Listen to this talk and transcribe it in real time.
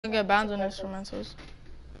Get banned on instrumentals.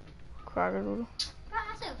 Crocodile.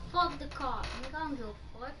 I said fuck the car. Nigga, I don't give a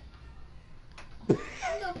fuck.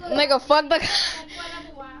 Nigga, fuck the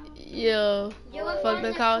Yo, fuck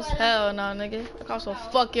the cows. Hell no, nigga. The cops will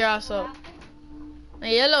fuck your ass up.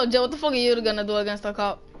 Hey, yellow Joe, what the fuck are you gonna do against the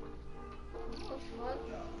cop?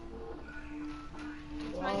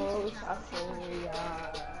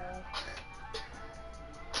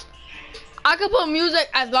 I could put music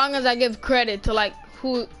as long as I give credit to like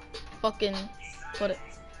who fucking put it.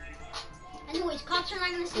 Anyways, cops are not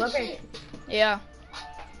gonna say shit. Yeah.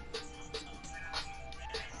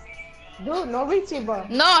 Dude, no reaching, bro.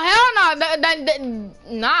 No, hell no.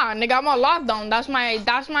 Nah, nigga, I'm on lockdown. That's my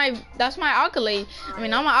accolade. I mean,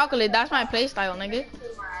 not my accolade. That's my play style, nigga.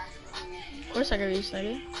 Of course I can reach,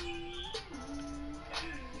 nigga.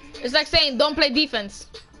 It's like saying don't play defense.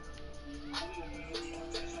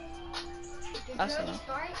 That's enough.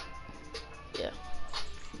 Yeah.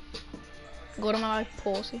 Go to my like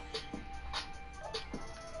pussy.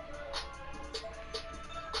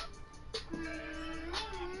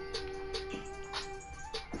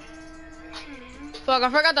 Fuck, I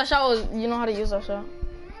forgot that shot was, you know how to use that shot.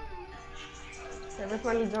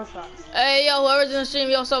 Hey, yo, whoever's in the stream,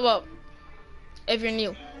 yo, sub up. If you're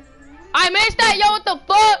new. I missed that, yo, what the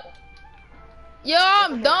fuck? Yo,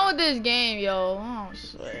 I'm done with this game, yo. Oh,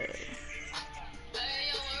 swear.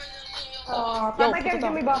 Yo, gotta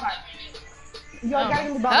give me ball back. Yo, gotta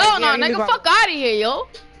give me ball back. Hell no, nigga, fuck out of here, yo.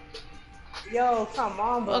 Yo, come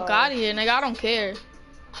on, bro. Fuck out of here, nigga, I don't care.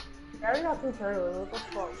 Gary got 2 turtles, what the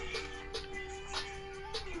fuck?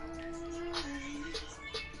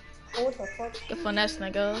 Oh, what the fuck? Get finesse,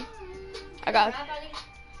 nigga. I got.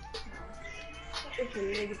 It's a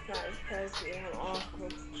nigga trying to I'm awesome.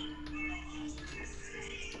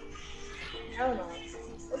 Hell no.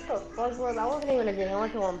 What the fuck, bro? That wasn't even a game. I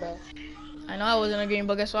went to one bet. I know I wasn't a green,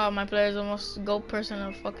 but guess what? My player's almost GOAT person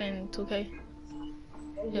in fucking 2K.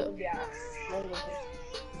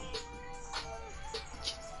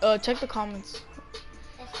 Yeah. Check the comments.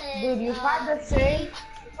 Dude, you tried the same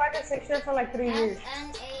shirt for like 3 years.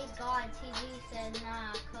 SNA God TV said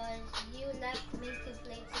nah, cause you left me to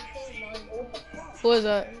play 2K, bro. Who is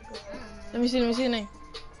that? Let me see the name.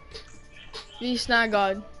 The Snack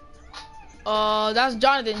God. That's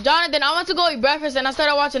Jonathan. Jonathan, I went to go eat breakfast and I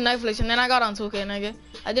started watching Netflix and then I got on 2K, nigga.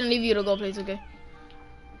 I didn't leave you to go play 2K.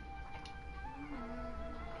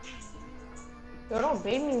 Yo, don't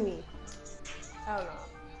baby me. Hell no.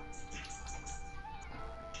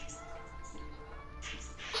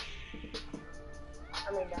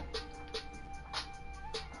 I mean that.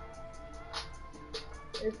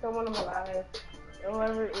 There's someone alive.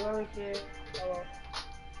 Whoever cares. Hello.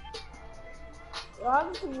 Yo,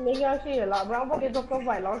 I'm just making that shit a lot, bro. I'm gonna get fucked up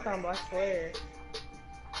by a long time, bro. I swear.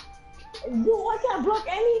 Yo, I can't block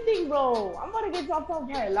anything, bro. I'm gonna get dropped off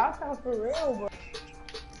by a long time for real, bro.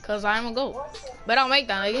 Cause I'm a GOAT. But I'll make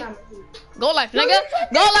that, nigga. Go life, nigga.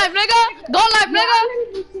 Go life, nigga. Go life,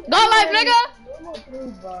 nigga. Go life, nigga.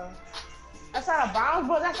 That's out of bounds,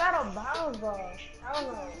 bro. That's out of bounds, bro. I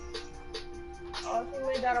don't know. Oh, if you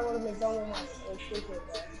made that, I would have been done with my stupid, bro.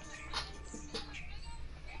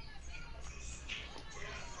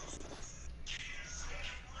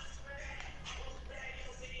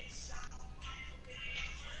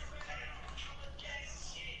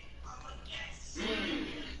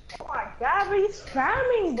 Oh my god, but he's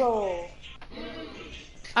spamming, bro.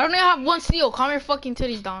 I don't even have one steal. Calm your fucking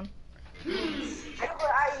titties down.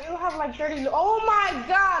 You have like 30. Oh my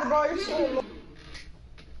god, bro, you're so low.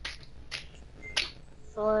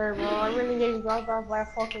 Sorry, bro. I really getting dropped off by a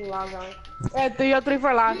fucking lockdown. Yeah, 3 or 3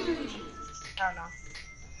 for last. I don't know.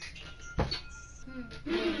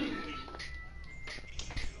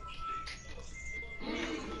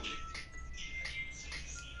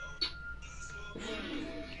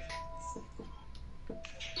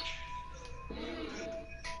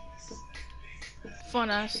 Fun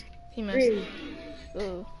ass. He missed.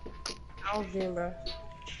 Ooh. I was doing, bro.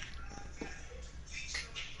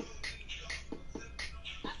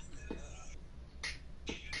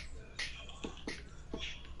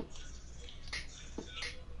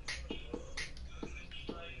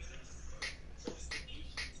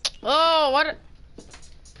 Oh, what?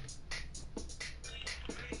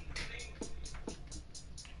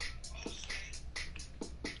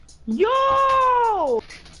 Yo!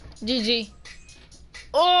 GG.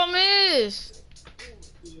 Oh, miss.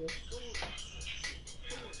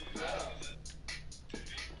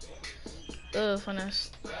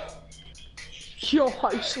 Finesse. Yo,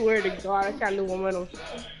 I swear to God, I can't do momentum.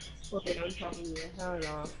 Okay, I'm talking to you. I don't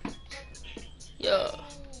know. Yeah.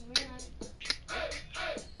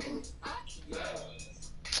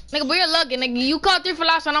 Nigga, but you're lucky, nigga. You caught 3 for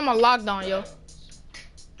last and I'm on lockdown, yo.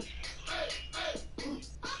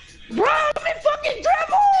 Bro, let me fucking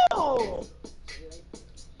dribble!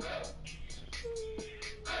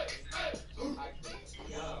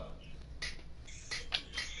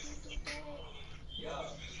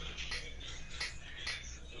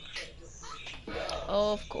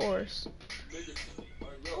 Of course.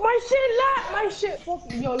 My shit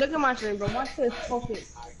fucking. Yo, look at my stream, bro. My shit's fucking.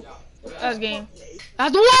 That's game.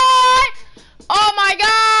 That's what? Oh my god!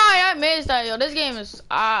 I missed that, yo. This game is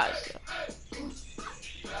ass.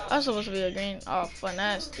 That's supposed to be a green. Oh,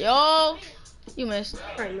 finesse. Yo! You missed.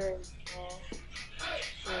 Right, man.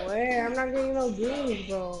 Wait, I'm not getting no games,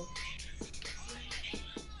 bro.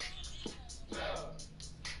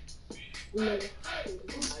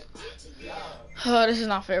 Oh, this is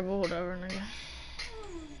not fair, but whatever, nigga.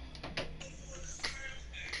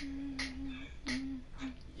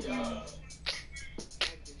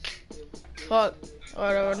 Fuck.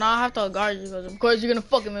 Whatever. Now I have to guard you because of course you're gonna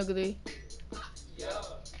fucking make a D.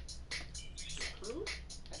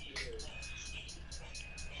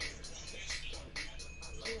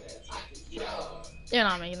 You're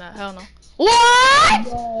not making that. Hell no. What?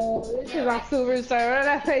 Yo, this is on super star.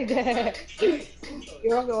 Right like that. Yo,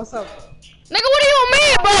 okay, what's up? Nigga, what do you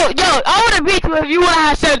mean, bro? Yo, I would've beat you if you would've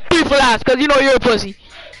had said 3 for last, cause you know you're a pussy.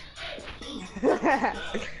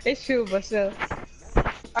 It's true, but still.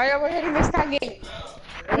 Alright, we're hitting this time game.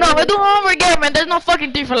 No, we're doing one more game, man. There's no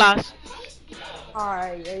fucking 3 for last.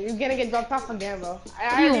 Alright, you're gonna get dropped off again, bro.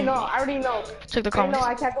 I already know. Check the I comments. know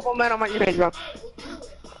I can't go momentum on your page, bro.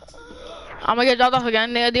 I'm gonna get dropped off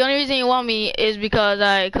again. Nigga, the only reason you want me is because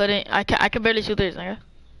I can barely shoot threes, nigga.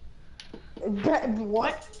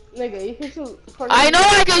 What? Nigga, you can shoot. I know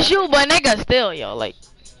I can shoot, but nigga, still, yo, like.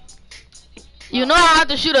 You know I have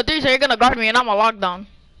to shoot a 3, so you're gonna guard me, and I'm a lockdown.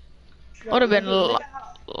 Would've been long.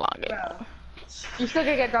 You still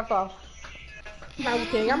gonna get dropped off. I'm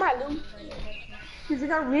kidding, I might lose. Cause you're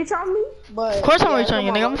gonna reach on me, but. Of course I'm reaching on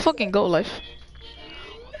you, nigga. I'm fucking go life.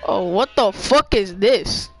 Oh, what the fuck is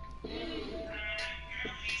this?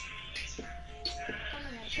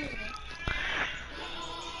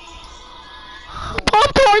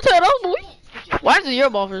 Pop towards head up, boy. Why is it your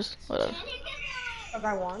ball first? Whatever. Cause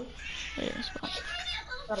I won. Yeah, it's fine.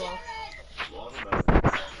 Got it wrong.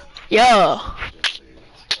 Yo.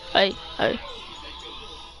 Hey. I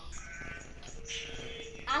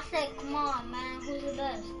said, come on, man. Who's the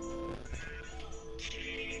best?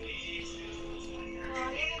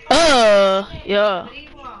 Yeah.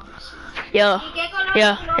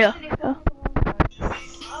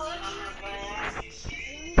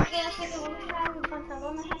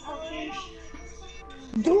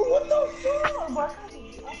 Dude, what the fuck, bro?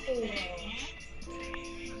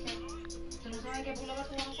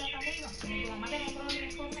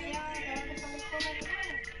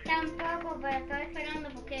 Tampoco, pero estoy esperando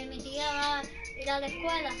porque mi tía va a ir a la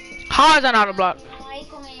escuela. How is that not a block? Ahí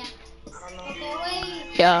con ella. Porque,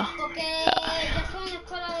 güey, Yeah. porque yo estoy en la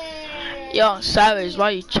escuela de... Yo, Savage, why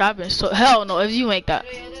you trapping so? Hell no, if you make that.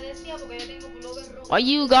 Why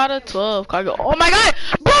you got a 12? Cargo. Oh my god!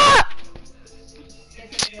 Bro!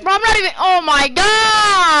 Bro, I'm not even. Oh my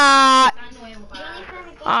god!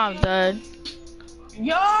 I'm dead.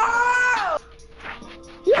 Yo!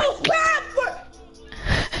 You bastard!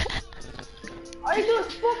 All you do is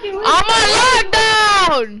fucking reach. I'm on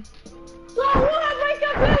lockdown! So what? Break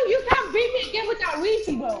up, bro. You can't beat me again without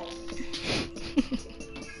reaching, bro.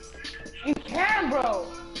 You can, bro.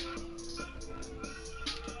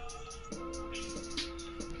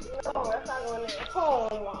 No, that's not going in. Oh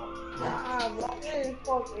my god, bro. This is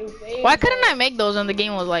fucking insane. Why couldn't I make those when the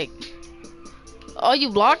game was like. Oh, you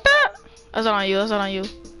blocked that? That's not on you, that's not on you.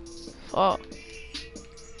 Fuck.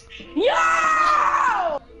 Yo!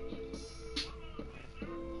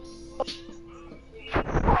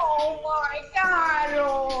 Oh my god,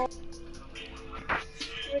 bro.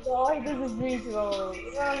 Nigga, all he does is reach, bro.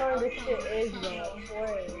 You don't know what this shit is, bro. I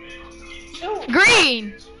swear. Shoot.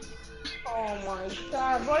 Green! Oh my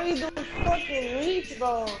god, bro, you doing fucking reach,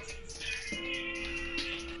 bro.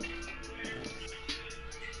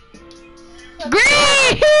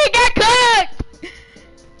 Green! He got cooked!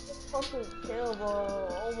 Fucking kill, bro.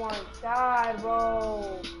 Oh my god,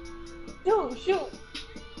 bro. Dude, shoot.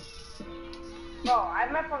 Bro, I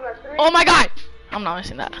meant from the 3. Oh my god! I'm not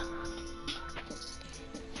missing that.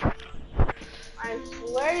 I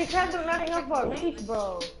swear you can't do nothing up for reach,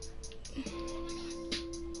 bro.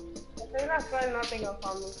 They're not throwing nothing up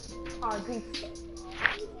on me. Oh, geez.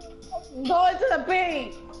 Go into the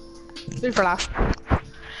paint. 3 for last.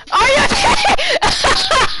 Are you kidding?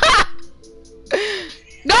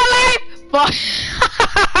 Go live! Fuck.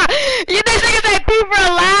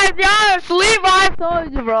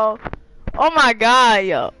 bro. Oh my god,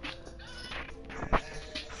 yo.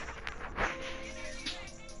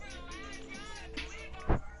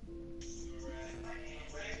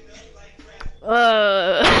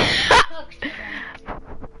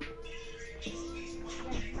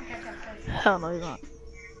 Hell no, you're not.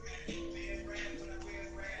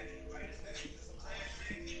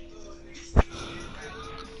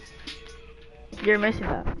 You're missing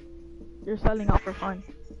that. You're selling out for fun.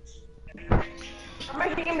 I'm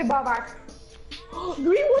making him the ball back.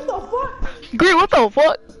 Green, what the fuck? Green, what the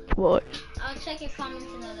fuck? What? I'll check your comments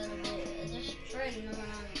in a little bit. Just spread no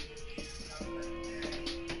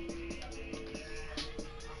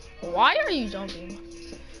more. Why are you jumping?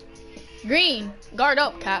 Green, guard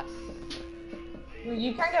up, cat. Dude,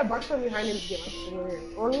 you can't get bucked from behind him to get my sword.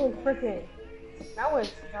 Only in freaking. That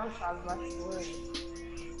was jump shots, my sword.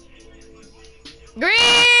 Green!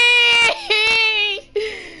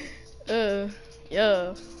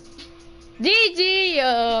 Yeah. GG,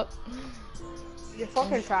 yeah. You're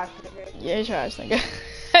fucking trash, nigga. Yeah, you're trash, nigga.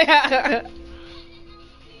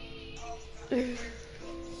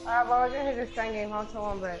 Alright, bro, we're gonna hit this strand game. How to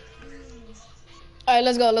one break? Alright,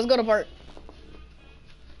 let's go to park.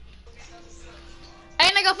 Hey,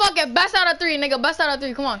 nigga, fuck it. Best out of 3, nigga. Best out of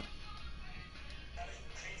 3. Come on.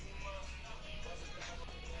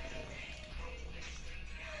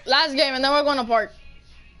 Last game, and then we're going to park.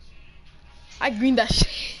 I greened that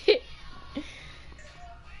shit.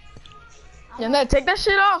 Yeah, no, take that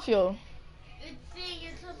shit off, yo.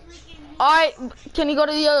 Alright, can you go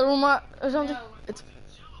to the other room or something? No. It's.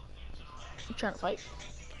 I'm trying to fight.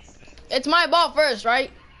 It's my ball first,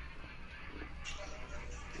 right?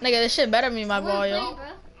 Nigga, this shit better be my ball, yo.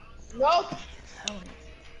 Nope.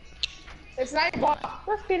 It's not ball.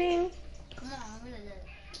 Just kidding. Come on, look at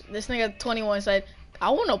that. This nigga 21 said,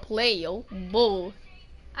 I wanna play, yo. Bull.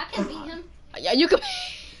 I can beat him. Yeah, you can.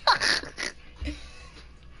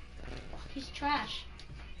 He's trash.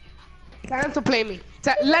 Tell him to play me.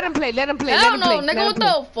 Let him play. Let him play. Hell let him no, play. nigga, what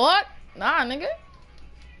the fuck? Nah, nigga.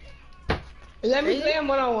 Let me play him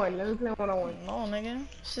one-on-one. Let me play him one-on-one. No, nigga.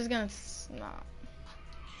 She's gonna. Nah.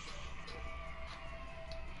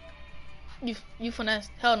 You finesse.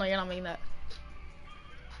 Hell no, you're not making that.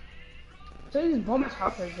 So these bum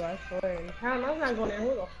choppers, bro. I swear. Hell, I'm not going in.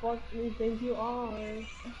 Who the fuck do you think you are?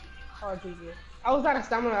 Oh, Jesus. I was out of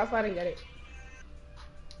stamina. That's why I didn't get it.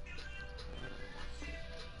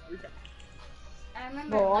 I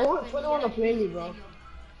remember. Bro, I want to play me, bro.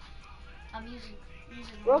 I'm using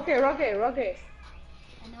Roque. I know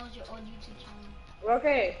it's your old YouTube channel.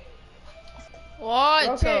 Roque. What?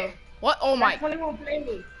 Okay. What? Oh my. That's when he won't play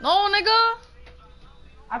me. No, nigga.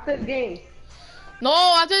 After this game. No,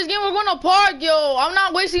 after this game, we're going to park, yo. I'm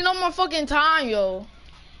not wasting no more fucking time, yo.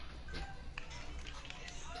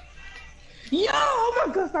 Yo, oh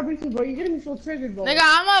my god, stop reaching, bro. You're getting me so triggered, bro. Nigga,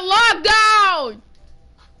 I'm on lockdown.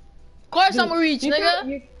 Of course I'm gonna reach,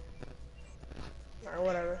 nigga. Alright,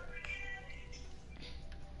 whatever.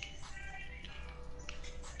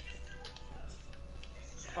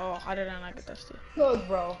 Oh, how did I not get that still? Good,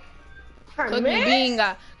 bro. Cook me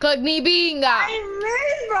binga. Cook me binga. I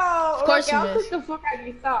missed, bro. Of course okay, you I'll missed. cook the fuck out of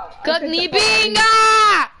you. Stop. Cook me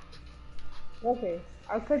binga. Okay,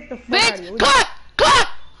 I'll cook the fuck out of you. Bitch, cook.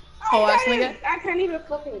 Oh, ass nigga. I can't even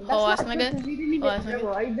fucking. That's Oh, not ass nigga. cook, 'cause you didn't even Oh, ass nigga.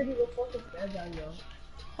 remember. I didn't even fucking stand down, yo.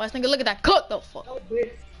 Oh, ass nigga, look at that. Cook the fuck. Oh,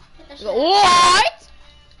 bitch. Get that shit. What?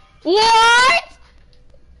 What?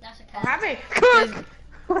 That's a I cat. haven't cooked.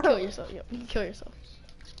 Kill yourself, yo. Kill yourself.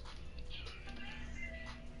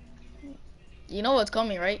 You know what's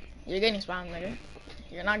coming, right? You're getting spammed, nigga.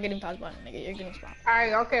 You're not getting past button, nigga. You're getting spammed.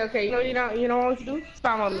 Alright, okay. You know what you do?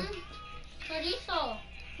 Spam on me. Chorizo.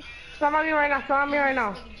 Spam on me right now. Spam on me right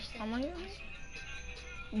now. I'm on you.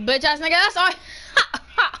 Bitch ass nigga, that's all.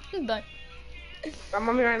 I'm done. Spam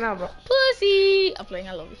on me right now, bro. Pussy. I'm playing.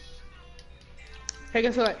 I love you. Hey,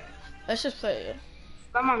 guess what? Let's just play it.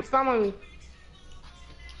 Spam on me.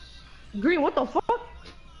 Green, what the fuck?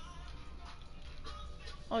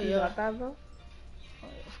 Oh You yeah. got that, bro? Oh,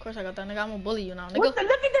 yeah. Of course I got that, nigga. I'm gonna bully you now, nigga. What the?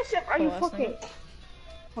 Look at this shit. Are you Oh, fucking? that's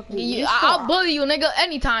Fucking. I'll bully you, nigga,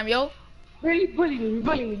 anytime, yo. Really bully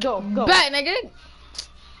me. Go. Bet, nigga.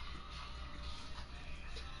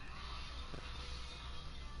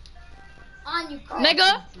 On you, Chris.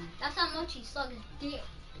 Nigga. That's how much he sucks dick.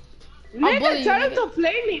 bully Nigga, you, tell him nigga. to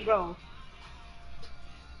play me, bro.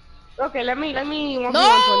 Okay, let me. 1v1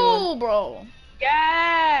 No, bro.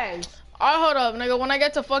 Yes. Alright, hold up, nigga. When I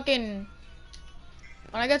get to 15.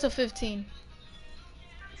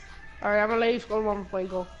 Alright, I'm gonna let you score 1 point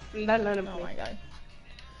goal. And then let him Oh play. my god.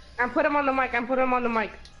 And put him on the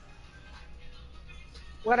mic.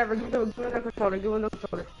 Whatever, give him the controller, give him the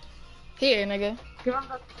controller. Here, nigga. Give him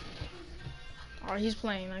the... Alright, he's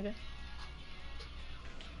playing, nigga.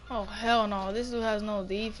 Oh, hell no. This dude has no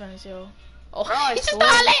defense, yo. Oh, he just stole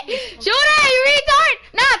it! Shoot it, you retard!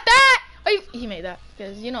 Not that! Oh, he made that.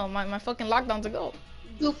 Because, you know, my fucking lockdown's a go.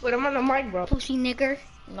 You put him on the mic, bro. Pussy nigger.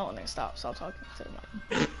 No, nigga, stop talking to the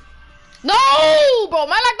mic. No, bro,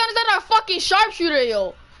 my lockdown is not a fucking sharpshooter,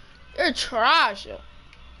 yo. You're trash, yo.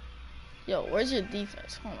 Yo, where's your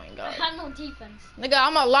defense? Oh my I god. have no defense. Nigga,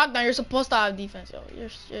 I'm a lockdown. You're supposed to have defense, yo.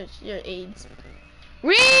 You're AIDS.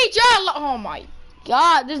 Reach! Oh my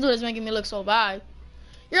god, this dude is making me look so bad.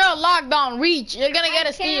 You're a lockdown. Reach. You're gonna get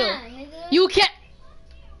a steal. You can't.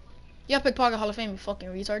 You have pickpocket Hall of Fame, you fucking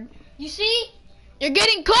retard. You see? You're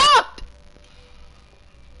getting cooked.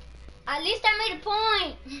 At least I made a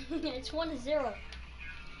point. It's 1-0.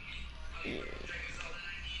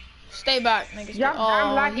 Stay back, nigga. Yeah, Oh,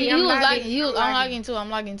 I'm lagging, he I'm was lagging, lagging. I'm I'm lagging.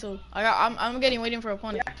 lagging too. I'm getting waiting for a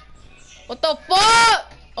opponent. Yeah. What the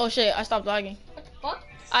fuck? Oh shit, I stopped lagging. What the fuck?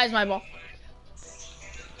 It's my ball.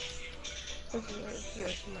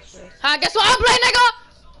 Guess what? I'm playing, nigga.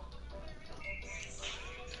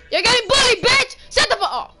 You're getting bullied, bitch. Set the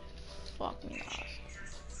fuck. Oh, fuck me.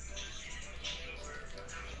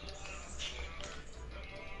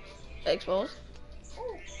 Exposed.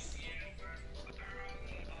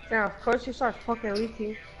 Now, of course you start fucking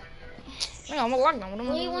leaking. Yeah, I'm a lockdown.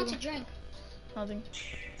 What do you want to drink? Nothing.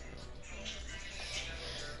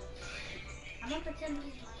 I'm gonna pretend to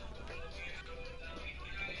be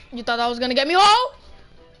You thought that was gonna get me, ho?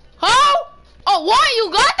 Ho? Oh, what?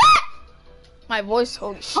 You got that? My voice,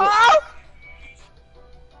 holy shit. Huh?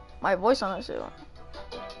 My voice on that shit.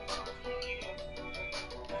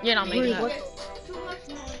 You're not making that. too much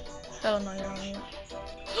noise. Hell no, you're not making that.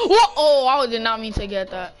 Whoa! Oh, I did not mean to get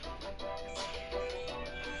that.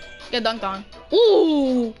 Get dunked on.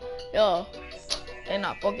 Ooh! Yo. They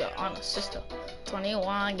not fuck your honor sister.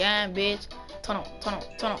 21 gang, bitch. Turn on.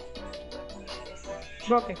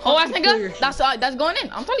 Broken. Oh, ass nigga. That's going in.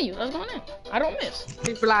 I'm telling you, that's going in. I don't miss.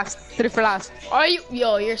 3 for last. Are you?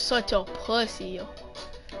 Yo, you're such a pussy, yo.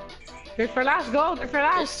 3 for last, go. 3 for You're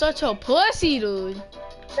last. such a pussy, dude.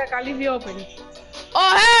 Check, I'll leave you open.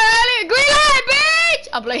 Oh, hey, green light, bitch!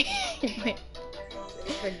 I'm playing.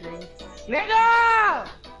 Nigga!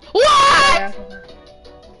 What?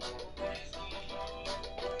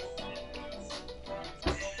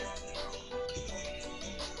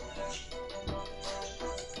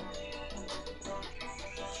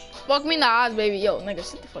 Fuck me in the eyes, baby. Yo, nigga,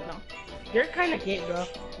 sit the fuck down. You're kind of gay, bro.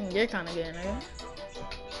 You're kind of gay, nigga.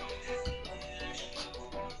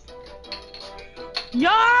 Yo,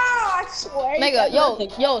 I swear. Nigga, yo,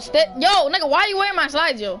 nigga, why are you wearing my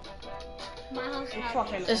slides, yo? My house is not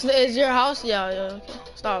Fucking Is your house? Yeah, okay.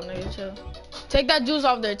 Stop, nigga, chill. Take that juice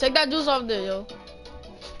off there. Take that juice off there, yo.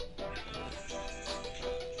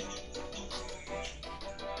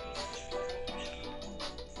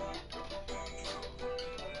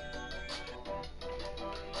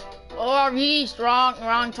 Oh, I reached.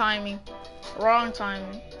 Wrong timing. Wrong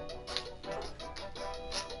timing.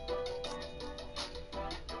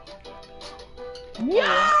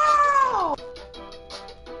 Yo!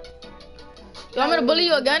 You want me to bully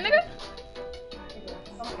you again, nigga?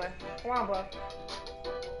 Come on, bro.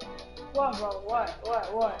 What, bro? What?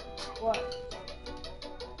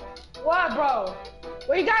 What, bro?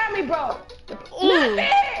 What you got on me, bro? Ooh.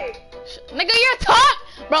 Nigga, you're tough.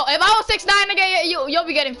 Bro, if I was 6'9", nigga, you'll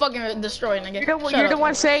be getting fucking destroyed, nigga. You're the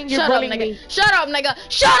one saying you're bullying me. Shut up, nigga.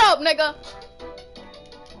 Shut up, nigga.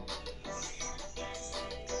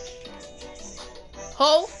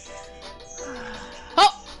 Ho. Ho.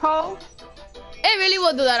 Ho. It really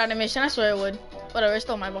would do that animation. I swear it would. Whatever, it's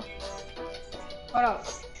still my ball. Hold up.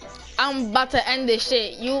 I'm about to end this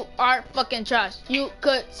shit. You are fucking trash. You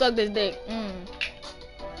could suck this dick.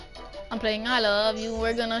 I'm playing I love you.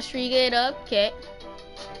 We're gonna streak it up, okay?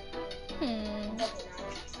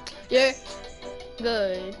 You're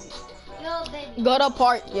good. Yo, baby. Go to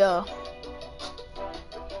part, yeah.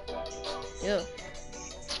 Yeah.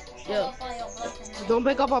 Yeah. Don't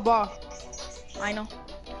pick up a ball. I know.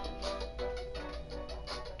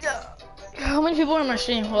 Yeah. How many people are in my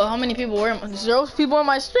stream? Well, how many people were? 0 people in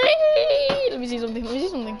my stream. Let me see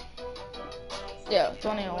something. Yeah,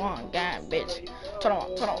 21. God, bitch. Turn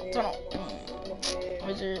on.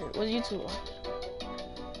 What's YouTube?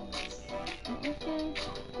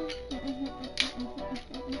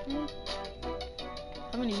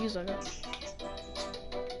 How many views I got?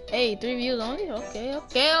 Hey, 3 views only? Okay.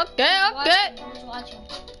 Who's watching?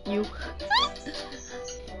 You.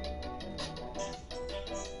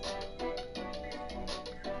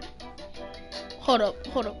 Hold up.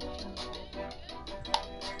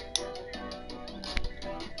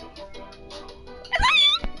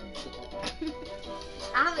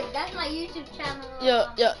 That's my YouTube channel. Yeah,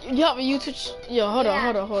 you have a YouTube. Hold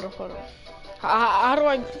on. How do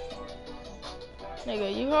I?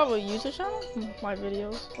 Nigga, you have a YouTube channel? My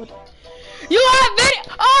videos. What? You have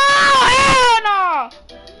video? Oh hell no!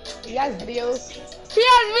 He has videos. He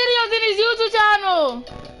has videos in his YouTube channel.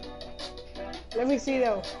 Let me see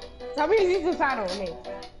though. Tell me his YouTube channel name.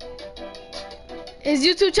 His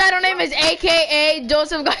YouTube channel name is AKA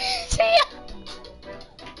Joseph Garcia.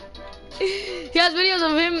 He has videos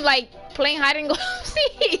of him like playing hide and go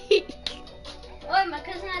seek. Oh, my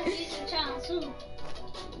cousin has a YouTube channel too.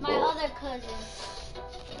 My other cousin.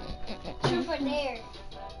 Truth or Dare.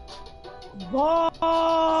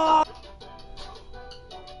 Ball.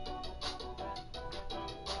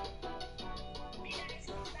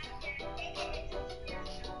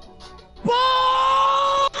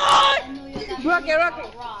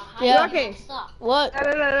 Rocket. Yeah. Rocket. What?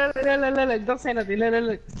 Look. Don't say nothing.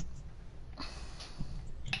 Look.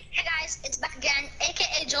 Hey guys, it's back again,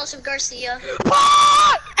 aka Joseph Garcia.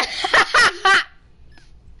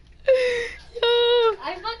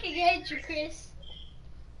 I fucking hate you, Chris.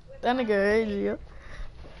 That nigga crazy, yo.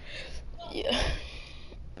 Yeah.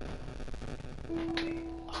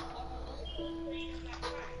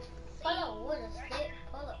 Pull up with a stick.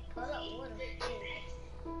 Pull up with a stick.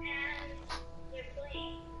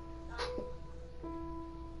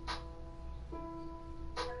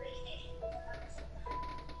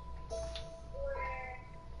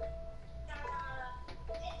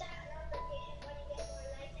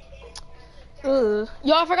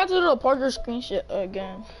 Yo, I forgot to do the Parker screen shit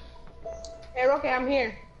again. Hey, Rocket, I'm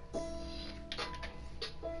here.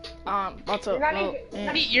 About to.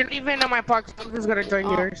 You're not even on my park, so I'm just gonna join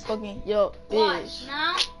yours. Fucking yo, Watch bitch.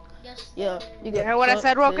 now. Just Yeah, you hear what I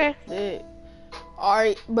said, Rocket?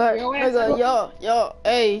 Alright, but You know what I said,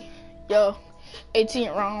 nigga, yo, 18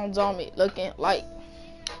 rounds on me, looking like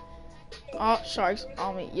sharks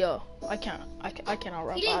on me. Yo, I cannot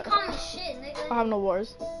rap. you didn't call me shit, nigga. I have no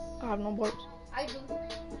bars. I do.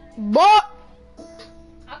 But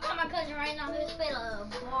I'll call my cousin right now. He'll spit a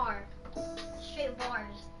bar. Straight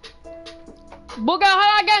bars. Booga,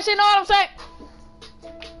 hold on, gang, you know what I'm saying?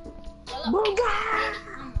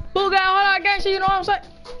 Booga, hold on, gang, you know what I'm saying?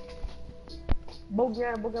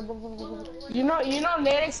 Booga. You know,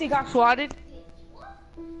 Nadixie got swatted.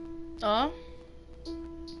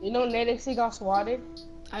 You know, Nadixie got swatted.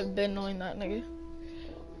 I've been knowing that, nigga.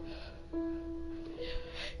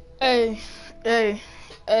 Hey,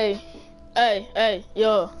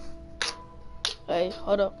 yo. Hey,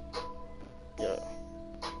 hold up. Yo.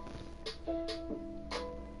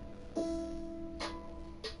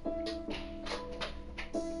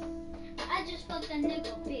 I just fucked a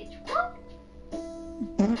nigga, bitch. What?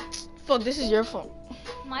 Fuck, this is your phone.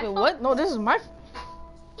 My Wait, phone? what? No, this is my phone.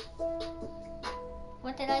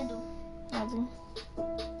 What did I do? Nothing.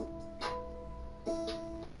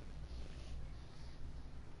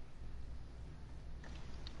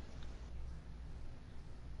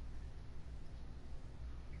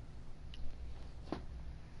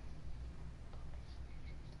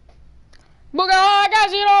 Booga, I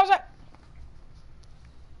got you, you know what I'm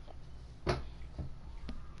saying?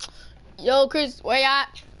 Yo, Chris, where you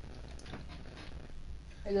at?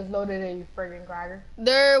 I just loaded it, you friggin' cracker.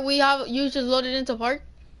 You just loaded into park?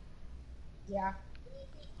 Yeah.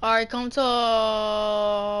 Alright, come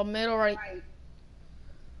to middle right.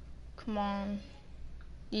 Come on.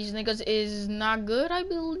 These niggas is not good, I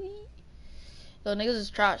believe. Yo, niggas is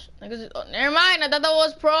trash. Never mind, I thought that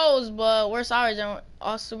was pros, but we're sorry, and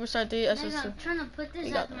all Superstar 3, Nigga, SS2. I'm trying to put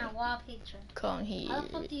this as my wall picture. Come here. How the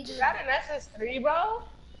fuck do you do Is that? that an SS3, bro?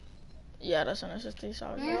 Yeah, that's an SS3,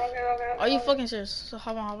 sorry. Okay. Are you fucking serious? So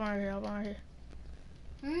hop on right here,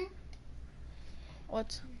 Hmm?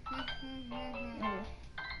 What? Mm-hmm.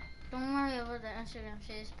 Don't worry about the Instagram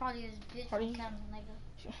shit. It's probably his bitch How do you- from Canada, nigga.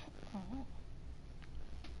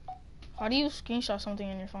 How do you screenshot something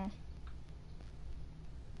in your phone?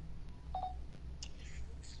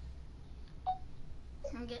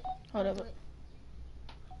 Hold up.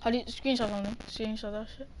 How do you screenshot something? Screenshot that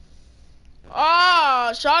shit.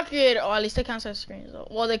 Oh, shock it. Oh, at least they can't set screens though.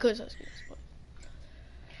 Well, they could set screens. But...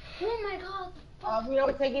 Oh my god. We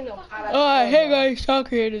are taking the hey guys, shock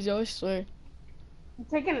creators, yo, I swear. I'm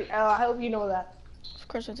taking an L, I hope you know that. Of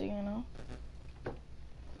course I'm taking it now.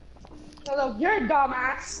 Hello, you're a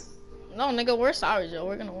dumbass. No, nigga, we're sorry, Joe.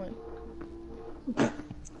 We're gonna win.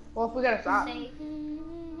 Well, if we gotta stop. Safe.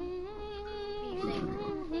 Be safe.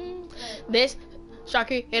 This shock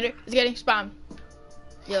creator is getting spammed.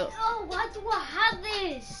 Yo. Oh, why do I have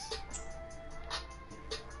this?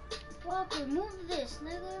 Fuck, remove this,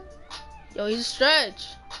 nigga. Yo, he's a stretch.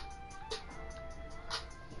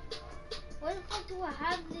 Why the fuck do I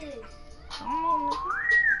have this? I don't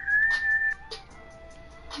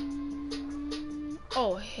know.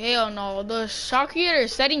 Oh, hell no. The shot creator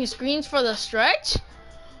is setting screens for the stretch?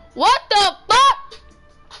 What the fuck?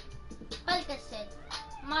 Palika said.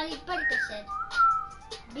 Mali Palika said.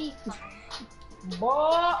 Be fine.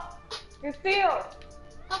 Boy, you still.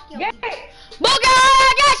 Fuck your Get bitch. it. Booga!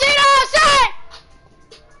 Get shit on set!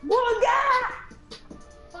 Booga!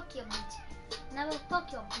 Fuck your bitch. Never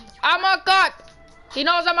fuck your bitch. I'm a cut. He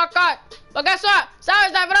knows I'm a cut. But guess what?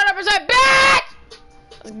 Sorry's not 100%, bitch!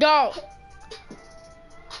 Let's go.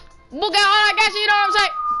 Booga, all I got you know what I'm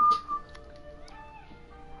saying?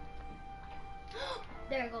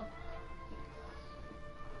 There you go.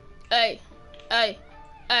 Hey, hey,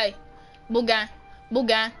 hey. Booga,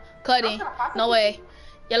 Booga, cutting. No way.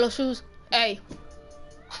 Yellow shoes. Hey.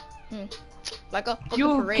 Like a fucking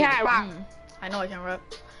You parade. can't rap. I know I can rap.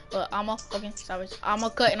 But I'm a fucking savage. I'm a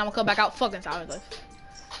cut and I'm gonna cut back out fucking savage life.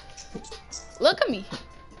 Look at me.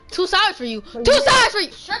 Too savage for you. Too savage for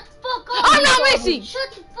you. Shut the fuck up. I'm not missing.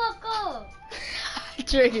 Shut the fuck up.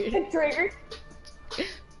 Triggered. Triggered.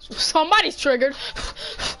 Somebody's triggered.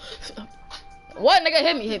 What, nigga?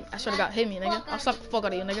 Hit me. I swear to God, hit me, nigga. I'll slap the fuck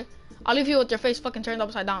out of you, nigga. I'll leave you with your face fucking turned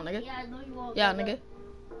upside down, nigga. Yeah, I know you won't. Yeah, nigga.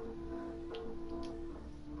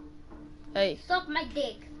 Hey. Suck my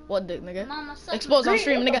dick. What dick, nigga? Mama, suck Expose my on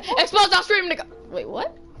stream, nigga. Expose on stream, nigga. Wait,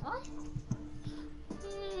 what? What?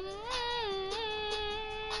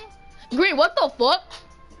 Green, what the fuck?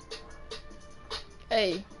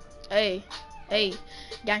 Hey. Hey. Hey.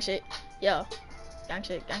 Gang shit. Yo. Gang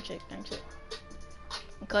shit, gang shit, gang shit.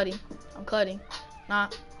 I'm cutting. I'm cutting. Nah.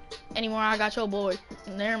 Anymore, I got your boy.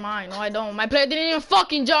 Never mind. No, I don't. My player didn't even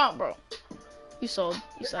fucking jump, bro. You sold.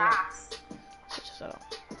 You sold. Shut yourself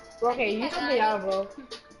out. Okay, you took me out, bro.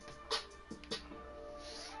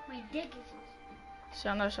 My dick is. Stay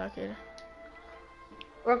on that shot, kid.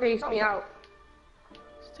 Okay, you took me out.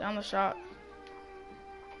 Stay on the shot.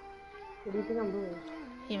 What do you think I'm doing?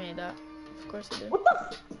 He made that. Of course he did. What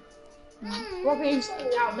the? Okay, you took me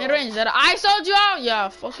out, bro. Mid range, that I sold you out? Yeah,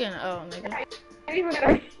 fucking nigga. I ain't even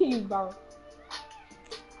gonna you, bro.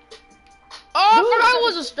 Oh, I forgot it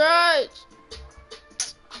was a stretch.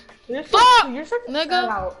 You're Fuck! You're such a Nigga.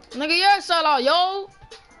 sellout. Nigga, you're a sellout, yo.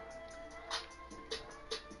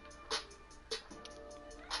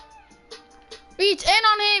 Reach in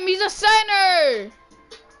on him. He's a center.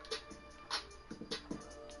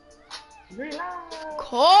 Relax. Of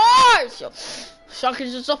course. Yo. Shark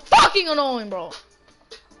is just so fucking annoying, bro.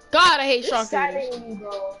 God, I hate You're Shark. selling me,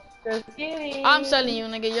 bro. Just kidding. I'm selling you,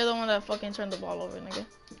 nigga. You're the one that fucking turned the ball over, nigga.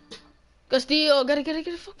 Castillo, get it.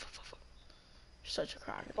 Fuck. You're such a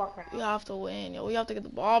cracker. Fuck her. We have to win, yo. We have to get the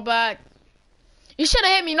ball back. You should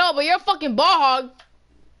have hit me, no, but you're a fucking ball hog.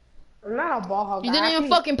 I'm not a ball hog. You didn't even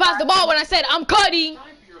fucking pass the ball when I said I'm cutting.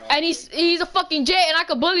 And he's a fucking jet and I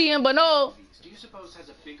could bully him, but no. Do you suppose has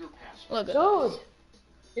a bigger pass? Look at Dude.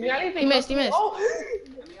 Did you anything? He missed. Oh.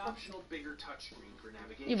 And the optional bigger touchscreen for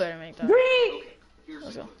navigation. You better make that. Green. Okay, here's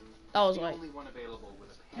Let's the go. clue. That was The white. only one available with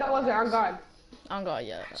a That wasn't on God. On God,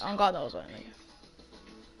 yeah. On God, that was white, nigga.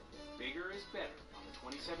 Bigger is better on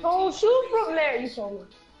the 2017. Oh, shoot from there. You saw me.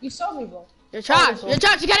 You saw me, bro. You're trash. You're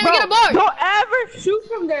trash. You can't even Bro, get a board. don't ever shoot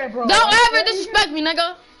from there, bro. Don't ever disrespect me,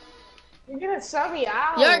 nigga. You're gonna sell me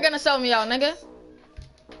out. You're gonna sell me out, nigga.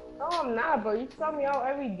 No, I'm not, bro. You sell me out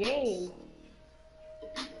every game.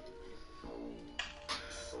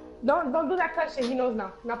 Don't do that cut shit. He knows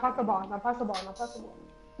now. Now pass the ball.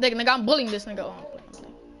 Nigga, I'm bullying this nigga. Oh, I'm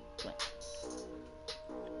playing.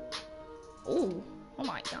 Ooh. Oh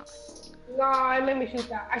my God. Nah, let me shoot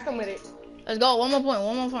that. I still made it. Let's go. One more point.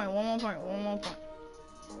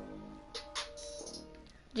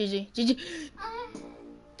 GG.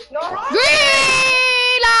 No,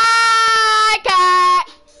 Green like cat.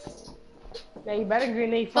 Yeah, you better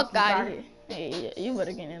grenade. Fuck out of here. Hey, you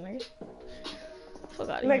better get in, nigga. Fuck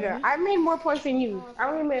out of here. Nigga, I made more points than you. I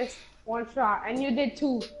only missed one shot, and you did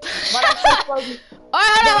two. But I still scored.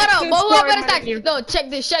 Alright, hold on. But who scored better stack? more than you. No, check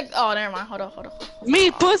this. Oh, never mind. Hold on. Me,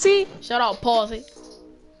 pussy. Shut up, palsy.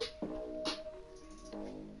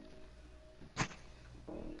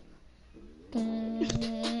 Yo,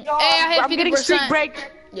 Hey, I hit I'm getting streak 50%. breaker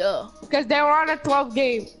Yeah. because they were on a 12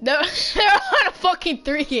 game. They're on a fucking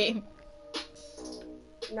 3 game.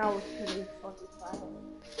 No, it's pretty fucking fine.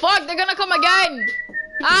 Fuck, they're gonna come again.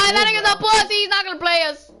 That nigga's a pussy. He's not gonna play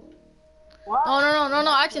us. What? Oh,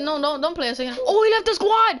 no. Actually, no, don't play us again. Oh, he left the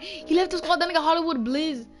squad. That nigga Hollywood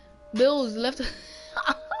Bills left.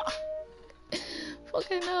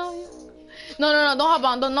 Fucking hell. No, don't hop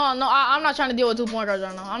on. No, I'm not trying to deal with 2 point guards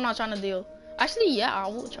right now. I'm not trying to deal. Actually, yeah, I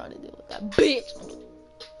will try to deal with that bitch.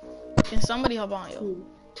 Can somebody hop on, yo?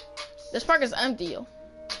 This park is empty, yo.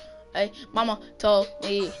 Hey, mama told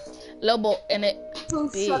me, little boy in it.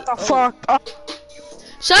 Shut the fuck up.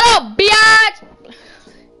 Shut up, bitch!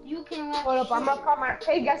 You can let Hold up, I'm gonna call my.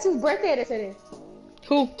 Hey, guess whose birthday this is?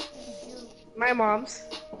 Who? My mom's.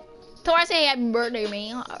 So I say happy birthday,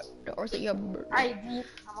 man. Or say your birthday. ID.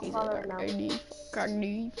 I'm gonna call her now. ID.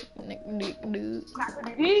 Dude.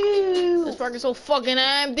 Ew. This park is so fucking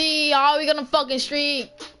empty. How are we gonna fucking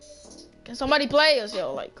streak? Can somebody play us,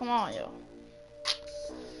 yo? Like, come on, yo.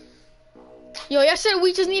 Yo, I said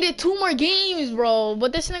we just needed 2 more games, bro.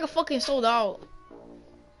 But this nigga fucking sold out.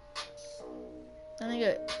 That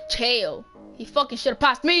nigga chill. He fucking should have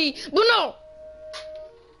passed me, but no.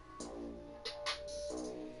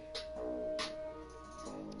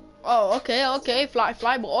 Oh, okay.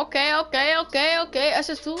 Fly ball. Okay.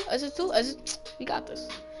 SS2. We got this.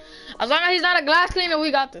 As long as he's not a glass cleaner,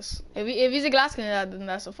 we got this. If he's a glass cleaner, then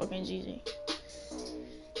that's a fucking GG.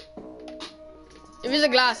 If he's a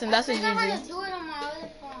glass, then that's a I know how GG. to do it on my other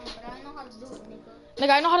phone, but I know how to do it, nigga.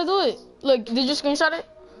 Nigga, I know how to do it. Look, did you screenshot it?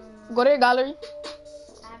 Go to your gallery.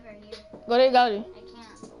 I have it here. Go to your gallery. I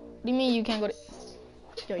can't. What do you mean you can't go to...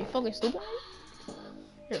 Yo, you fucking stupid?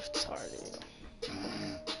 You're retarded.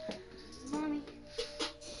 Mommy.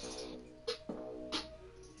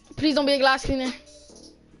 Please don't be a glass cleaner.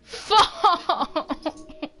 Fuck!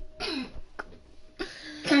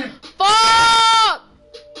 Fuck!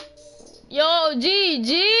 Yo, GG,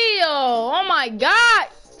 yo! Oh my god!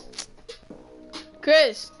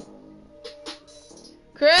 Chris!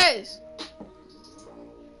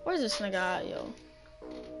 Where's this nigga at, yo?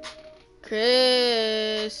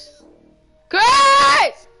 Chris!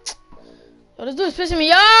 Yo, this dude's pissing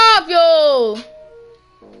me off, yo!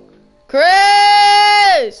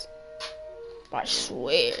 Chris! I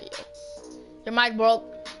swear, yo. Your mic broke.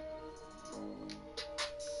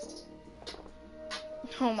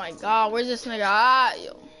 Oh my god, where's this nigga at,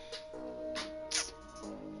 yo?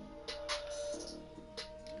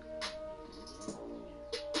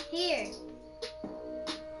 Here.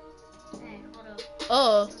 Hey, hold up.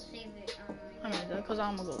 Oh. I'll save it. I mean, because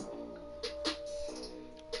I'm gonna go.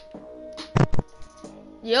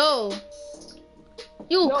 Yo.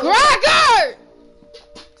 You cracker!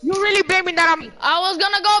 You really blaming that on me? I was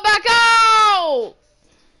gonna go back out!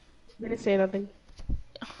 Didn't say nothing.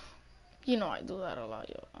 You know I do that a lot,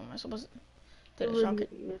 yo. Am I supposed to... Did it shock it?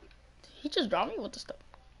 He just dropped me with the stuff.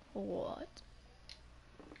 What?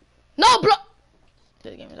 No, bro!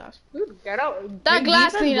 This game is ass. Dude, get out. That Play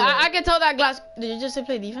glass defense, cleaner, bro. I can tell that glass... Did you just say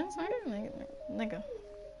play defense, nigga?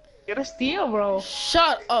 Get a steal, bro.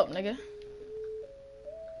 Shut up, nigga.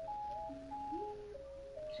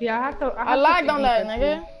 See, I have to. I lagged on that,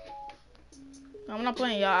 nigga. I'm not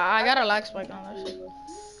playing, y'all. I got a lag spike on that shit.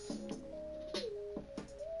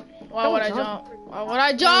 Why would I jump? Why would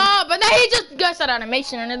I jump? And then he just gets that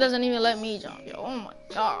animation and it doesn't even let me jump, yo. Oh my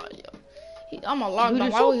god, yo. I'm a lockdown.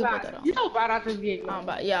 Why would he put that on? You so bad at this game. I'm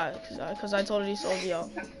bad, yeah, cause I totally sold you out.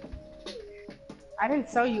 I didn't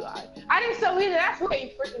sell you. I didn't sell either. That's what you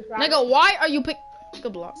freaking tried. Nigga, why are you pick?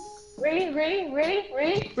 Good block.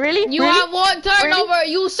 Really? You have 1 turnover.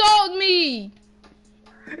 Really? You sold me.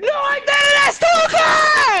 No, I didn't. That's still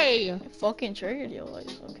okay. Fucking triggered, yo. Like,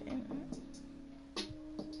 okay.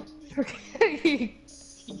 Okay.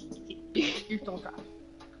 You're so tough.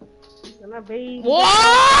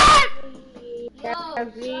 What? Yo.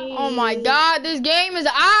 Oh my god, this game is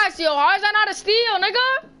ass, yo. How is that not a steal,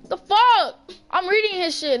 nigga? The fuck? I'm reading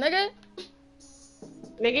his shit, nigga.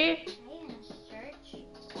 Nigga.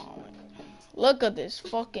 Oh my god. Look at this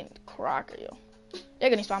fucking cracker, yo. You're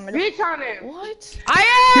gonna spam me. Reach on him. What? I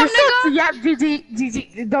am, nigga. Yeah,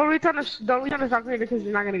 GG. Don't return the shot creator because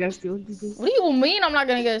you're not gonna get a steal. GG. What do you mean I'm not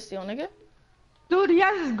gonna get a steal, nigga? Dude, he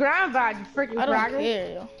has his ground badge, you freaking I don't cracker.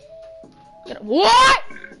 care, yo. What?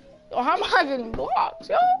 Yo, how am I getting blocks,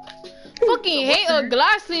 yo? Fucking hate a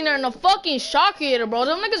glass cleaner and a fucking shot creator, bro.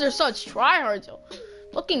 Them niggas are such tryhards, yo.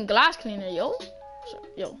 Fucking glass cleaner, yo.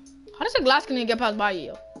 Yo, how does a glass cleaner get past by you,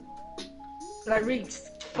 yo? I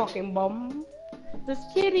reached, fucking bum.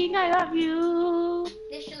 Just kidding, I love you.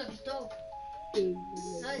 This shit looks dope.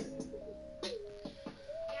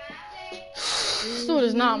 This dude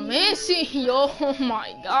is not missing, yo. Oh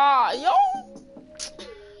my god, yo.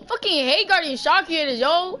 Fucking hate guardian shot creators,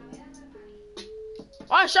 yo.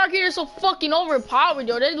 Why shot creators so fucking overpowered,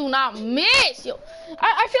 yo? They do not miss, yo.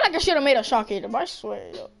 I feel like I should have made a shot creator, but I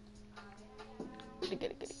swear, yo.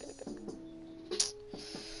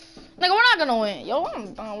 Nigga, we're not gonna win. Yo,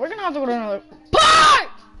 I'm done. We're gonna have to go to another. 5!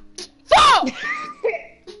 4!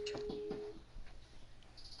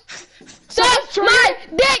 Suck my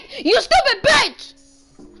dick, you stupid bitch!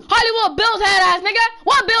 Hollywood Bills head ass nigga.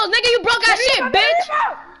 What Bills, nigga? You broke ass shit, bitch.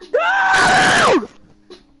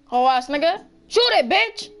 Oh ass nigga. Shoot it,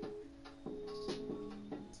 bitch.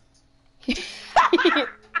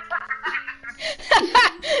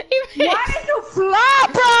 Why did you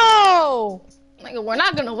flop, bro? Nigga, we're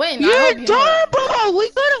not gonna win. You're dumb, bro. We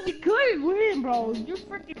couldn't win, bro. You're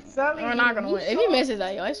freaking selling. We're not gonna win. If he misses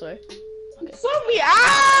that, yo, I swear. Okay. Sub me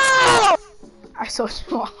out! I saw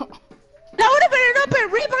you. That would have been an open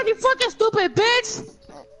rebound, you fucking stupid bitch.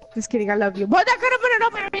 Just kidding, I love you. But that could have been an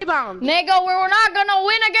open rebound. Nigga, we're not gonna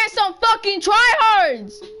win against some fucking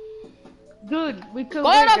tryhards. Dude, we could Go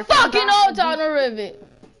win. to fucking Old Town or Rivet.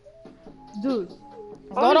 Dude.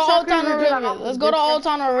 Go to Old Town or Rivet. Let's go to Old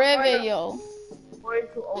Town or Rivet, yo. Going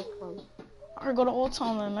to Old Town. Or go to Old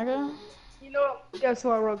Town then, nigga. You know, guess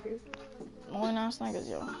what, Rocky? Annoying ass niggas,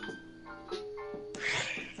 yo.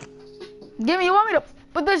 Give me, you want me to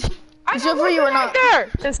put this shit for you or not? There.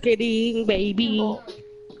 Just kidding, baby. Oh.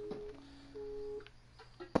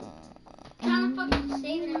 Trying to fucking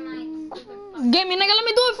save it in my stupid fuck. Give me, nigga, let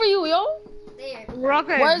me do it for you, yo. There.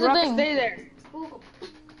 Rocky, Where's the Rocky, thing? stay there. Ooh.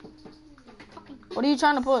 What are you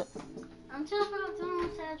trying to put? I'm trying to put up someone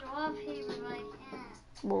says wallpaper, like,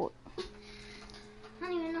 Bro, I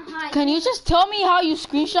don't even know how I can you just tell me how you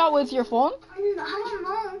screenshot with your phone? I don't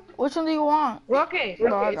know. Which one do you want? Rocky, No, I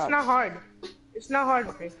Rocky, got it's not hard. It's not hard,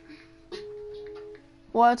 okay?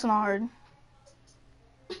 Well, it's not hard.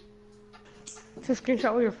 To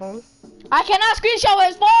screenshot with your phone. I cannot screenshot with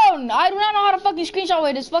his phone. I do not know how to fucking screenshot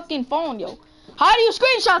with his fucking phone, yo. How do you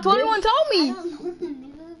screenshot? 21, tell I me. don't know,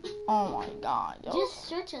 nigga. Oh my god, yo. Just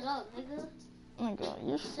search it up, nigga. Nigga,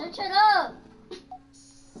 you're Search it up.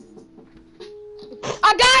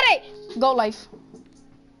 I got it! Go life.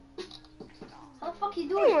 How the fuck you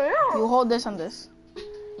doing? You hold this and this.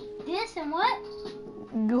 This and what?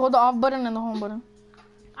 You hold the off button and the home button.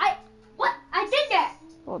 What? I did that.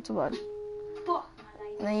 Oh, too bad. Fuck.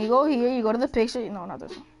 And then you go here, you go to the picture. No, not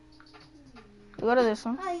this one. You go to this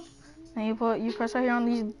one. Hi. And you press right here on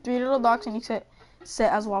these 3 little dots and you set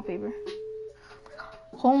as wallpaper.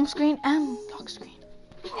 Home screen and lock screen.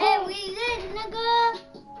 Hey, we did, nigga.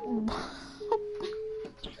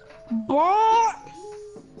 Boy!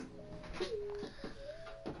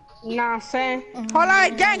 Nah, I'm saying. Hold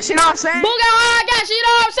on, gang, shit, know what I'm saying? Boogie hard gas, you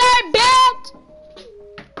know what I'm saying, bitch?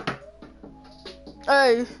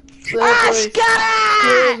 Hey.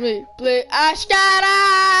 Ashkara! Me. Play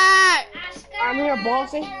Ashkara! I'm here,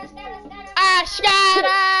 bossy.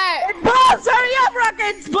 Ashkara! It's Bobs, hurry up,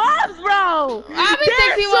 Rocket! It's Bobs, bro! I'm at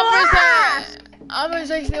 61%. I'm at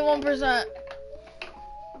 61%.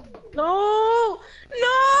 No!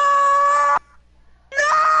 No!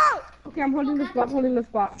 No! Okay, I'm holding the spot,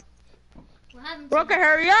 What happened? Rocket,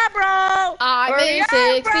 hurry up, bro! I'm Hurry at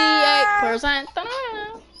up,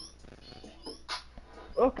 68%.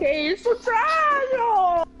 Okay, it's so trash,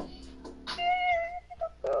 yo!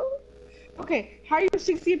 Okay, how are you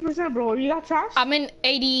 16%, bro? You got trash? I'm in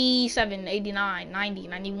 87, 89, 90,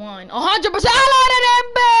 91, 100%. I of that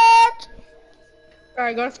bitch!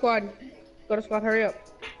 Alright, go to squad. Go to squad, hurry up.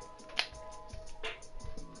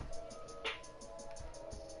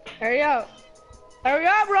 Hurry up. Hurry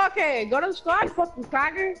up, Rocket! Go to the squad, fucking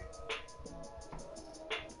cracker.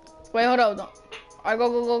 Wait, hold up. Don't. Alright,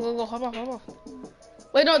 go. Hop off.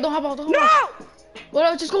 Wait, no, don't hop off. No! Wait,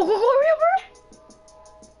 no, just go, hurry up, bro.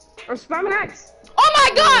 I'm spamming X. Oh my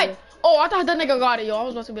god! Oh, I thought that nigga got it, yo. I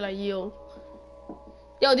was about to be like, yo.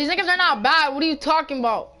 Yo, these niggas are not bad. What are you talking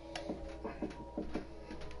about?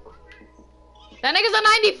 That nigga's a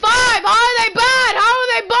 95. How are they bad? How are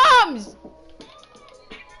they bums?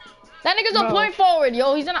 That nigga's a point forward,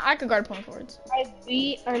 yo. I could guard point forwards. I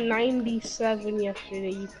beat a 97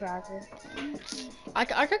 yesterday, you cracker. I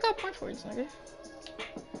could guard point forwards, nigga.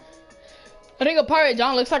 I think a pirate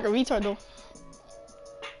John looks like a retard though.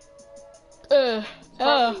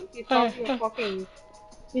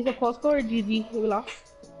 He's a post score or GG? We lost.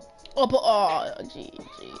 Oh, GG.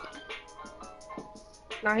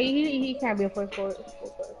 Nah, he can't be a post scorer.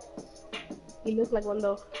 He looks like one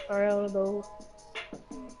though. Though.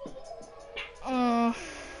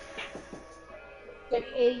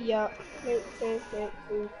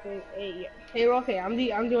 Hey, Rocky, I'm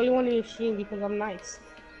the only one in your team because I'm nice.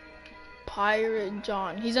 Pirate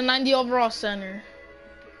John. He's a 90 overall center.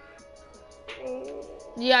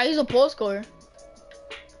 Yeah, he's a post scorer.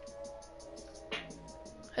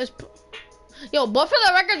 Yo, but for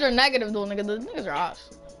the records are negative though, nigga. The niggas are ass.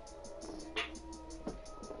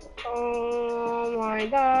 Oh my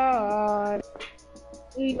god.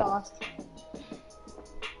 We lost.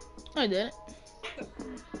 I didn't.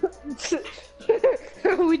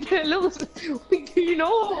 We didn't lose. You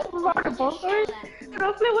know about the post score?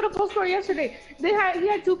 I played with a post score yesterday. He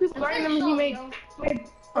had two people guarding him and he made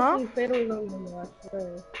Huh? fatal on them, I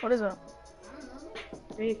swear. What is that?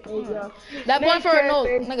 Yeah. That point for a nose,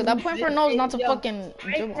 Next nigga. That point for a nose, not to yeah. fucking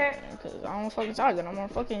dribble. Cause I don't fucking charge it. I'm gonna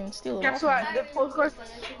fucking steal it. Guess what? The post score.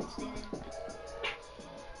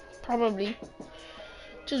 Probably.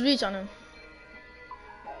 Just reach on him.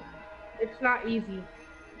 It's not easy.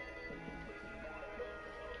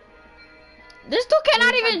 This dude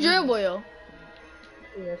cannot even dribble, yo.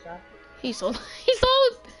 Yeah, shot. He's so.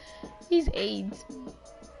 He's AIDS.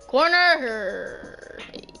 Corner.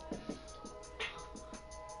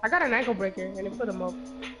 I got an ankle breaker and it put him up.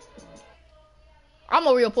 I'm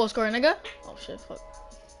a real post scorer, nigga. Oh shit, fuck.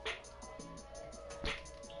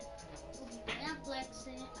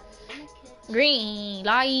 Green,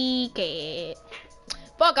 like it.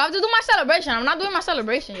 Fuck, I have to do my celebration. I'm not doing my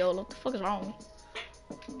celebration, yo. What the fuck is wrong with me?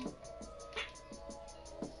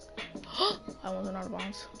 I almost went out of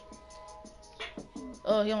bounds.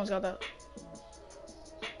 Oh, he almost got that.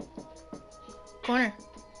 Corner.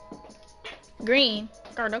 Green.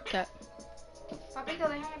 Guard up, cat. Papito,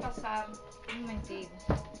 déjame pasar un momentito.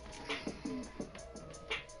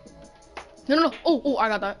 No. Oh, I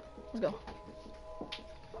got that. Let's go.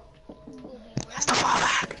 That's the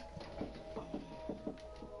fallback.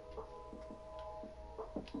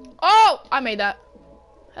 Oh, I made that.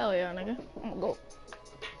 Hell yeah, nigga. I'm gonna go.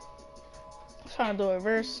 I'm trying to do a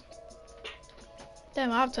reverse.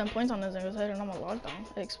 Damn, I have 10 points on this nigga's head and I'm a lockdown.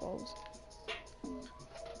 Exposed.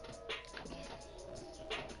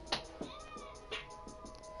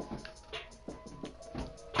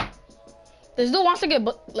 This dude wants to get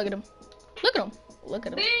look at him. Look at him. Look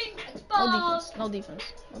at him. No defense.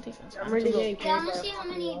 I'm really getting Yeah, I'm gonna see how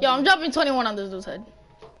many. Yo, I'm dropping 21 on this dude's head.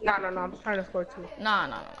 No, I'm trying to score 2.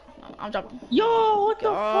 Nah. I'm dropping. Yo, what the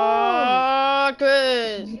fuck?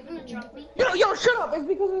 Chris. You're gonna drop me. Yo, shut up. It's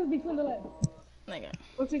because it's between the legs. Nigga,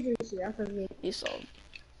 What's this shit? After me. he's sold.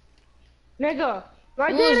 Nigga,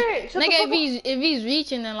 I did it. Shut the Nigga, fuck up. if he's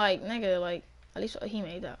reaching, then like, nigga, like, at least he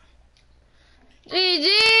made that. GG, yo!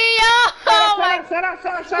 Oh my. Shut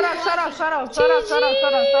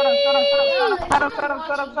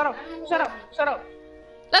up.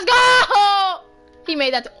 Let's go! He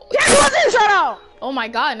made that. Shut up. Oh my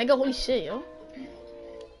god, nigga, holy shit, yo.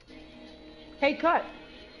 Hey, cut.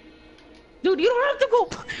 Dude, you don't have to go.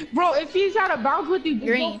 Bro, if he's out of bounds with you, just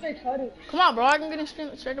Green. go straight cut it. Come on, bro, I can get him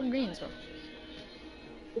straight up greens, bro.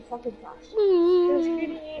 It's fucking trash.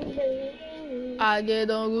 I get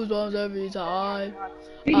the goosebumps every time.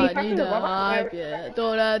 Dude, I he fucking need the rubber. hype, yeah.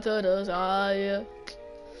 Throw that to the side, yeah.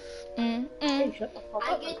 Hey, shut the fuck I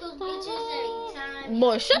up. get those bitches every time.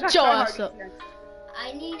 Boy, shut your ass up.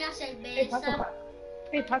 I need a Hey, pass the cerveza. ball.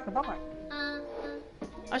 Hey, pass the ball.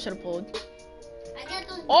 I should have pulled. I get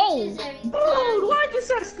those Oh. bitches every Dude, time. why'd you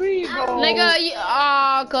set a screen, bro? Nigga,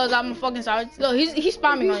 cause I'm fucking sorry. Look, he's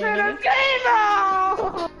spamming You on you, said a nigga. screen,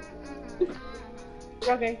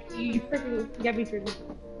 bro! Okay, you freaking get me triggered.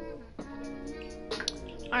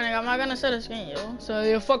 Alright, nigga, I'm not gonna set a screen, yo. So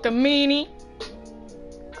you're fucking meanie.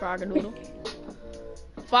 Crocodile.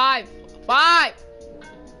 5.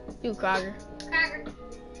 You cracker. Cracker.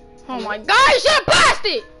 Oh my god, you should've passed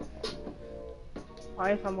it!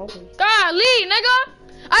 Alright, if I'm open. Golly, nigga.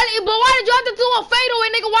 But why did you have to do a fadeaway,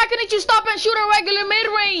 nigga? Why couldn't you stop and shoot a regular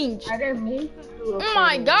mid-range? I didn't mean to do it. Oh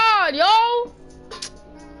my god, yo.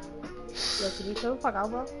 Yo, can you chill the fuck out,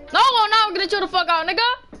 bro? No, I'm not gonna chill the fuck out, nigga.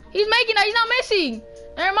 He's making that. He's not missing.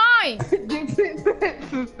 Never mind.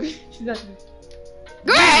 She's not.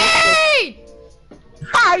 Great!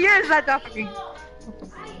 Ah, you're not talking.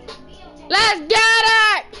 Let's get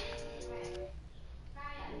it!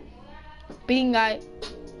 Beating guy.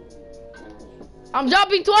 I'm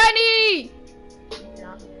jumping 20!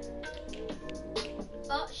 Yeah.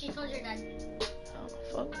 Oh, she told your dad. Oh,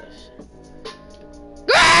 fuck this shit.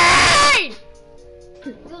 Great!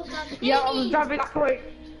 Yo, stop Yeah, I'm screaming. dropping that point.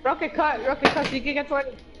 Rocket cut, so you can get 20.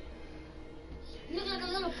 You look like a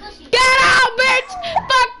little pussy. Get out, bitch!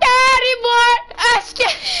 Fuck that anymore!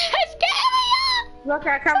 Escape! Rocket,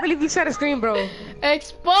 I can't believe you set a screen, bro.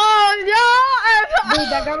 Exposed, yo! Dude,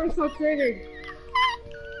 that got me so triggered.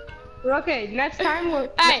 Rocket, next time we'll.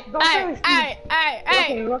 Hey!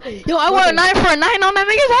 Rocket. Yo, I want a 9 for a 9 on that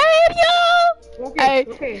nigga's head, yo!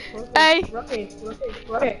 Hey.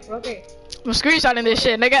 Rocket. I'm screenshotting this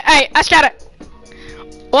shit, nigga. Hey, I shot it.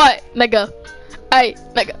 What, nigga? Hey,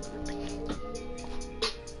 nigga.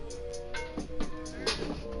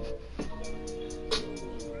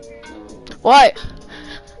 What?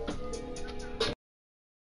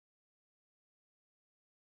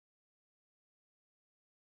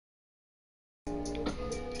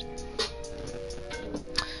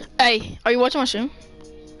 Hey, are you watching my stream?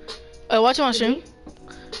 Are you watching my stream?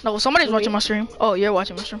 No, somebody's watching my stream. Oh, you're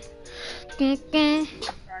watching my stream.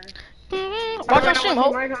 Watch my stream,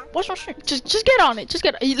 ho. Watch my stream. Just get on it. Just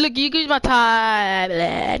get. Look, you use my time.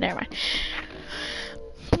 Never mind.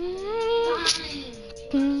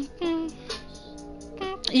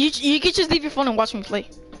 You can just leave your phone and watch me play.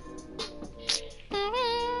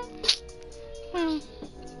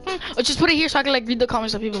 Or just put it here so I can like read the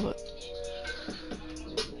comments that people put.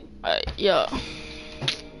 Yeah.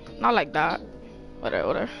 Not like that.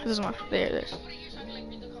 Whatever. It doesn't matter. There.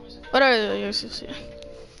 Whatever. Yes.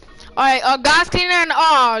 Alright, guys cleaner and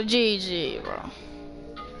GG, bro.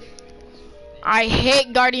 I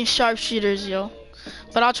hate guardian sharpshooters, yo.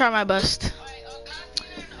 But I'll try my best.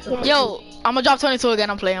 Yo, I'm gonna drop 22 again.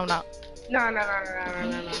 I'm playing. I'm not. No.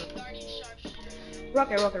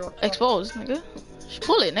 Rocket. Exposed, nigga. Just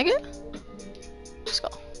pull it, nigga. Let's go.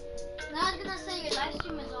 No, I was gonna say your live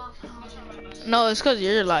stream is off. No, it's cause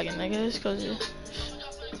you're lagging, nigga. It's cause you.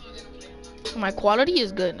 My quality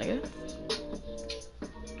is good, nigga.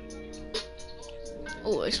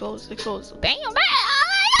 Oh, exposed. Damn,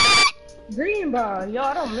 man. Green, bro. Yo,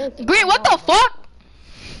 I don't miss. Green, what the fuck?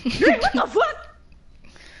 Green, what the fuck?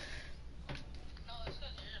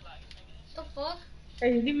 The fuck?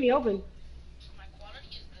 Hey, leave me open.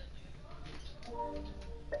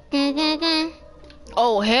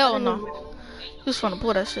 Oh, hell no. Who's trying to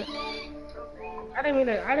pull that shit? I didn't mean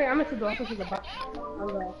to. I meant to do also to the box.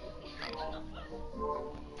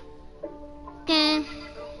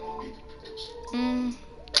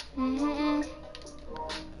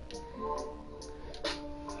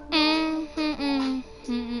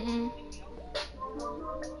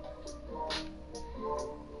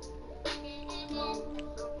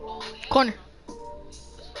 Corner.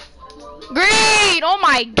 Green! Oh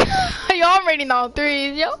my god. Yo, I'm ready now.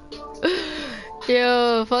 Threes, yo.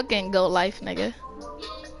 Yo, fucking go life, nigga.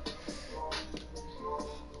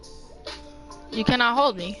 You cannot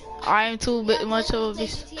hold me. I am too much of a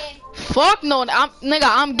beast. Fuck no,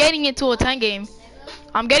 I'm getting into a 10 game.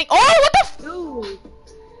 I'm getting. Oh, what the? Dude.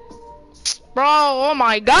 Bro, oh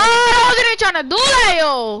my god, I wasn't even trying to do that,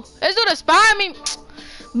 yo. Let's do the spam me.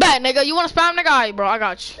 Bet, nigga, you wanna spam, nigga? Alright, bro, I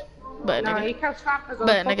got you. Bet, Nah, nigga. you can't spam because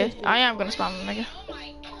Bet, nigga. I am gonna spam, nigga.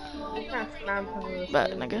 You can't spam because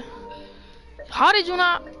Bet, nigga. How did you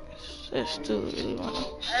not? It's too really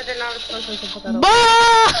I did not expect you to put that up.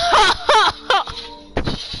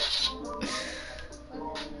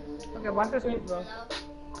 Okay, watch this week, bro.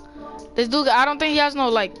 This dude, I don't think he has no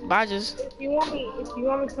like badges. If you want me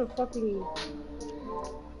to fucking.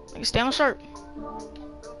 Like, stay on the shirt.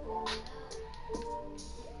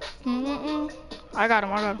 I got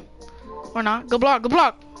him. Or not. Good block. Good.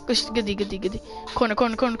 Corner.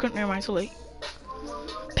 Never mind, too late.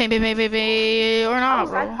 Pain. Or not,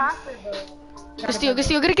 bro. Good steal.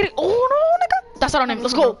 Get it. Oh, no, nigga. That's not on him.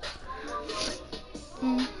 Let's go.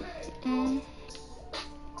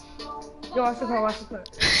 Yo, watch the car.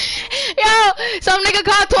 Yo, some nigga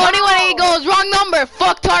caught 21 and he goes, wrong number.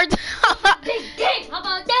 Fuck tard. Big dick, how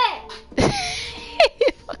about that?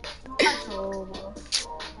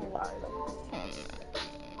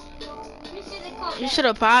 You should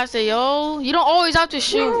have passed it, yo. You don't always have to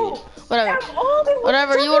shoot.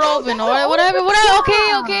 Whatever, you were open. Whatever.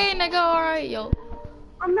 Okay, nigga. Alright, yo.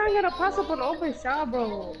 I'm not gonna pass up an open shot,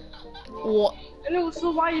 bro. What? And it was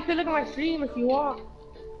so why you can look at my stream if you want.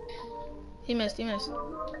 He missed.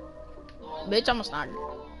 Bitch, I'm a sniper.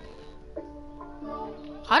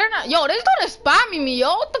 How did I? Yo, this dude is spamming me, yo.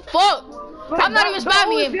 What the fuck? Bro, I'm not even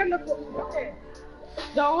spamming him.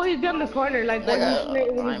 They'll always be on the corner, like when They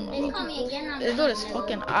call me again. This dude is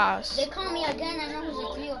fucking ass. They call me again. I know who's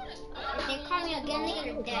a real. If they call me again,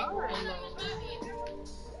 they're dead.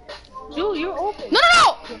 Dude, you're open.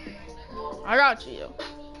 No. I got you, yo.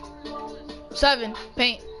 7,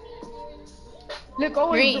 paint. Look,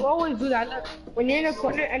 always do that. Look, when you're in the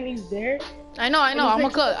corner and he's there. I know. I'm a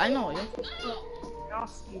cut. I know, yo. I'll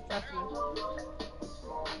see, trust me.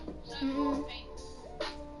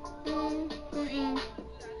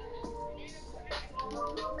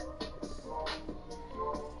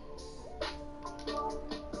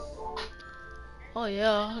 Oh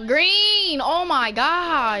yeah, green. Oh my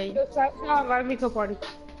god. Let me go party.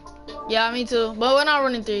 Yeah, me too. But we're not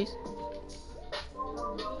running threes.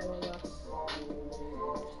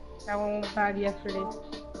 That one was bad yesterday.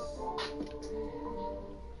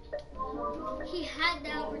 He had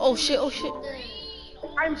that. Oh shit.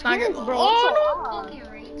 I'm serious, bro. Oh no. Fucking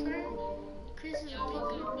retard.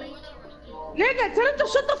 Nigga, tell him to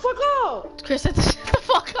shut the fuck up. Chris said to shut the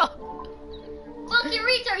fuck up. Fucking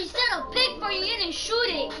retard, he set a pick for you, you didn't shoot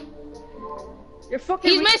it. You're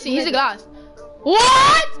fucking. He's missing. He's a glass. What?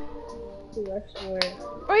 I swear.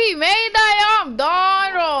 Bro, he made that. Yo, I'm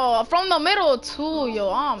done, bro. From the middle too, yo.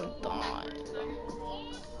 I'm done.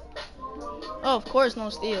 Oh, of course, no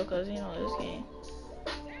steal, cause you know this game.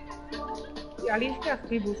 Yeah, at least he has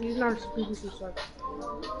people. He's not a stupid shot.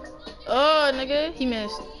 Oh, nigga, he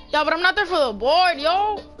missed. Yeah, but I'm not there for the board,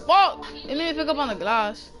 yo. Fuck. Let me pick up on the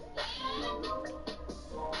glass.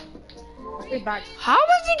 Stay back. How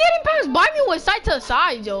is he getting past by me with side to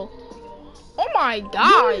side, yo? Oh my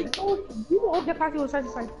god. People all get past you with side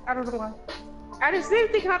to side. I don't know why. And the same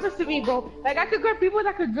thing happens to me, bro. Like, I could grab people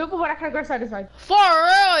that could dribble, but I can't grab side to side. For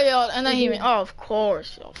real, yo. And then he went, oh, of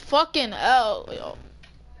course, yo. Fucking hell, yo.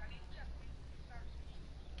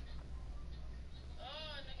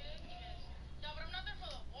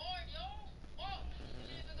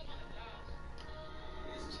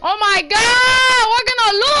 Oh my god, we're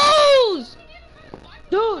gonna lose!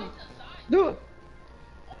 Dude.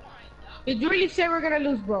 Did you really say we're gonna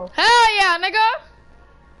lose, bro? Hell yeah, nigga.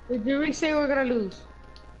 Did you really say we're gonna lose?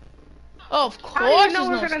 Oh, of How do you course know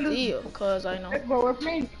there's we're no gonna lose? steal, cause I know. Like, bro, we're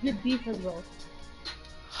playing good defense, bro.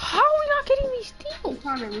 How are we not getting these steals? We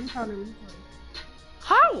found him.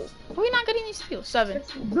 How? Are we not getting these steals? 7.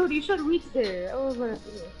 Dude, you should reach there. Oh, my God.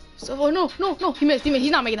 So, oh no, he missed. He's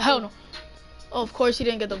not making the hell no. Oh, of course he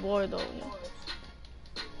didn't get the board though. Yo.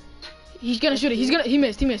 He's gonna shoot it. He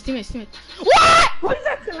missed. What? What is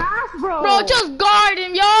that class, bro? Bro, just guard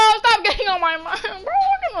him, yo. Stop getting on my mind, bro.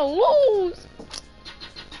 We're gonna lose.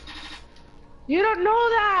 You don't know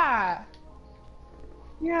that.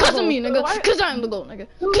 Yeah, Cause bro, of me, nigga. why- Cause I'm the goal, nigga.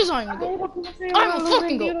 Cause I'm the goal. I'm a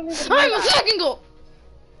fucking goal. I'm a fucking goal.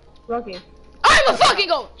 Okay. I'm a fucking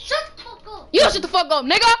goal. Shut the fuck up. You shut the fuck up,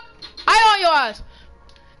 nigga. I on your ass.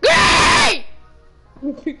 Great!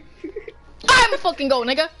 I'm a fucking goal,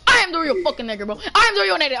 nigga. I am the real fucking nigga, bro. I am the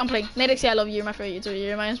real nigga. I'm playing. Nate, say I love you. You're my favorite.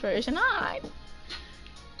 You're my inspiration. Alright.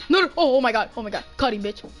 No. Oh my god. Cuddy,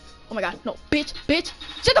 bitch. Oh my god. No, bitch.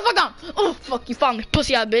 Shut the fuck down. Oh, fuck. You found me.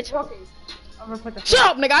 Pussy ass bitch. Okay. I'm gonna put the Shut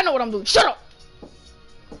up, nigga. I know what I'm doing. Shut up.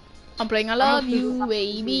 I'm playing I love you,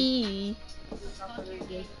 baby.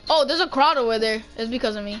 Oh, there's a crowd over there. It's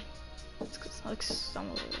because of me. It's because I'm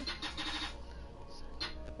over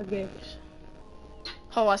there. Okay.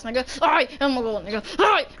 Oh, ass nigga. Alright, I'm gonna go, nigga.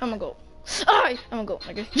 Alright, I'm gonna go.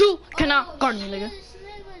 Nigga. You cannot guard me, nigga.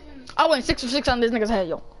 I went 6 for 6 on this nigga's head,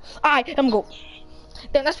 yo. Alright, I'm gonna go.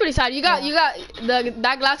 Damn, that's pretty sad. You got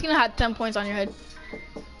that glass skin had 10 points on your head.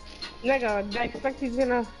 Nigga, I expect he's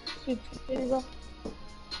gonna shoot. There you go.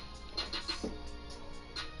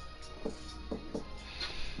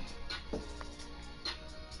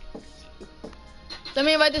 Let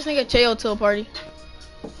me invite this nigga Cheo to a party.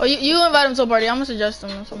 Oh, you invite him to a party. I'm gonna suggest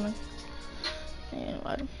him or something. Yeah,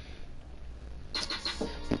 invite him.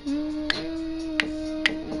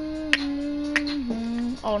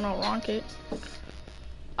 Oh no, wrong kid.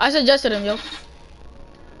 I suggested him, yo.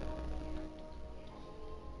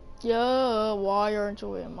 Yo, why aren't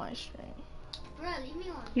you in my stream? Bro, leave me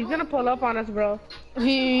alone. He's gonna pull up on us, bro.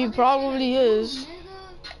 He probably is.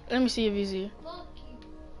 Let me see if he's here. Fuck you.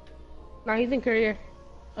 Nah, he's in Korea.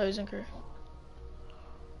 Oh, he's in Korea.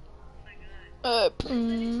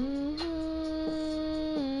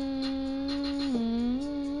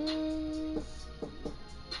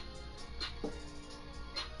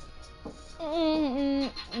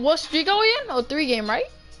 What streak are we in? Oh, 3 game, right?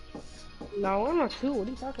 No, we're not 2. What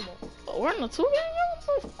are you talking about? Oh, we're in the 2 game, yo.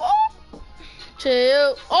 What the fuck?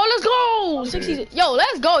 Chill. Oh, let's go. 6 easy. Yo,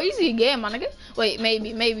 let's go. Easy game, my nigga. Wait,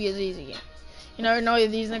 maybe it's easy game. You never know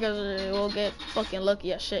if these niggas will get fucking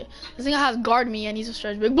lucky as shit. This nigga has guard me and he's a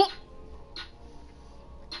stretch big. Boom.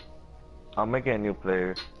 I'm making a new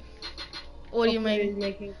player. What do you He's mean?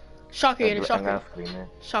 making. Shocker, I'm shocker. gonna screener.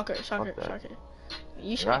 Shocker. Fuck that.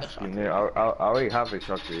 You should I'm make a shocker. screener. I already have a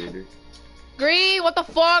shot creator. Green, what the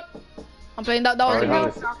fuck? I'm playing that. That was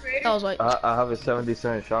Alright, white. That was white. I have a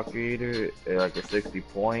 77 shot creator, like a 60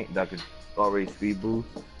 point that could already speed boost,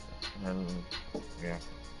 and yeah,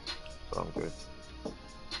 so I'm good.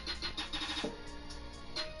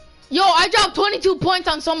 Yo, I dropped 22 points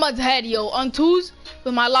on someone's head, yo, on 2s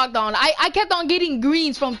with my lockdown. I kept on getting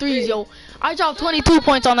greens from 3s, yo. I dropped 22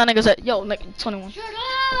 points on that nigga's head. Yo, nigga, 21. Shut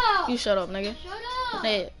up! You shut up, nigga. Shut up!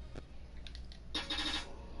 Nigga.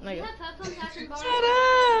 Nigga. Shut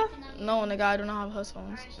up! No, nigga, I do not have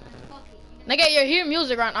headphones. Nigga, you hear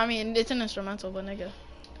music right? I mean, it's an instrumental, but nigga.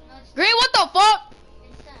 Green, what the fuck?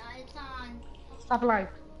 It's on. Stop lying.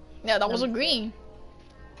 Yeah, that was a green.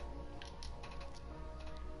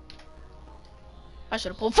 I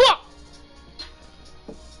should have pulled. Fuck!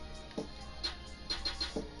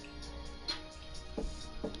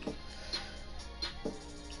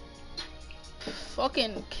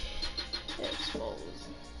 Fucking exposed.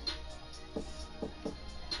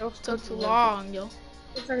 Took too long, yo.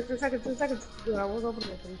 2 seconds, 2 seconds, 2 seconds. Dude, I was opening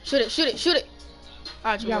it. Shoot it, shoot it, shoot it.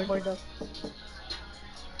 Alright, Yeah, you boy, though.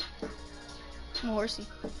 I'm a horsey.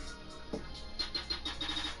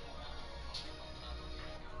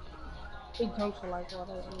 He jumps for like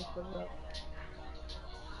what?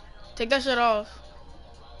 Take that shit off.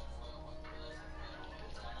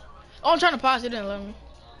 Oh, I'm trying to pass. It didn't let me.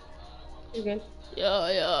 Okay. Yeah.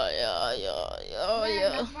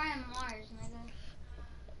 That's Brian Mars, nigga.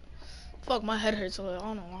 Fuck, my head hurts a little. I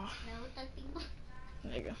don't know why.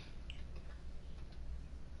 Nigga.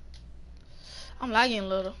 I'm lagging a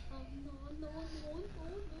little.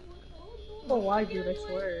 Oh, why, dude? I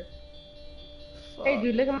swear. Fuck. Hey,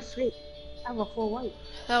 dude, look at my screen. I have a full white.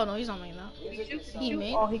 Hell no, he's not making that. He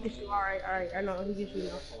made. Oh, he can shoot. Alright, alright. I know, he can shoot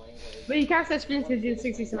now. But you can't set screens because you're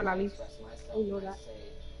 67 at least. Oh, you know that.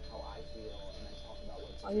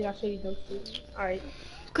 Oh, yeah, I'll show you those two. Alright.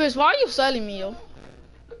 Chris, why are you selling me, yo?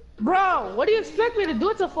 Bro, what do you expect me to do?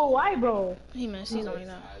 It's a full white, bro. He missed. He's not making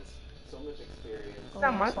that. It's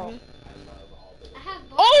not my fault. I have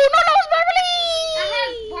Barbie. Oh, no, it's I Beverly!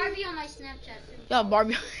 have Barbie on my Snapchat. Yeah,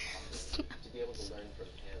 Barbie.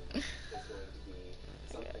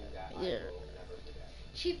 Yeah.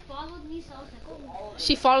 She followed me, so I was like, oh.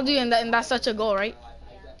 She followed you, and that's such a goal, right?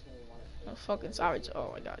 Oh, fucking savage.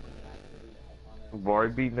 Oh my god.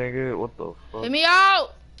 Barbie, nigga, what the fuck? Hit me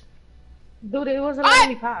out! Dude, it wasn't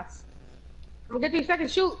letting me pass. I'm gonna get you second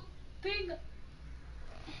shoot. Big.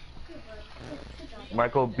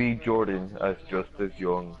 Michael B. Jordan as Justice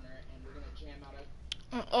Young.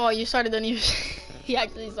 Oh, you started the new. He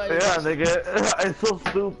actually started. Yeah, nigga, it's so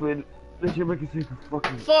stupid. They should make it take a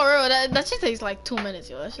fucking. For real, that shit takes like 2 minutes,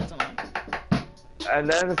 yo. That shit's annoying. And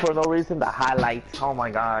then for no reason, the highlights. Oh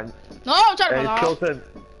my god. No, I'm trying to And pull it out. shows that.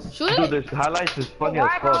 Shoot Dude, it. this highlights is funny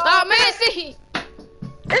Why, as fuck. Stop missing.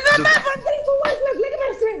 It's not that fun thing for once. Look at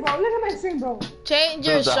my screen, bro. Look at my screen, bro. Change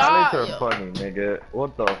your Dude, the shot. highlights are Yo. funny, nigga.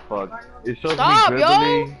 What the fuck? It shows Stop, me yo.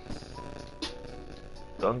 dribbling,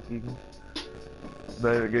 dunking,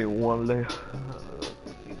 then getting one layup.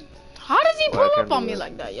 How does he Why pull can't up on do me that?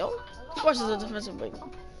 like that, yo? Of course, it's a defensive break.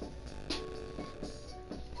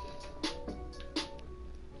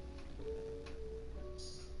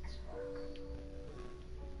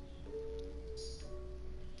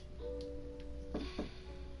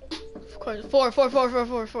 Of course,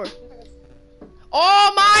 four.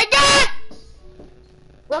 Oh my god!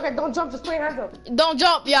 Okay, don't jump. Just put your hands up. Don't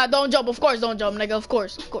jump, yeah, don't jump. Of course, don't jump, nigga. Of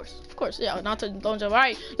course, yeah. Don't jump. All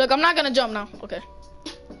right, look, I'm not gonna jump now. Okay.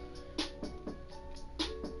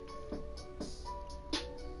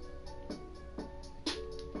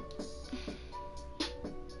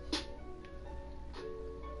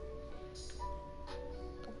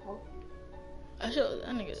 I should,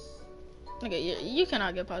 nigga, you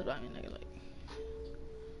cannot get past by me, nigga. Like,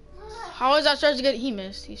 how is that stretch to get? He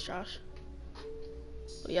missed. He's trash.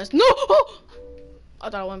 But yes, no. Oh! I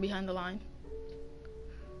thought I went behind the line.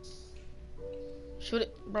 Shoot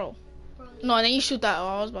it, bro. No, and then you shoot that. Oh,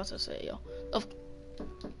 I was about to say, yo.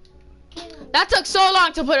 That took so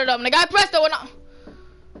long to put it up. And the guy pressed it when I.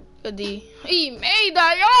 Good D. He made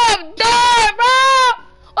that. Yo, I'm dead, bro.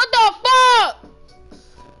 What the fuck?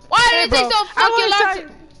 Why did it take so fucking long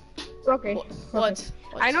to... Okay. What?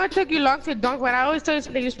 I know it took you long to dunk, but I always tell you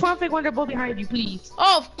something. Just pump fake when they're both behind you, please.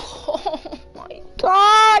 Of course. Oh my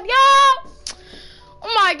god, yo.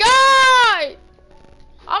 Oh my god.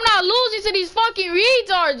 I'm not losing to these fucking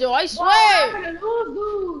retards, yo. I swear. We're not gonna lose,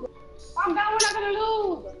 dude. I'm down. We're not gonna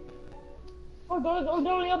lose. Oh,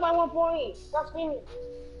 they're only up by 1 point. That's me.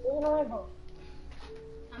 We're gonna win, bro.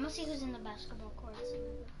 I'm gonna see who's in the basketball court.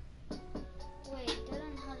 Wait, they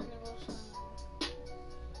don't have the negotiation.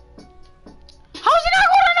 How's he not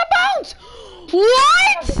going out of bounds?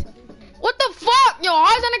 What? What the fuck? Yo,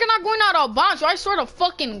 how is that nigga not going out of bounds? Yo, I swear to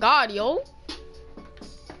fucking God, yo.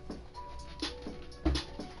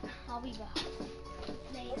 I'll be back.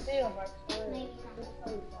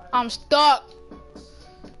 I'm stuck.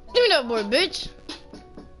 Give me that board, bitch.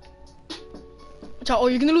 Oh,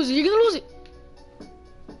 you're gonna lose it. You're gonna lose it.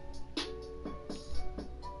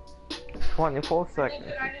 24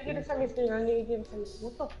 seconds. I need you to send me screen. I need you to send me.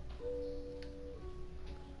 What the?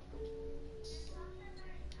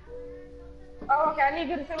 Oh, okay. I need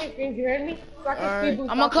you to send me screens. You heard me? So I can Alright. speed boost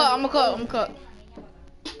I'm gonna off cut. of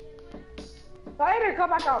it. So I didn't come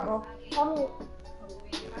back out, bro. Call me.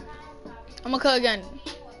 I'm gonna cut again.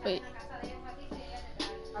 Wait.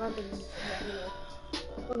 I don't think you know.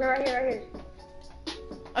 Okay, right here, right here.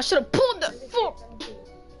 I should have pulled that fuck.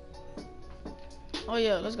 Oh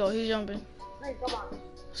yeah, let's go. He's jumping. Hey, come on.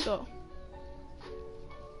 Let's go.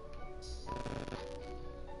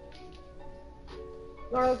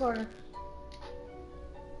 Go to the corner.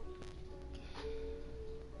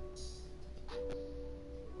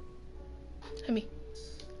 Hit me.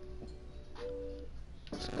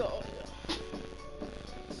 Let's go.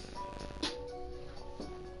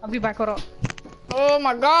 I'll be back, hold up. Oh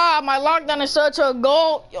my god, my lockdown is such a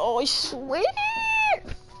goal. Yo, I swear.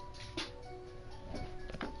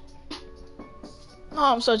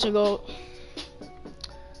 Oh, I'm such a goat.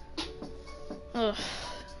 Ugh.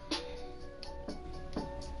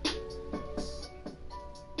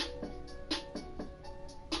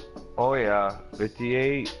 Oh yeah,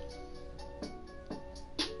 58.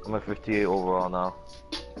 I'm at 58 overall now.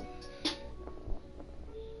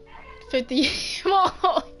 50.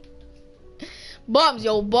 Bums,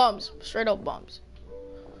 yo, bums. Straight up bums.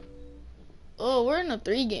 Oh, we're in a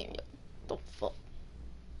 3 game, yo. The fuck?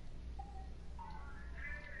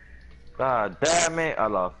 God damn it, I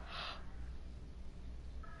lost.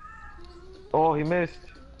 Oh, he missed.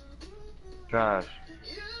 Trash.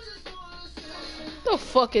 The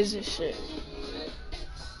fuck is this shit?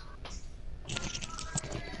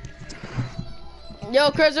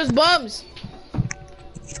 Yo, Chris, there's bums.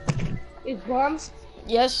 It's bombs.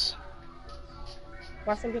 Yes.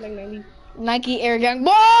 Watch something like 90. Nike Air Gang.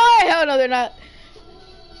 Boy! Hell no, they're not.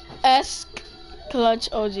 S Clutch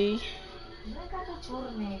OG. No es gato chor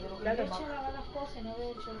negro. Ya te De va. hecho, lavar las cosas y no veo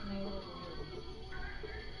el chor negro.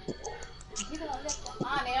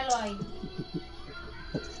 Ah, míralo ahí.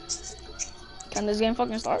 Can this game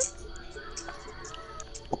fucking start?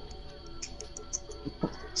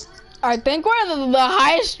 I think we're the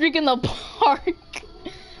highest streak in the park.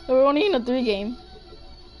 We're only in a 3 game.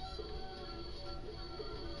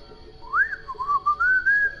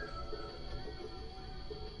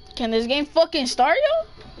 Can this game fucking start,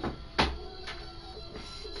 yo?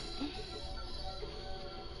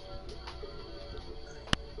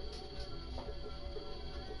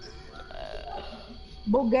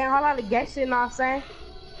 Book getting a lot of gas shit, know what I'm saying?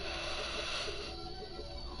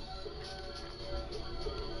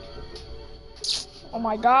 Oh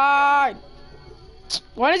my god.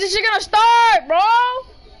 When is this shit gonna start, bro?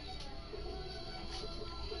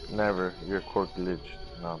 Never. Your core glitched.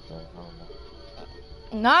 No, man, I don't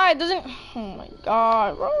know. Nah, it doesn't. Oh my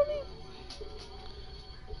god, bro.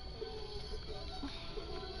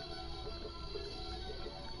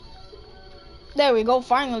 There we go,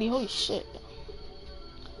 finally. Holy shit.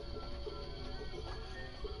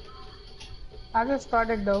 I just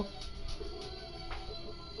started though.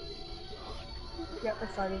 Yep, I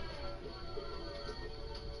started.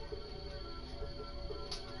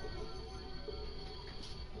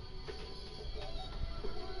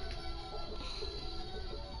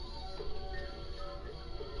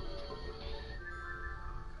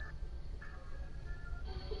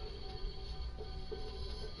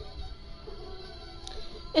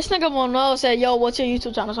 This nigga Mono said, yo, what's your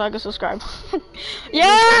YouTube channel so I can subscribe?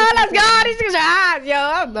 Yeah, let's go. These niggas are hot. Yo,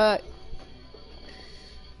 I'm not.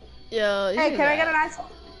 Yo, Hey, can I get an ISO?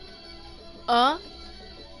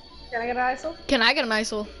 Can I get an ISO? Can I get an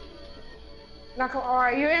ISO? Now, come,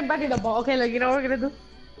 alright, you're embedding the ball. Okay, look, you know what we're gonna do?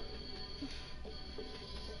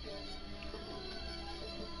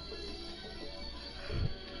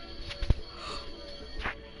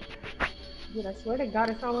 Dude, I swear to God,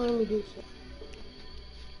 it's not letting me do shit.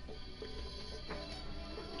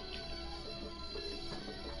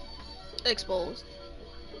 Exposed.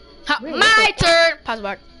 Ha, Really? my turn. Pass it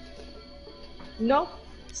back. No,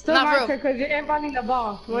 still Not my real. turn because you're embedding the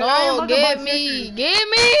ball. When I No, inbound the ball, give it's your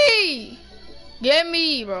me. Give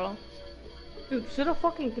me, bro. turn. Dude, shoot a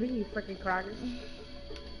fucking 3, you freaking cracker.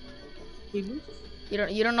 You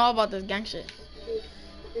You don't know about this gang shit.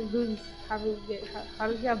 This dude's having, how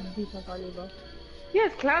does he have defense on you, bro? He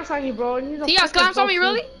has clamps on you, bro. And he's a He has fucking clamps on me, pro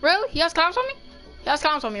really? too. Really? He has clamps on me? He has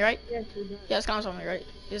clamps on me, right? Yes, he does. He has clamps on me, right?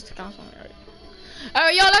 He has clamps on me, right?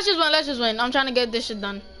 Alright, yo, let's just win. I'm trying to get this shit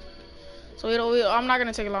done. So I'm not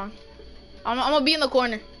gonna take it long. I'm gonna be in the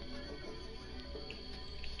corner.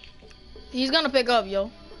 He's gonna pick up, yo.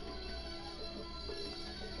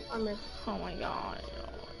 I'm in. Oh my god,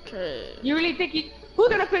 yo. Okay. You really think he? Who's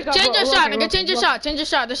gonna pick up? Change bro? your shot, Okay, nigga. okay, Change your okay. shot. Change your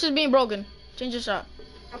shot. This is being broken. Change your shot.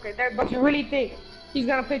 Okay, there, but you really think he's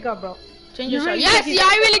gonna pick up, bro? Change You your shot. really Yes, think yeah,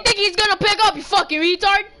 I really think he's gonna pick up, you fucking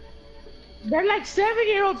retard. They're like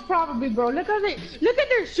 7-year-olds probably, bro. Look at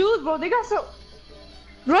their shoes, bro. They got so.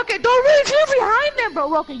 Rocket, don't really shoot behind them, bro.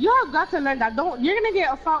 Rocket, you have got to learn that. You're gonna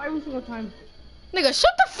get a foul every single time. Nigga,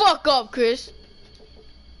 shut the fuck up, Chris.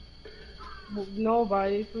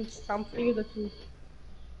 Nobody. I'm playing the two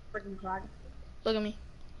freaking crack. Look at me.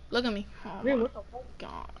 Look at me. Oh Green, my what the fuck?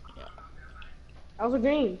 god. Yeah. That was a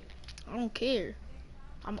green. I don't care.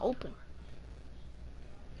 I'm open.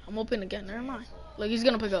 I'm open again. Never mind. Look, he's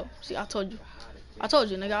gonna pick up. See, I told you. I told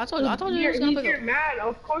you, nigga. I told you he was gonna pick up. Man.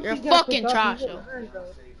 Of course You're he's gonna fucking pick up. trash, He's yo. gonna earn, bro.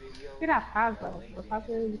 Look at that pass, bro. The pass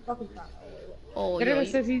is fucking trash. Oh, It yo. even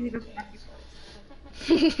says easy to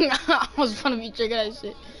I was trying to be triggered that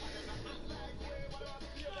shit.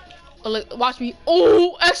 Oh, look, watch me.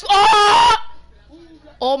 Oh,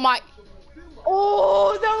 oh my.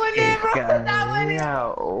 Oh, that one there, bro. That one there.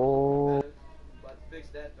 Yeah, oh.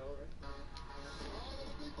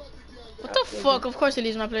 What the fuck? Of course he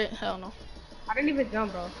leaves my play. Hell no. I didn't even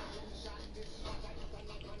jump, bro.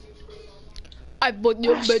 I bought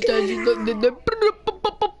your better.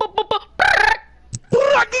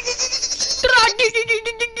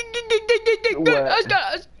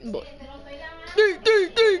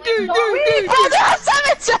 Oh, that's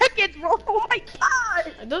 7 seconds, bro. Oh my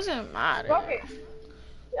god. It doesn't matter. Okay.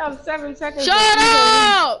 You have 7 seconds. Shut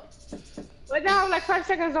up! Wait, now like 5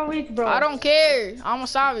 seconds on reach, bro. I don't care. I'm a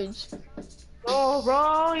savage. Oh,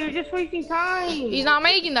 bro, you're just wasting time. He's not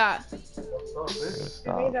making that.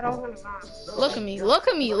 You made that all on the line. Look at me. Look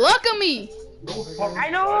at me. Look at me. I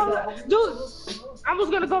know, dude. I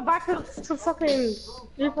was gonna go back to fucking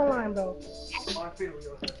different line, bro.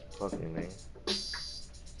 Fucking me.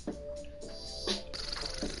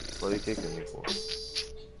 What are you kicking me for?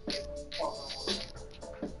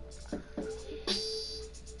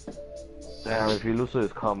 Damn, if you lose to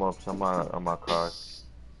his come ups, I'm on my card.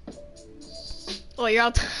 Oh, you're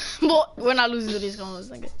out. Well, we're not losing to these comments,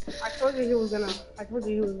 nigga. I told you he was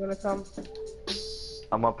gonna come.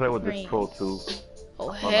 I'm gonna play with this Green. Pro 2. Oh,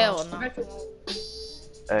 hell no.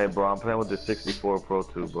 Hey, bro, I'm playing with the 64 Pro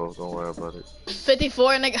 2, bro. Don't worry about it.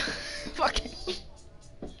 54, nigga. Fucking.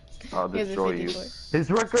 I'll Here's a destroy you. 54.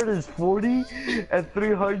 His record is 40 and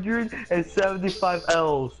 375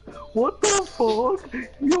 L's. What the fuck?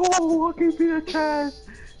 Yo, I can be a chance.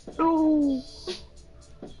 No.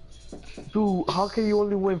 Dude, how can you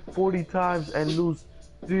only win 40 times and lose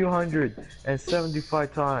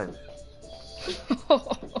 375 times?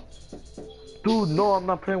 Dude, no, I'm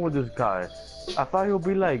not playing with this guy. I thought he'll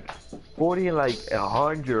be like 40 and like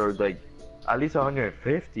 100 or like at least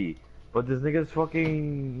 150. But this nigga's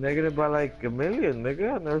fucking negative by like a million,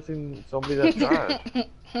 nigga. I've never seen somebody that's bad.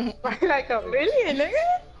 By like a million, nigga?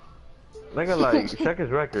 Nigga, like, check his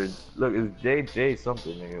record. Look, it's JJ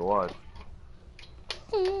something, nigga. Watch.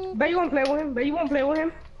 Bet you won't play with him? Bet you won't play with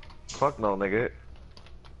him? Fuck no, nigga.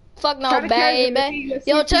 Fuck no, Try to carry him, baby. let's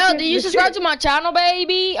Yo, see if he Chell, can do you do subscribe shit. to my channel,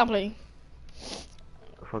 baby? I'm playing.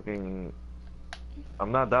 Fucking.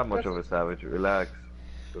 I'm not that much of a savage. Relax.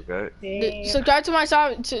 Okay? Dude, subscribe to my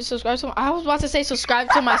savage. Subscribe to my. I was about to say subscribe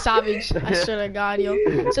to my savage. I swear to God, yo.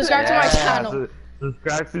 Subscribe to my channel.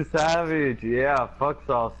 Subscribe to Savage. Yeah, fuck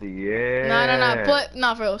Saucy. Yeah. No. Put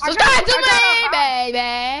no for real. Subscribe to me,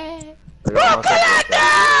 baby. Bone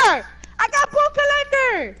collector! I got bone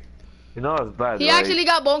collector! You know it's bad, He right? actually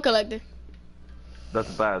got bone collector.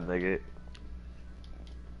 That's bad, nigga.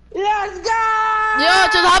 Let's go! Yo,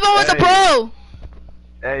 just hop on with the pro.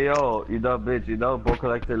 Hey, yo, you dumb bitch. You know Bone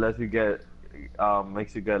Collector lets you get,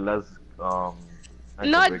 makes you get less, No,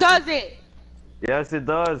 ankle it doesn't. Yes, it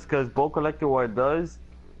does, because Bone Collector, what it does,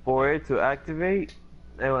 for it to activate,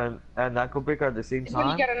 and ankle breaker at the same It's when you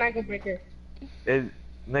time, get an ankle breaker.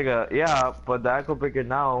 nigga, yeah, but the ankle breaker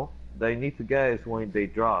now, that you need to get is when they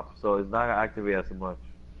drop, so it's not gonna activate as much.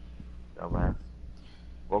 Dumbass.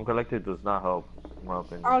 Bone Collector does not help, in my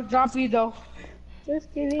opinion. I'll drop you though.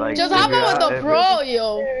 Just kidding. Like, Just hop on with the pro,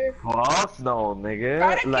 yo. Fuck no, nigga.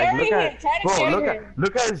 Try to Like, carry look him, at, try to bro, carry him.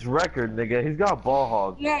 look at his record, nigga. He's got ball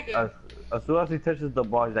hog. Nigga. As soon as he touches the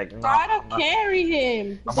ball, he's like, nah, Try I'm to not- carry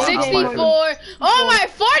him. I'm not- 64. Oh my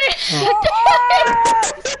 40.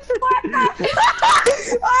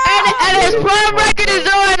 and his pro record is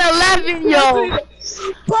 0 and 11, yo.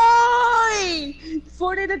 Boy!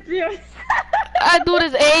 40 to 3. That dude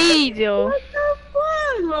is age, yo. What the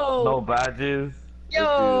fuck, bro? No badges.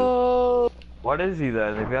 Yo. What is he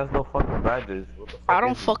then? If he has no fucking badges, what the fuck I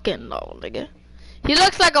don't is he? fucking know, nigga. He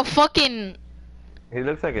looks like a fucking. He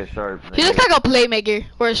looks like a sharp. He looks like a playmaker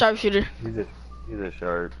or a sharpshooter. He's a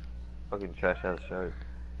sharp. Fucking trash ass sharp.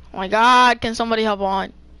 Oh my God, can somebody hop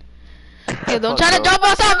on? Yo, don't Fuck try to no. jump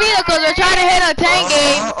us off either, cause we're trying to hit a 10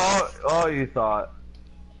 game. Oh, you thought.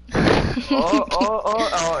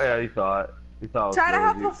 Oh, yeah, you thought. You thought. it was Try to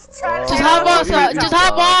crazy. help us. Try to Just help hop on, us. you just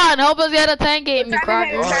hop thought. on. Help us get a 10 game, you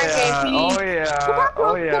Try to hit crackers. a 10 game, Oh please. yeah. Come on, bro.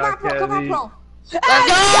 Oh yeah, Come on, bro. Come on, Kelly. bro. Let's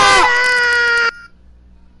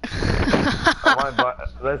go!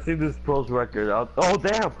 Let's see this pro's record. Oh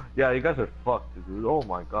damn! Yeah, you guys are fucked, dude. Oh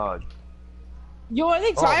my god. Yo, are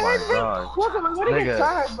they Oh my tryhards, bro? god. What are they Nigga.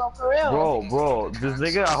 tryhards, bro? For real. Bro, this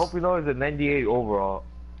nigga, I hope you know, is a 98 overall.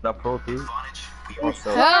 That pro too. It's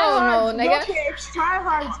Hell no, tryhards. nigga. Look, it's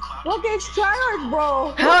tryhards. Look, it's tryhards,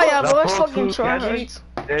 bro. Hell yeah, That bro. It's Pro fucking 2 Kenny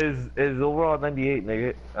tryhards. is overall 98,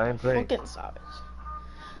 nigga. I ain't playing. Fucking savage.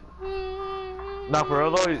 Now for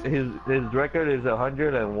real though, his record is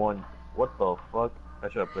 101. What the fuck? I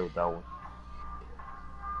should have played with that one.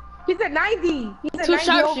 He's at 90. He's at Two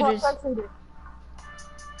 90 overall sharpshooters. sharpshooter.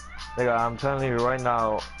 Nigga, I'm telling you right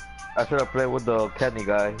now, I should have played with the Kenny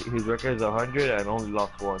guy. His record is 100 and only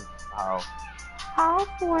lost one. How?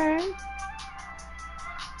 Halfway.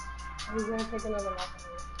 He's gonna take another loss.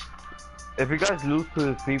 If you guys lose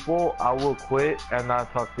to his people, I will quit and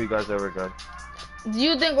not talk to you guys ever again. Do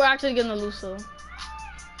you think we're actually gonna lose though?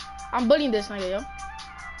 I'm bullying this nigga, yo.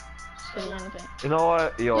 Just kidding, anything. You know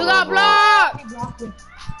what? Yo, You got bro. blocked! He blocked him.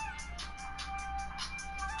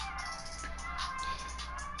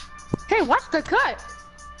 Hey, watch the cut.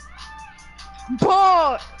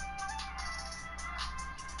 Bro.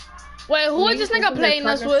 Wait, who is this nigga playing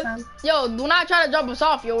us with? Time. Yo, do not try to drop us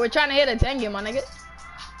off, yo. We're trying to hit a 10 game, my nigga.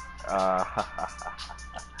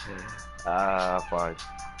 Fine.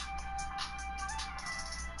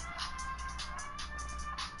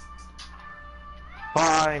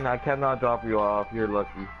 Fine, I cannot drop you off. You're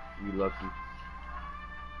lucky. You lucky.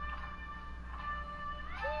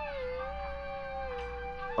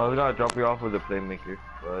 I was gonna drop you off with a playmaker,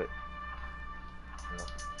 but no.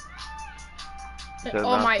 Said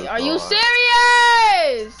Oh not my, to, are so you I-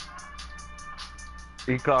 serious?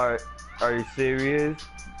 Icar, are you serious?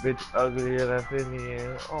 Bitch uglier than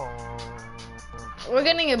Finian. Oh. We're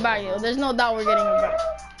getting it back, yo. There's no doubt we're getting it back.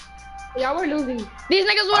 Yeah, we're losing. These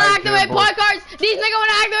niggas wanna I activate gamble. point cards! These niggas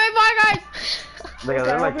wanna activate point cards! Nigga,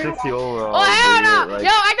 they're like 60 overall. Oh hell no! Like, Yo,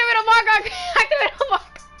 activate a point card! Activate a point card!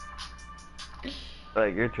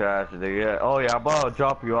 like, you're trash, nigga. Oh yeah, I'm about to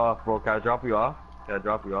drop you off, bro. Can I drop you off? Can I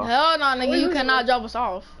drop you off? Hell no, nigga, you cannot drop us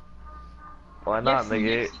off. Why not,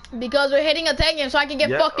 nigga? Because we're hitting a 10 game so I can get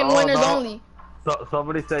Yeah, fucking oh, winners no. only. So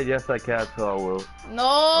somebody said yes, I can, so I will.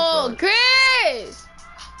 No, I'm Chris!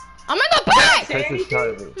 I'm in the back! Chris is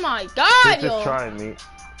trying me. My god, Chris yo! is trying me.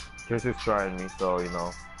 Chris is trying me, so you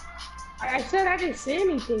know. I said I didn't say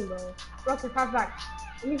anything, bro. Russell, top back.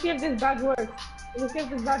 Let me see if this badge works. Let me see if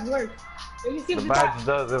this badge works. Let me see if The this badge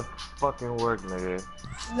doesn't fucking work, nigga.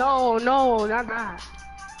 No, not that.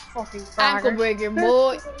 Fucking Ankle breaker,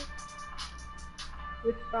 boy.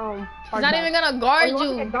 With, He's not even gonna guard you.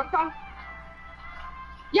 you.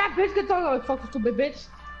 Yeah, bitch, get on. Fuck stupid bitch.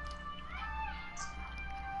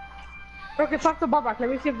 Okay, fuck the ball back. Let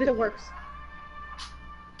me see if this works.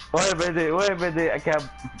 Wait a minute, I can't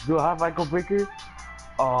do a half ankle breaker?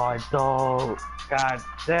 Oh, I don't. God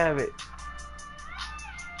damn it.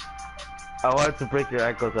 I wanted to break your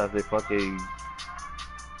ankles as a fucking...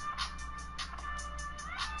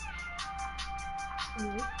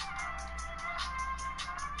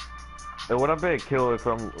 It would have been a kill if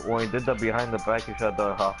when he did that behind the back, he should have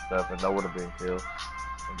done a half step, and that would have been a kill.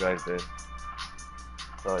 The guys did.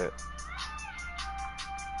 So yeah.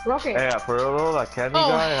 Okay. Hey, for real though, that Kenny Oh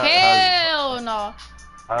guy hell no!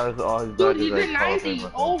 has all his Dude, badges he's like, at 90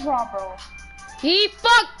 powerful. overall, bro. He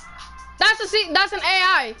fucked. That's an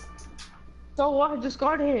AI. So what? Just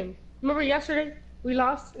guard him. Remember yesterday? We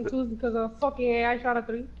lost and 2 because of fucking AI shot a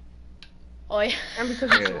 3. Oh yeah. And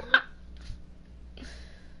because Yeah.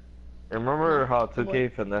 Remember how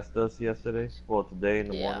 2K finessed us yesterday? Well, today in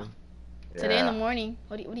the Yeah. morning. Today in the Yeah. morning.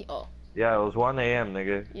 What do you? Oh. Yeah, it was 1 a.m.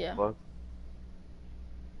 nigga. Yeah. Fuck.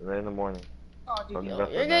 Today in the morning. Oh, dude, Fucking Yo,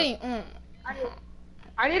 best you're of that. getting.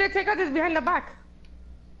 I need to take out this behind the back.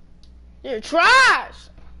 You're trash.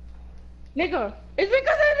 Nigga, it's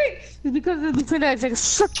because of me. It's because of the defender. It's like,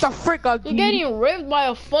 shut the frick up, You're dude. getting ripped by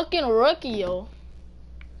a fucking rookie, yo.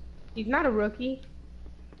 He's not a rookie.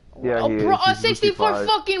 Yeah, A he pro, is. a He's 64 55.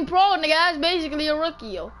 fucking pro, nigga. That's basically a rookie,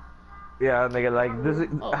 yo. Yeah, nigga, like this is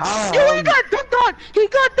Oh. how Yo, he got dunked on. He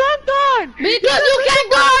got dunked on. Because you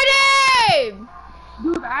can't guard him.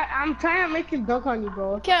 Dude, I'm trying to make him dunk on you,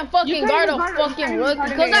 bro. Can't fucking You guard can't a even guard fucking him. rookie You can't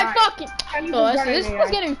because even I guard fucking. Can't even Yo, guard this him, was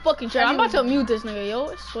AI. getting fucking trash. I'm about to mute this nigga, yo.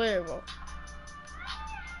 I swear, bro.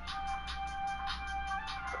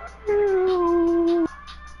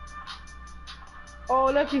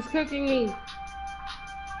 Oh, look, he's cooking me.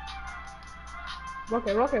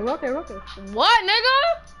 Rocket. What, nigga?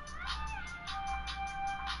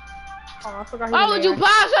 Oh, I forgot he Why was would you AI.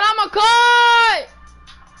 pass when I'm a cut?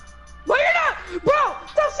 Bro, you're not, bro.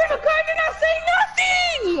 That single card did not say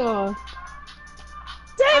nothing.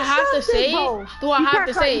 I have to say it? Do I have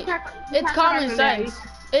to say it? It's common sense.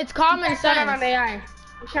 It's common Cut on sense. AI.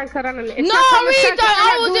 You can't cut on AI. No, retard!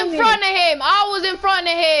 I was in front of him. I was in front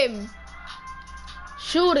of him.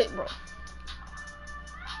 Shoot it, bro.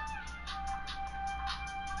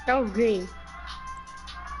 That was green.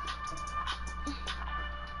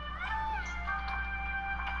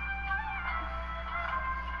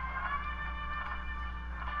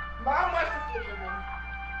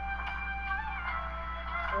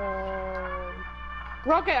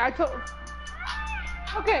 Okay, I told.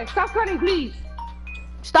 Okay, stop cutting, please.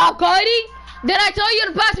 Stop cutting? Did I tell you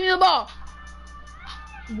to pass me the ball?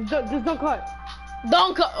 Just don't cut.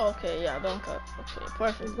 Don't cut. Okay, yeah, don't cut. Okay,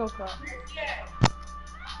 perfect. Just don't cut.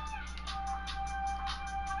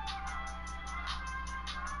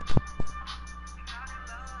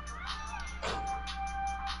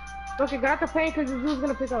 Okay, got the paint because who's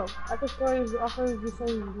gonna pick up. I can score his offense just so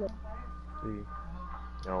he's lit. See.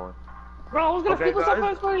 No one. Bro, who's gonna Okay, keep us up guys.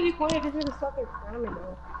 on scoring these points? This nigga's fucking spamming,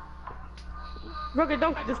 bro. Rocket,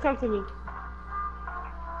 don't just come to me.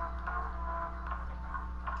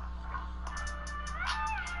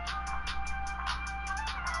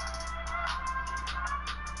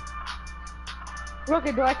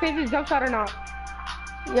 Rocket, do I take this jump shot or not?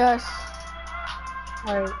 Yes.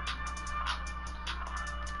 Alright.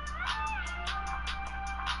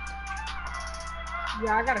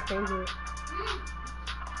 Yeah, I gotta change it.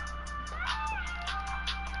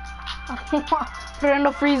 Put it in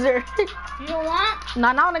the freezer. You don't want?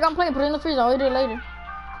 Nah, now nigga, I'm playing. Put it in the freezer. I'll eat it later.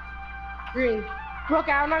 Green.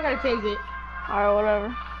 Rocket, I'm not gonna change it. Alright,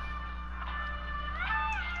 whatever.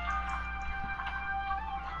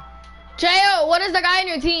 Cheo, what is the guy in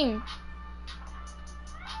your team?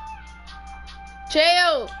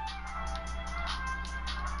 Cheo.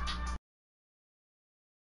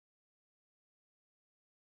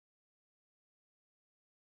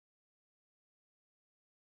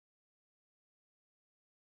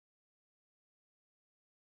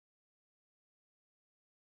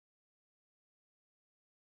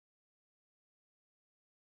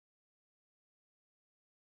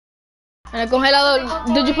 En el congelador.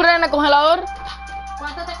 Did you put it in el congelador?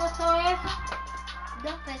 ¿Cuánto te costó eso?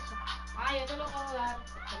 2 pesos. Ah, yo te lo puedo dar.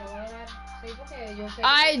 Te lo voy a dar. Sí, porque yo sé.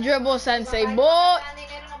 Ay, dribble sensei, Papá, boy. el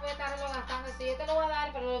dinero no puede estarlo gastando. Si yo te lo voy a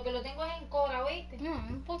dar, pero lo que lo tengo es en Cora, ¿oíste? No, no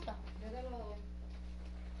importa. Yo te lo doy.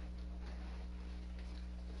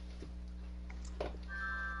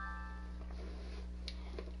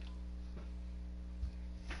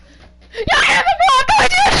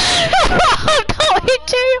 Yo,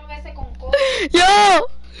 Dos veces con Cora. Yo,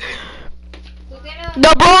 ¿Tú tienes dónde,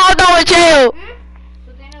 the bro no with Cheo.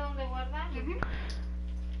 ¿Tú tienes dónde guardar? The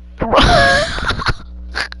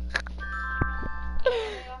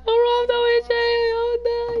bro no with Cheo.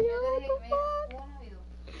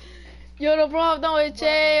 Yo, the bro no with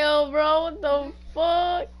Cheo, bro. What the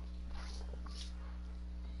fuck?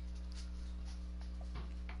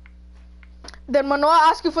 Did Manoa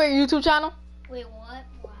ask you for your YouTube channel? Wait, what?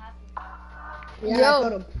 What happened? Yeah, Yo. I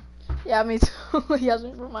told him. Yeah, me too. He asked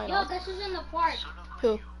me for mine. Yo, guess who's in the park?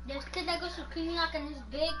 Who? There's kid that goes to Clean Lock and he's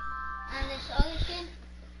big. And this other kid,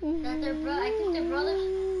 that they're I think they're brothers.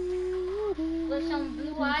 With some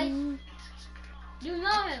blue eyes. You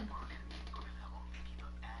know him.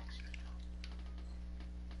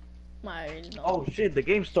 My no. Oh shit, the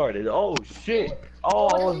game started. Oh shit. Oh,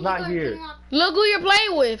 I was not here. Look who you're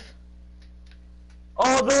playing with.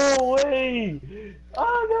 Oh no way.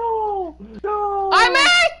 Oh no. No. Alright,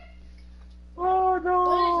 man. Oh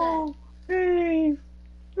no. Please.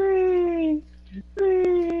 Please.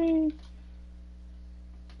 Please.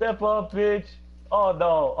 Step up, bitch. Oh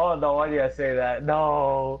no. Oh no. Why did I say that?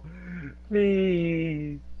 No.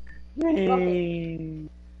 Please. Please.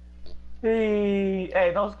 Please.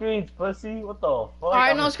 Hey, no screens, pussy. What the fuck?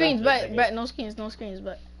 Alright, I'm no a screens, sensitive bet, nigga. no screens, no screens,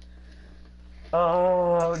 bet.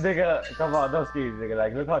 Oh, nigga, come on, no screens, nigga.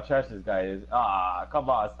 Like, look how trash this guy is. Ah, come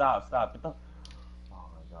on, stop. Get the... Oh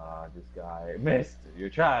my god, this guy missed. You're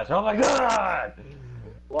trash. Oh my god.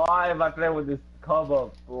 Why am I playing with this come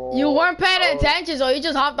up, bro? You weren't paying Oh, attention, so you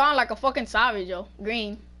just hopped on like a fucking savage, yo.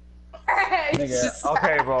 Green. Nigga,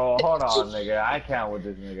 okay, bro, hold on, nigga. I can't with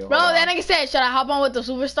this nigga. Bro, Hold on. that nigga said, should I hop on with the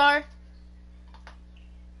superstar?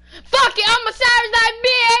 Fuck it, I'm a savage, that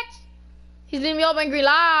bitch! He's leaving me open green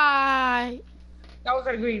light. That was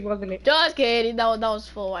a green, wasn't it? Just kidding, that was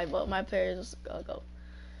full white, but my parents was go.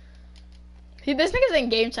 See, this nigga's in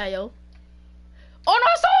game chat, yo. Oh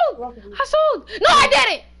no, I sold! No, I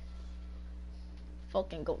didn't!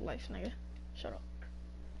 Fucking goat life, nigga. Shut up.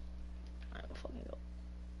 I'm a fucking goat.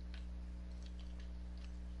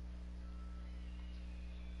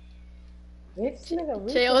 This nigga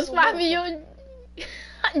really Chayo, so spot me, yo.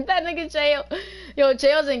 That nigga Chayo. Yo,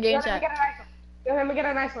 Chayo's in game Let me chat. get a nice one. Yo, let me get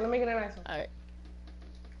a nice one. Let me get a nice one. Alright.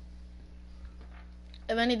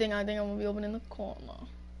 If anything, I think I'm gonna be opening the corner.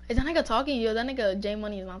 Is that nigga talking? Yo, that nigga J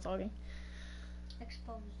Money is not talking.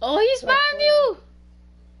 Exposed. Oh, he spammed you!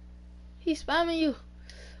 He spamming you.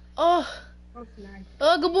 Oh. Oh, nice.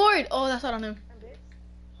 Oh, good board. Oh, that's not on him.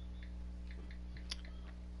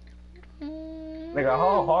 Nigga,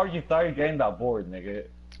 how hard you thought you getting that board, nigga?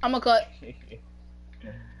 I'ma cut.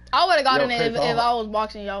 I would've gotten Yo, it Chris, if I was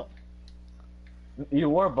boxing you out. You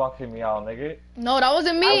were boxing me out, nigga. No, that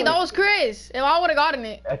wasn't me. That was Chris. If I would've gotten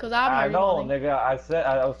it, cause I I'm know, reloading. nigga.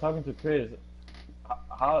 I was talking to Chris.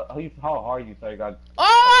 How hard you thought you got? Oh,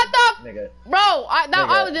 I thought, Nigga. bro. I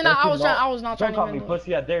Nigga, was not trying Don't call to me even.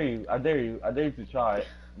 pussy. I dare you. I dare you. I dare you to try it.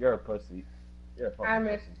 You're a pussy. You're a I fucking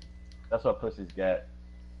miss. pussy. That's what pussies get.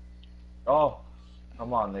 Oh,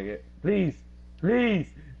 come on, nigga. Please, please.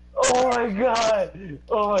 Oh my god.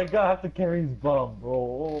 Oh my god. I have to carry his bum, bro.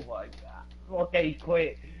 Oh my god. Okay, he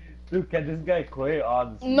quit. Dude, can this guy quit?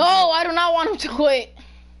 Honestly. No, I do not want him to quit.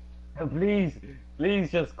 Please,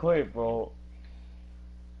 please just quit, bro.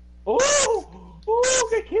 Oh,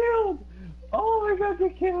 get killed. Oh my god,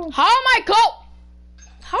 get killed. How am I cold?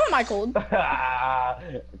 How am I cold?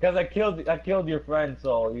 Because I killed your friend,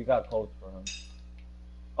 so you got coach for him.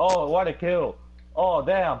 Oh, what a kill! Oh,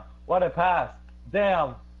 damn! What a pass!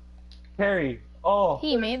 Damn! Carry! Oh,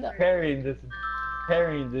 He made that. carrying this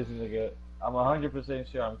nigga. I'm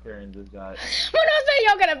 100% sure I'm carrying this guy. When I say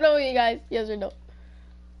yo, can I play with you guys? Yes or no?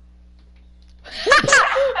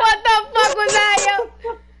 What the fuck was that,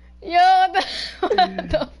 yo? Yo, what the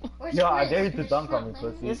fuck? Where's Yo, I Chris? dare you to Chris dunk not on me,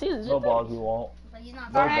 playing pussy. Yes, he is. No balls you won't. But he's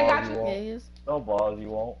not No Alright, I balls got you you. Yeah, won't. he is. No balls you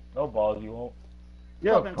won't. No balls you won't.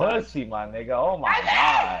 You're a Fucking times. pussy, my nigga. Oh my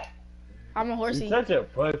god. I'm a You're horsey. such a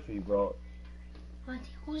pussy, bro. But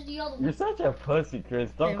who's the other You're one? such a pussy,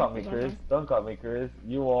 Chris. Dunk Damn, on me, dunk Chris. on. Dunk on me, Chris.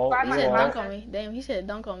 You won't. Bye, He You said my dunk won't. on me. Damn, he said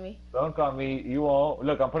dunk on me. Dunk on me. You won't.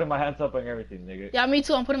 Look, I'm putting my hands up and everything, nigga. Yeah, me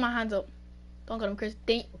too. I'm putting my hands up. Dunk on him, Chris.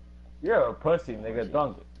 Damn. You're a pussy, nigga.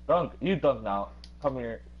 Dunk. Dunk. You dunk now. Come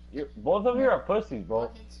here. Both of you are pussies, bro.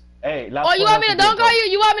 Buckets. Hey, last Oh, you point want me to after dunk this, on you?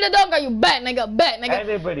 You want me to dunk on you? Bet, nigga. Bet, nigga.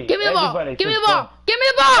 Anybody. Give me the ball. Anybody Give me the just ball. dunk. Give me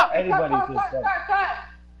the ball. Anybody Cut, just cut, dunk. cut, cut.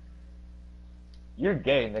 You're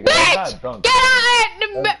gay, nigga. Bitch! That's not dunk. Get out of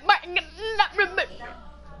here.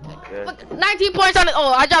 19 points on it.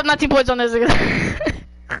 Oh, I dropped 19 points on this nigga.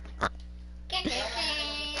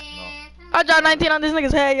 I dropped 19 on this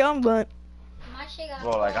nigga's head, yo. I'm done. My shit got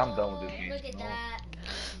Bro, like, I'm done with this game. Look at No. that.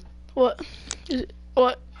 What?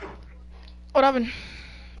 What? What happened?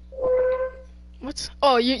 What?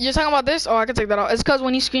 Oh, you're talking about this? Oh, I can take that out. It's because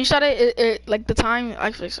when you screenshot it, like the time,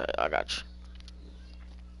 I fix it. I got you.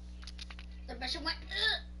 The pressure went.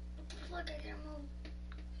 Fuck, I can't move.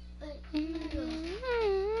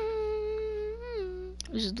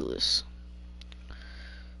 Let's just do this.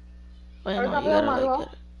 Wait, Are no, you you talking gotta about like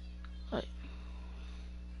my get it.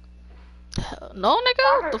 Like, hell, no, nigga.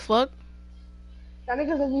 What the fuck? That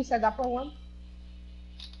nigga's a reset that for one.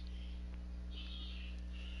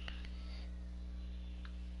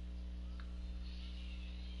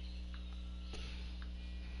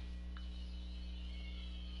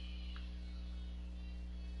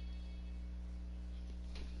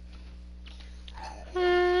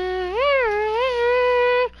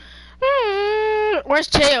 Where's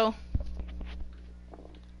Chayo?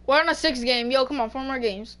 We're on a 6th game. Yo, come on, 4 more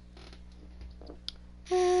games.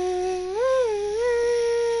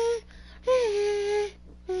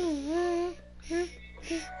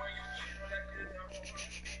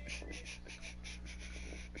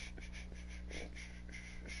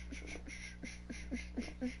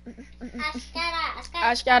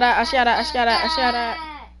 Ashkara.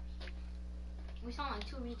 We sound like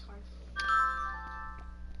two retards.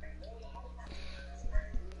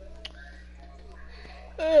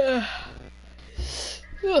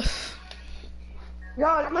 Yo,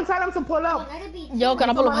 I'm gonna tell him to pull Oh, up. let it be. Yo, can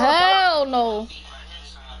I pull up? Hell no.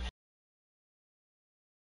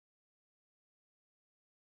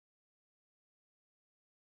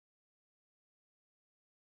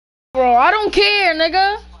 Bro, I don't care,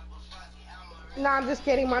 nigga. Nah, I'm just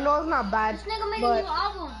kidding. My nose not bad. This nigga made a But new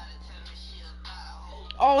album.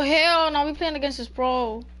 Oh, hell no. We playing against this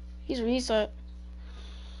pro. He's reset.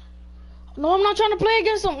 No, I'm not trying to play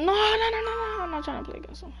against him. No. I'm not trying to play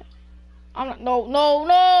against him. I'm not. No. No,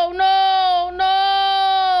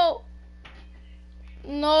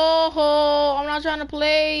 I'm not trying to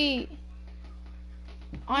play.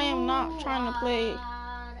 I am not trying to play.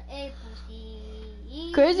 A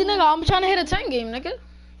pussy. Crazy nigga, I'm trying to hit a 10 game, nigga.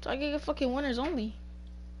 So I can get fucking winners only.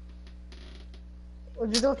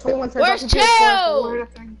 Would you do 21 cents? Where's Chill?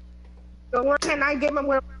 The one and I gave him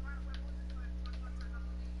where.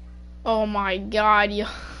 Oh my god, yo.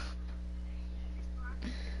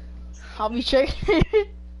 I'll be checking.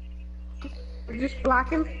 Just block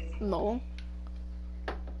him. No.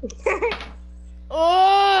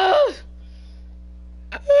 Oh!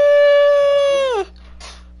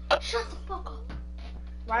 Shut the fuck up.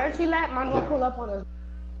 Why did she let Manuel pull up on us?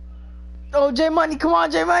 Oh, J Money, come on,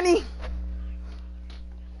 J Money.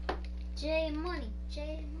 J Money.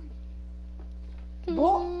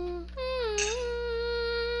 Whoa.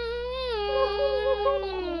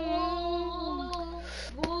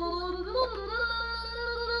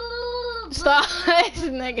 Stop, this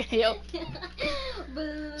nigga, yo.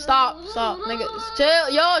 Stop, nigga. Chill,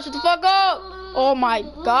 yo, shut the fuck up. Oh my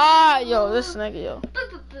god, yo, this nigga, yo.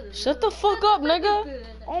 Shut the fuck up, nigga.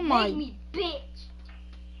 Oh my. Make me bitch.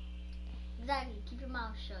 Exactly, keep your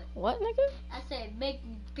mouth shut. What, nigga? I said make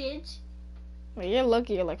me bitch. Well, you're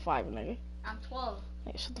lucky you're like 5, nigga. I'm 12.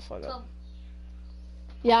 Hey, shut the fuck 12. up.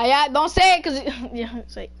 Yeah, don't say it, cause yeah,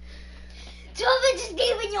 say it. 12 bitches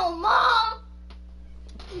giving your mom.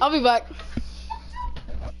 I'll be back.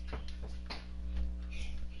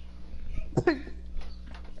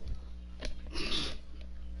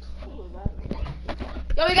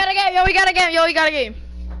 Yo, we got a game.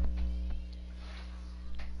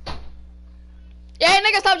 Yeah,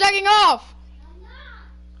 nigga, stop jacking off.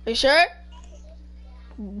 Are you sure?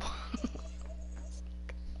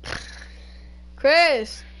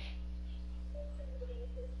 Chris.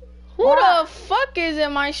 Who the fuck is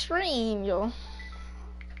in my stream, yo?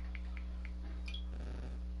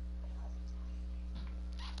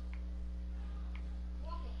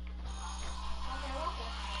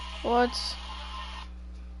 What?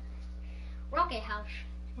 Rocket House.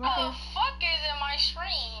 Who the fuck is in my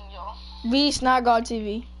stream, yo? Beast, not God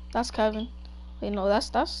TV. That's Kevin. Wait, no, that's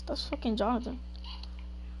fucking Jonathan.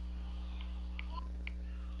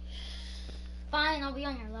 Fine, I'll be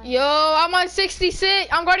on your line. Yo, I'm on 66.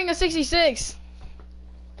 I'm guarding a 66.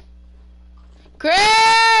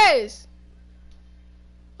 Chris!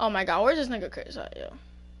 Oh my god, where's this nigga Chris at, yo?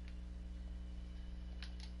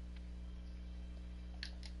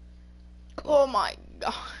 Oh my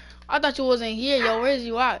god. I thought you wasn't here, yo. Where's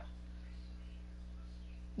you at?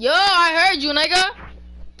 Yo, I heard you, nigga.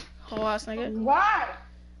 Oh, ass nigga. Why?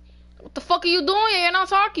 What the fuck are you doing? You're not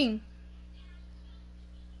talking.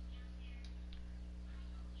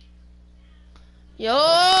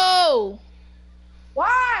 Yo!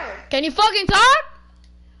 Why? Can you fucking talk?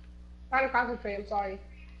 Trying to concentrate, I'm sorry.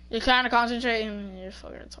 You're trying to concentrate and you're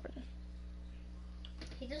fucking retarded.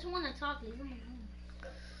 He doesn't want to talk. Leave him alone.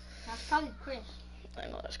 That's probably Chris. I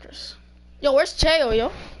know that's Chris. Yo, where's Cheo,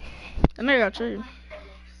 yo? That nigga got you.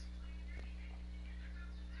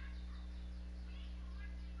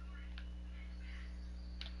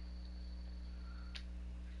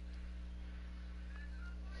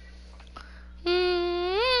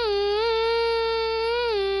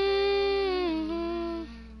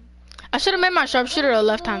 I should have made my sharpshooter a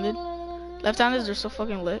left-handed. Left-handeds are so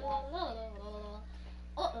fucking lit.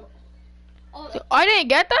 Yo, I didn't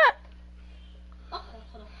get that?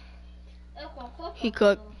 He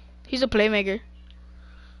cooked. He's a playmaker.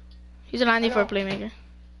 He's a 94 playmaker.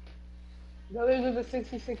 The other is a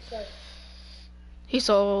 66 set. He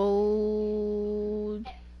sold.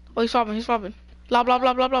 Oh, he's swapping. Blah, blah,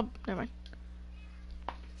 blah, blah, blah. Never mind.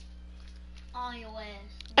 On your ass.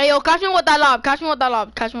 Hey, yo, catch me with that lob.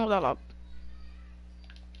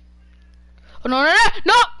 Oh, no.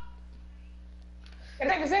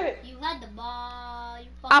 Save it. You had the ball.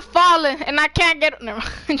 I've fallen and I can't get it. Never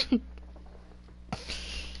mind.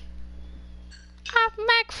 I've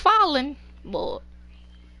Mac fallen, boy.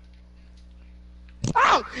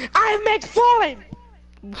 Oh, I'm McFallen.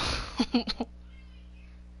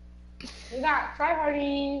 We got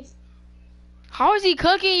tryhardies. How is he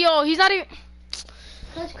cooking, yo? He's not even.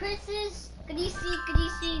 Because Chris is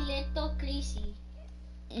greasy, little greasy.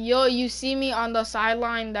 Yo, you see me on the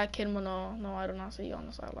sideline? That kid, Mano. No, I do not see you on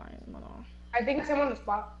the sideline, Mano. I think it's him on the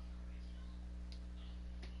spot.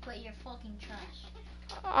 But you're fucking trash.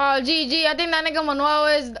 GG, I think that nigga Manuel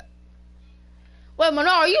is. Wait,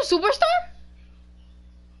 Manuel, are you a superstar?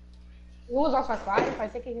 Who was also 5? I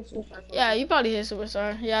think he's super. Yeah, you probably hit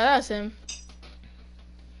superstar. Yeah, that's him.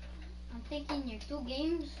 I'm taking your 2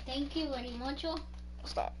 games. Thank you very much.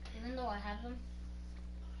 Stop. Even though I have them.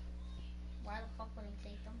 Why the fuck would I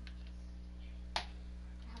take them? I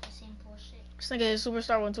have the same bullshit. This nigga is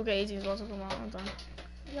superstar when 2K18 is about to come out. I'm done.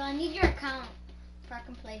 Yo, I need your account so I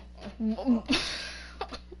can play.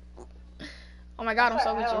 Oh my god, I'm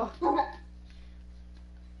so with you.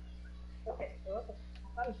 Okay.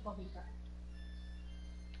 That is fucking cat.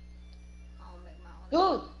 I'll make my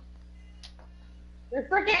own. Dude! You're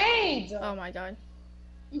freaking AIDS! Oh my god.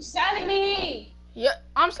 You selling me! Yeah,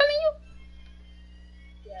 I'm selling you?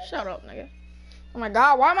 Yeah. Shut up, nigga. Oh my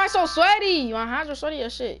god, why am I so sweaty? My hands are sweaty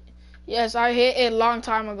as shit. Yes, I hit it a long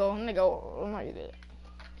time ago. Nigga, oh my god.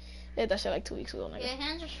 I hit that shit like 2 weeks ago, nigga. Your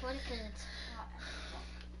hands are sweaty because it's hot.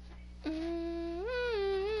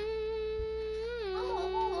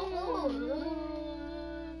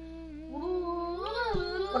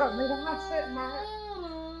 What up, nigga? Hot shit, man.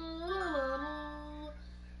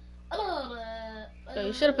 Yo,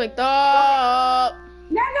 you should have picked up.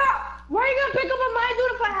 Nigga! Where you gonna pick up a mind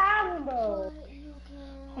dude if I have him, bro?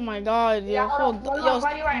 Oh my god, yo, Yeah, hold hold up, yo, hold up,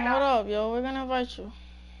 buddy, right now. hold up, yo, we're gonna invite you.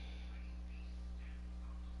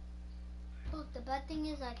 Look, the bad thing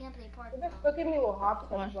is I can't play party You now. just look at me with hot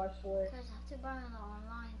Why? sauce, I swear. Because I have to buy an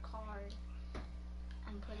online card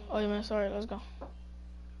and put it Oh, you man, sorry, let's go.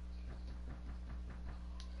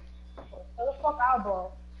 Shut the fuck out,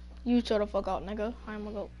 bro. You chill the fuck out, nigga. I'm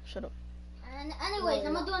gonna go. Shut up. And anyways,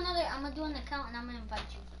 I'm gonna do an account and I'm gonna invite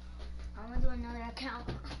you. I'm gonna do another account.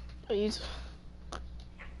 Oh, you It's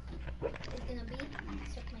gonna be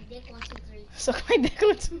suck my dick 1, 2, 3. suck my dick.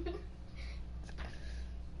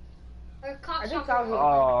 Or cock I think shop. I'll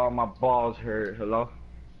Oh, my balls hurt. Hello?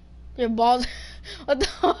 Your balls. What the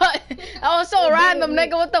fuck? That was so random,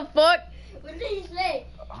 nigga. What the fuck? What did he say?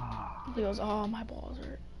 He goes, oh, my balls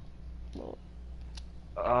hurt. Well,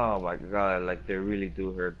 Oh my god, like they really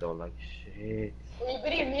do hurt though, like shit. Were you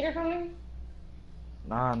beating a meat or something?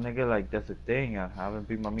 Nah, nigga, like that's the thing. I haven't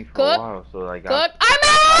beat my meat for Cook. a while, so like Cook. I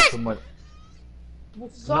I'm too in! much.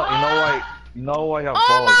 What's No, you know why you have Oh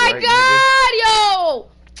balls, my right, god, yo!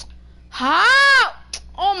 How?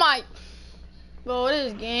 Oh my. Bro,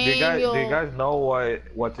 this nigga? game, yo. Do you guys know what's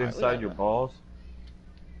Alright, we inside got your that. balls?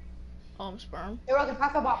 Hey, Sperm. Rocky,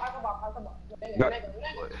 pass the ball, pass the ball, pass the ball. Got-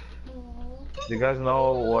 Do you guys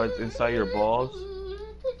know what's inside your balls?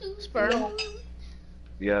 Sperm.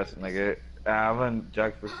 Yes, nigga. I haven't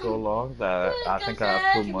jacked for so long that I think I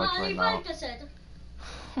have too much right now.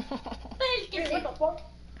 Hey, what the fuck?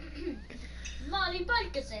 Molly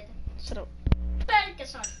Percocet. Shut up.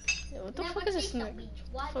 Percocet. Yo, what the Never fuck is this taste a nigga? beach.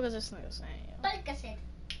 What the fuck is this nigga saying? Yo? Percocet.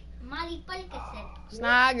 Molly Percocet.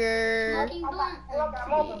 Snagger. Smoking I'm blunt. look,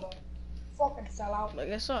 I'm open, bro. Fucking sell out. Like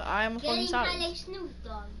I said, I am a fucking Getting high savage. like Snoop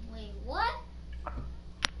Dogg. Wait, what?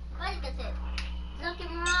 Percocet. Look at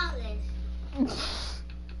Morales.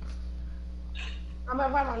 I'm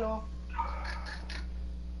gonna find my no.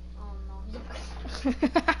 Oh no, he's a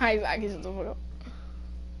He's actually shut the fuck up.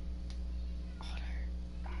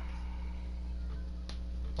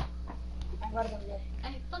 I gotta go get it.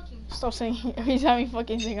 I fucking. Stop saying every time you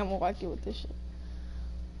fucking think I'm gonna whack you with this shit.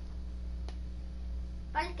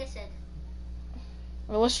 Percocet.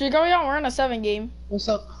 Wait, what streak are we on? We're in a 7 game. What's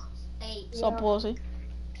up? 8. So pussy.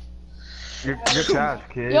 You're trash,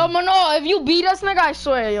 kid. Yo, Mano, if you beat us, nigga, I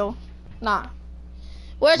swear, yo. Nah.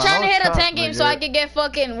 We're trying to hit a Mano's 10 tough, game so I nigga. could get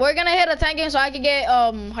fucking. We're gonna hit a 10 game so I could get,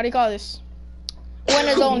 how do you call this?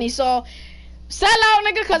 Winners only. So, sell out,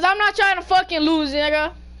 nigga, cause I'm not trying to fucking lose,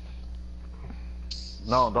 nigga.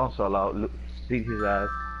 No, don't sell out. Beat his ass.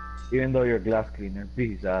 Even though you're a glass cleaner,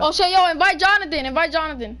 beat his ass. Oh shit, yo, invite Jonathan. Invite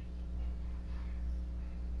Jonathan.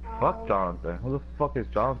 Fuck Jonathan. Who the fuck is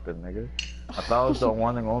Jonathan, nigga? I thought it was the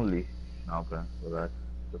one and only. No, man. Relax.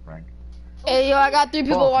 It's a prank. Hey, yo, I got 3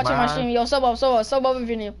 people Fuck, watching my man. stream. Yo, sub up if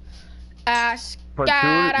you're new. Ask. For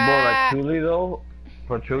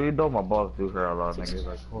truly though, my balls do hurt a lot, nigga.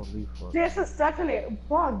 Like, holy fuck. This is such a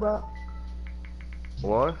fuck, bro.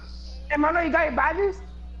 What? Hey, Mano, you got your badges?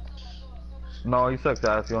 No, he sucks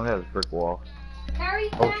ass. He only has a brick wall. Carry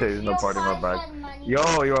Okay, there's no part in my bag.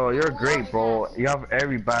 Yo, you're great, bro. You have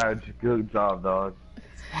every badge. Good job, dog.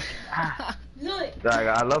 Look. Like,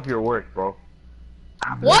 I love your work, bro.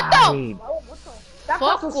 I'm What the lying. Oh, what the? That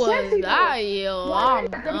fuck was was sexy, that, bro. yo? I'm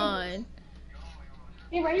done.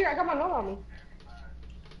 Hey, right here, I got my note on me.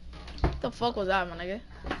 What the fuck was that, my nigga?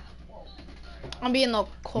 I'm being the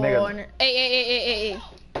corner. Hey.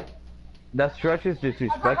 That stretch is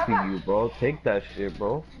disrespecting you, bro. Take that shit,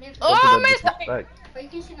 bro. Oh, Look I at missed that it. disrespect. But you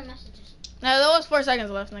can see the messages. No, there was 4 seconds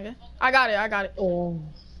left, nigga. I got it. Oh.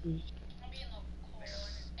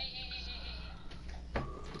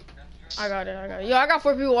 I got it. Yo, I got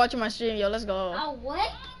 4 people watching my stream. Yo, let's go. Oh,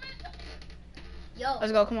 what? Yo.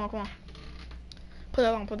 Let's go. Come on. Put that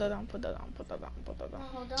down. Oh,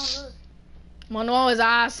 hold on, look. Mano is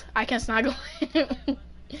ass. I can snaggle him.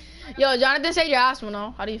 Yo, Jonathan said your ass,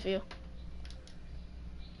 Mano. How do you feel?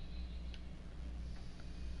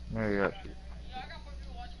 There you go.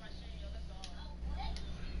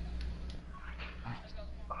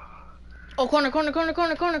 Oh, corner. Alright,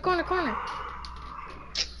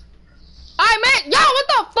 man. Yo, what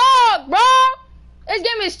the fuck, bro? This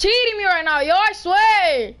game is cheating me right now, yo. I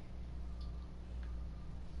swear.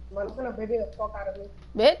 Man, I'm gonna baby the fuck out of me.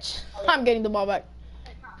 Bitch, I'm getting the ball back.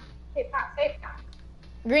 Hey, pop, hey, pop.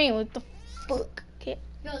 Green, what the fuck? Okay.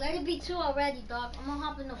 Yo, let it be 2 already, dog. I'm gonna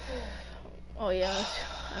hop in the pool. Oh, yeah.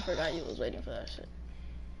 I forgot you was waiting for that shit.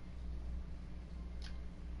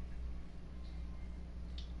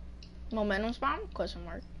 Momentum spam? Question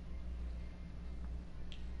mark.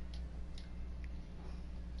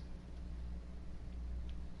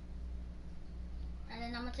 And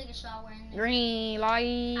then I'm gonna take a shower in there. Green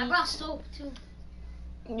light. I brought soap too.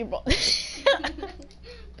 You brought.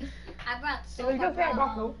 I brought So soap. you just say I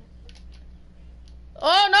brought soap?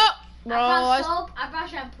 Oh no, bro. I brought soap. I brought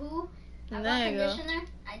shampoo. I brought There you go. conditioner.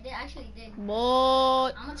 I actually did.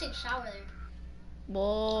 Boy, I'm gonna take a shower there.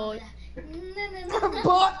 boy.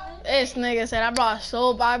 Boy. This nigga said I brought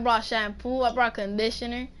soap, I brought shampoo, I brought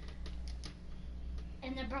conditioner.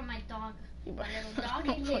 And I brought my dog. You My brought-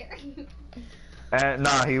 little dog in there. And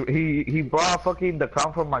nah, he brought fucking the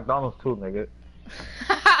crown from McDonald's too, nigga.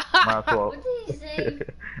 Might as well. What did he say?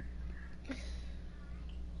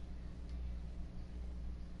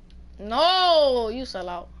 No, you sell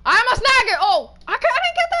out. I'm a snagger. Oh, I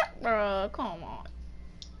didn't get that, bro. Come on.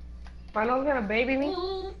 My nose gonna baby me.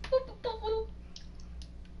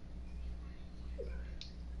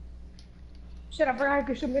 Shit, I forgot I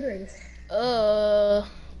could shoot mid-range. Got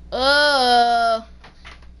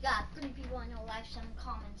 3 people on your live stream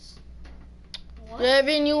comments. What?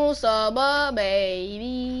 Revenue sub,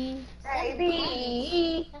 baby.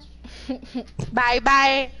 Baby. That's Bye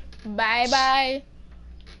bye. Bye bye.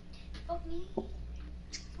 fuck me. Okay.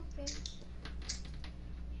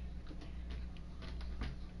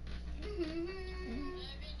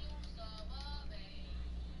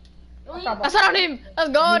 I said on him. Let's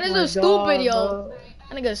go. This is stupid, yo.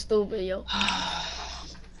 That nigga stupid, yo.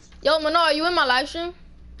 Yo, Mano, are you in my live stream?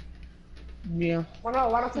 Yeah, Why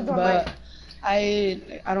don't you do it? but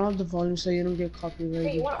I don't have the volume, so you don't get Hey,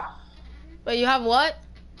 copyrighted. what? Wait, you have what?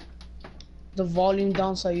 The volume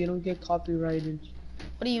down, so you don't get copyrighted.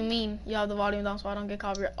 What do you mean? You have the volume down so I don't get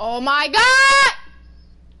copyright. Oh my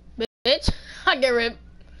god! Bitch, I get ripped.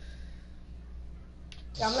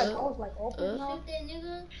 Yeah, I'm like, I was like, oh. Shoot that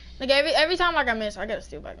nigga. Nigga, every time like I miss, I get a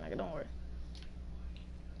steal back, nigga. Don't worry.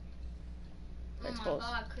 Oh It's my close.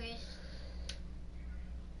 god, Chris.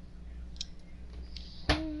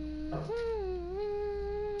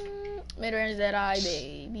 Mid-range that eye,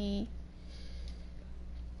 baby.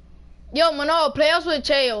 Yo, Mano, play us with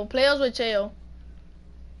Cheo. Play us with Cheo.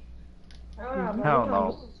 Hell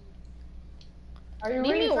no. Are you Leave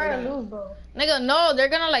me really trying alone. to lose, bro? Nigga, no, they're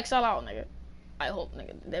gonna like sell out, nigga. I hope,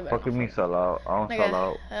 nigga. They better Fucking not me sell out. I don't Nigga, sell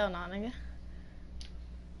out. hell nah, nigga.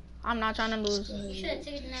 I'm not trying to lose. You should have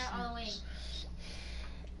taken that all the way.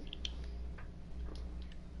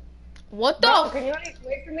 What the? Bro, can you like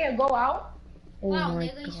wait for me to go out? Oh Wow, my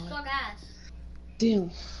nigga, you god. suck ass.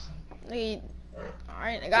 Damn. Nigga,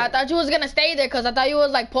 alright, nigga. I thought you was gonna stay there because I thought you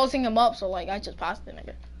was like posting him up, so like I just passed it,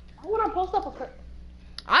 nigga. I wanna post up a.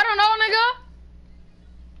 I don't know, nigga.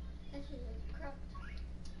 That shit is crap.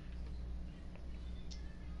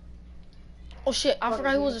 Oh shit, I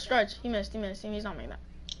forgot he was a stretch. He missed. He's not making that.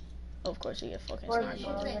 Of course, he get fucking Or- sniped.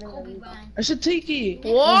 Shoots like Kobe Bryant. I should take it.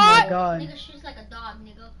 What? Oh my god. Nigga shoots like a dog,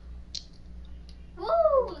 nigga.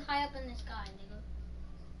 Woo! High up in the sky, nigga.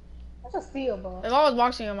 That's a steal, bro. If I was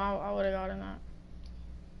boxing him, I would have gotten that.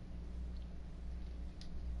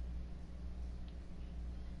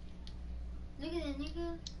 Look at that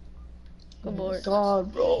nigga. Good board.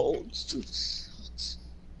 God, bro. This dude sucks.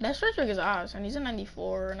 That stretch trick is ass, and he's a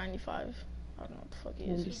 94 or 95. I don't know what the fuck he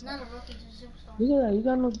is. He's not a rookie, he's a superstar. Look at that. You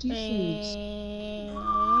got no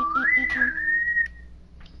defense.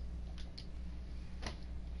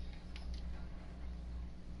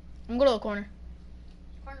 I'm gonna go to the corner.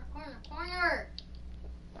 Corner.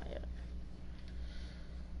 Not yet.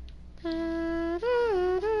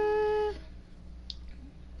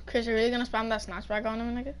 Chris, you really gonna spam that snatchback on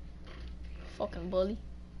him, nigga? Fucking bully.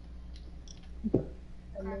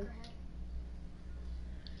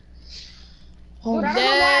 Oh, Dude, I don't know why I can't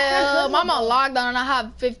Damn, dribble, I'm on bro. lockdown and I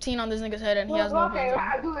have 15 on this nigga's head and he has no Okay,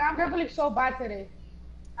 hands. dude, I'm dribbling so bad today.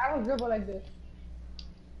 I don't dribble like this.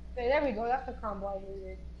 Okay, there we go. That's the combo I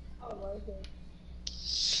needed. Oh my god.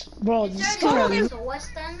 bro, It's this already guy. so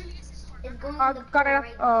what's done is going to Got the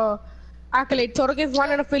it. right. Accolade. Total gives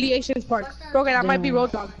one in affiliations part. Okay, that might be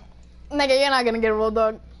Road Dog. Nigga, you're not gonna get a road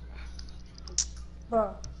dog.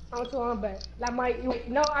 Bro, how much you want to bet? That might.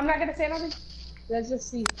 No, I'm not gonna say nothing. Let's just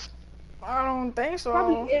see. I don't think so.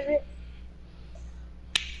 Probably is it.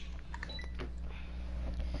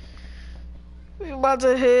 We about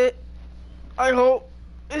to hit. I hope.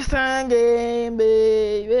 It's time game,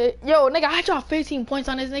 baby. Yo, nigga, I dropped 15 points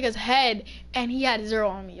on this nigga's head, and he had 0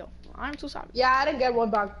 on me, yo. I'm too sorry. Yeah, I didn't get one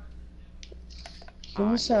back. He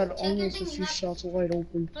almost had Check almost your a thing, few you have- shots wide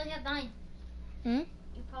open. You probably have 9. Hmm? You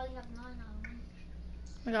probably have 9 out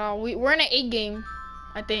of 1. Nigga, we're in an 8 game,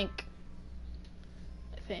 I think.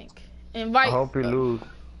 I Invite. hope you lose.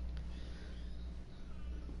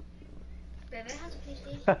 Bebe has a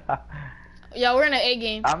PlayStation. Yeah, we're in an 8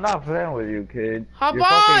 game. I'm not playing with you, kid. Hop You're on,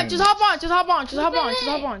 fucking- just hop on, just hop on, just hop on, just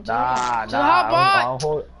hop on. Nah, Just hop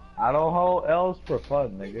on. I don't hold L's for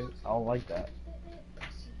fun, nigga. I don't like that.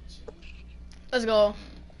 Let's go.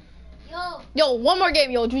 Yo, Yo, one more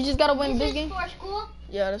game, yo. We just gotta win this is game. for school.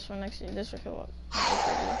 Yeah, that's for next year. This for co-op.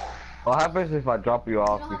 What happens if I drop you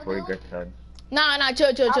off don't have before you a get 10? Nah,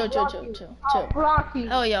 chill. I'll block you.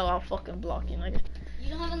 Hell yeah, I'll fucking block you, nigga. You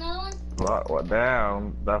don't have another one? What?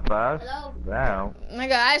 Damn, that fast? Hello? Damn.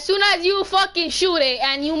 Nigga, as soon as you fucking shoot it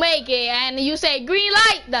and you make it and you say green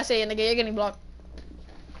light, that's it, nigga. You're getting blocked.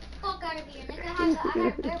 Fuck out of here, nigga.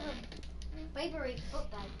 I have favorite book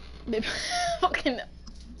bag. Fucking.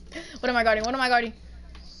 What am I guarding?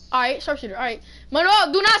 Alright, sharpshooter. Alright.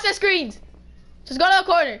 Manuel, do not set screens. Just go to the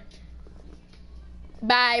corner.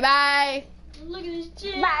 Bye. Look at this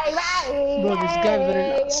shit. Bye. Bro, this guy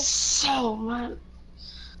better not sell, man.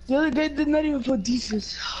 The other guy did not even put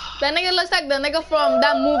defense. That nigga looks like the nigga from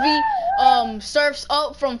that movie, Surfs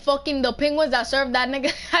Up, from fucking the penguins that served that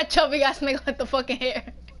nigga, that chubby ass nigga with the fucking hair.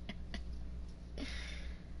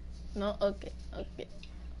 No, okay.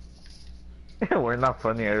 We're not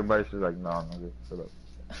funny. Everybody's just like, no, nigga, shut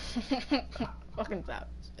up. Fucking savage.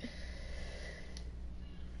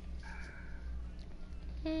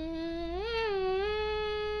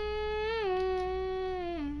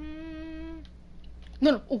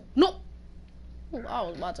 No. Oh, no. Ooh, I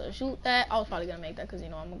was about to shoot that. I was probably gonna make that because, you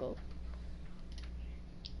know, I'm gonna go.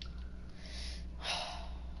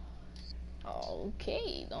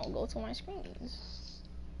 Okay, don't go to my screens.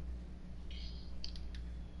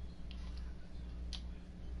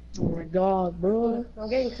 Oh my god, bro. I'm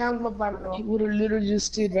getting crammed up by my He would have literally just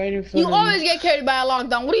stayed right in front You of always me. get carried by a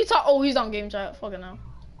lockdown. What are you talking? Oh, he's on game chat. Fucking hell.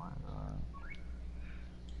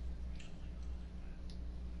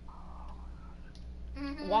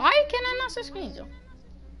 Why can I not see screens, yo?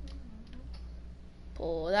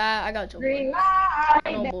 Pull that. I got your green board.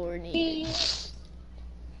 light. No board need.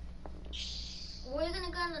 We're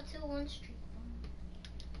gonna go on the 2-1 streak.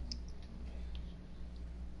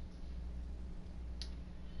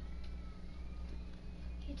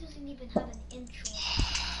 He doesn't even have an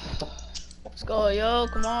intro. Let's go, yo.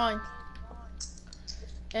 Come on.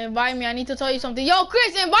 Invite me. I need to tell you something. Yo,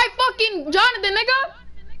 Chris, invite fucking Jonathan,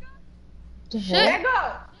 nigga. Shit.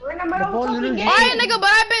 Nigga, we're in the middle of a ball fucking literally- game. Alright, nigga, but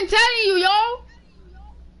I've been telling you, yo.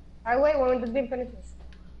 Alright, wait, when the game finishes.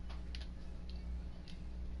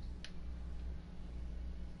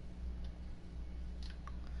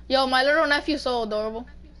 Yo, my little nephew's so adorable.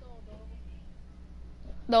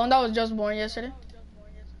 The one that was just born yesterday.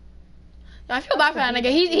 Yo, I feel bad for that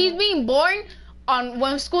nigga. He's being born on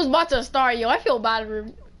when school's about to start, yo. I feel bad for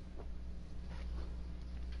him.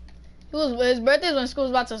 His birthday's when school's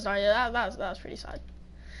about to start. Yeah, that's pretty sad.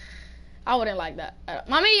 I wouldn't like that.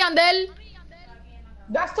 Mami, Yandel.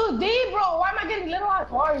 That's too deep, bro. Why am I getting little ass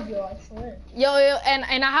bars, yo? I swear. Yo, and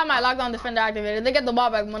I have my lockdown defender activated. They get the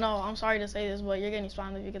ball back, but no, I'm sorry to say this, but you're getting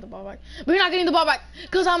spammed if you get the ball back. But you're not getting the ball back,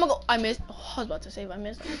 cause I'm gonna go. I missed. Oh, I was about to save. I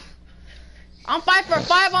missed. I'm 5 for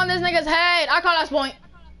 5 on this nigga's head. I call last point.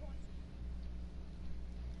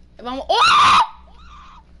 If I'm. Oh!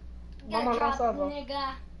 Mama, Drop, not bro.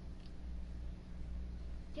 nigga.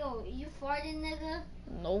 Yo, you farted, nigga?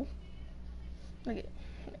 No. Nigga,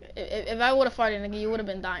 if I would have farted, nigga, you would have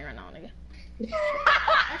been dying right now, nigga.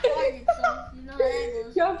 I farted, so you know how that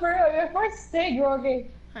goes. Yo, for real, your first stage, bro, okay.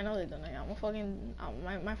 I know they don't, nigga. I'm a fucking.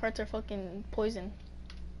 My farts are fucking poison.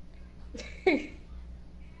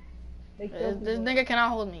 They kill This people. nigga cannot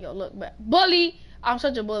hold me, yo. Look, but bully. I'm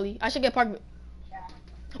such a bully. I should get parked.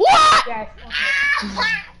 What? Yes, okay.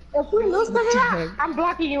 If we lose to that, I'm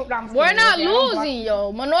blocking you. No, I'm just We're kidding, not okay? I'm blocking- losing,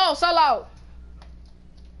 yo. Manuel, sell out.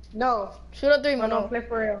 No, Shoot a 3, I'm gonna Manuel. play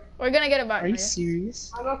for real. We're gonna get it back. Are you nigga.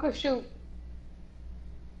 serious? I'm gonna shoot.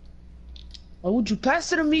 Why would you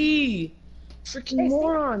pass it to me? Freaking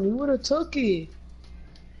moron, you would have took it.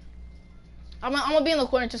 I'm gonna be in the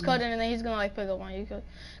corner, just cut in, and then he's gonna like pick up on you.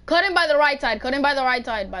 Cut in by the right side. Cut in by the right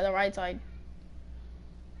side. By the right side.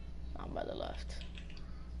 Not by the left.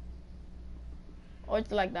 Or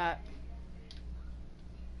it's like that.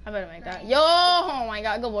 I better make that. Yo, oh my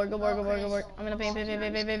god, good board. I'm in the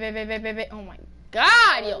paint. Oh my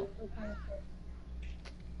god, yo.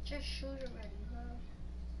 Just shoot already, bro.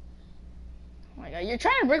 Oh my god, you're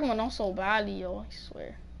trying to break my nose so badly, yo. I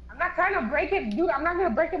swear. I'm not trying to break it, dude. I'm not gonna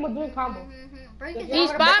break him with doing combo. Break his He's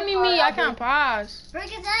ankles. spamming me. I can't pass. Break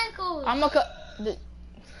his ankles. I'm gonna cut. This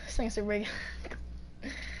thing said break.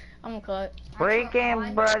 I'm gonna cut. Break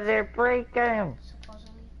him, brother. Break him.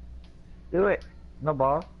 Supposedly. Do it. No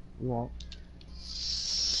ball. You won't.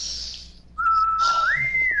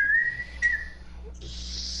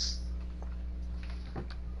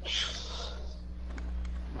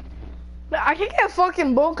 I can't get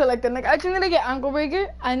fucking bone collector. Like I just need to get ankle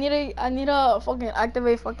breaker. I need a fucking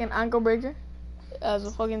activate fucking ankle breaker as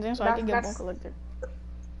a fucking thing so I can get bone collector.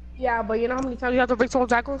 Yeah, but you know how many times you have to break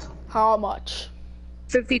someone's ankles? How much?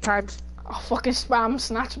 50 times. I'll fucking spam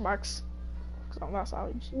snatch marks. Cause I'm not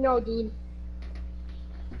savage. No, dude.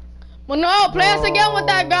 Well, no, play us again with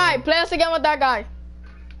that guy. Play us again with that guy.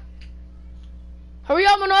 Hurry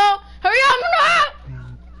up, Mano. Hurry up, Mano.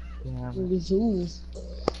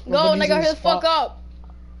 Go, nigga, hurry the fuck up.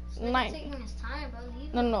 Nine. Taking his time, bro.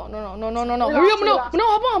 Leave No. Hurry up, Mano. Mano,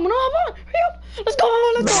 hop on. Hurry up. Let's go.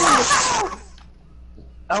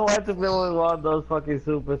 I want to play with one of those fucking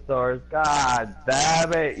superstars. God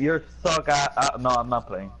damn it. You're suck at. No, I'm not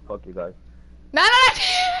playing. Fuck you guys. Nah.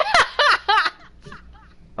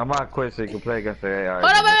 I'm not quit so you can play against the AI.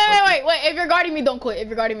 Hold on, wait. If you're guarding me, don't quit. If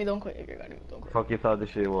you're guarding me, don't quit. Fuck you thought this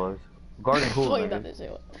shit was. Guarding who, Fuck you thought nigga? this shit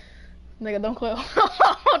was. Nigga, don't quit.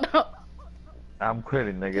 Hold on. I'm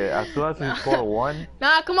quitting, nigga. As soon as we score one,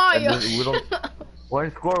 Nah, come on, and yo. then we don't. When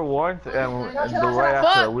we score once and the right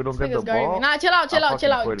after we don't get the ball. Nah, chill out. Chill out.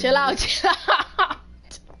 We're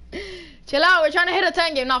trying to hit a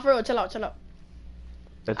 10 game. Not for real. Chill out.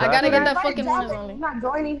 I gotta get that fucking winners only. I'm not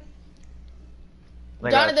joining.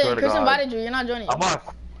 Nigga, Jonathan, Chris invited you. You're not joining. I'm gonna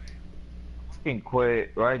fucking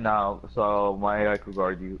quit right now so my AI could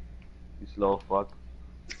guard you. You slow fuck.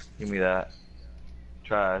 Give me that.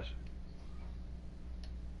 Trash.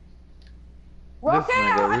 This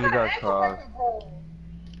nigga really got crossed.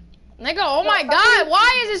 Nigga, oh my god,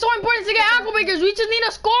 why is it so important to get ankle breakers? We just need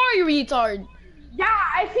a score, you retard. Yeah,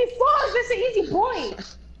 if he falls, it's an easy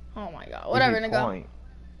point. Oh my god, whatever, Easy nigga. point.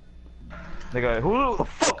 Nigga, who the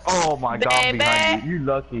fuck? Oh my god, I'm behind you. You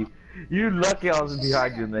lucky. You lucky I was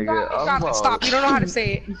behind you, nigga. Stop. You don't know how to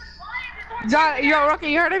say it. John, yo, Rocky,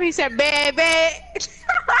 you heard him? He said, baby.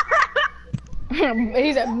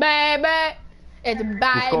 He said, baby. It's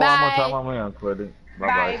bye Just go one more time, bye. I'm gonna quit it.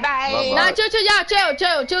 Bye. Nah, chill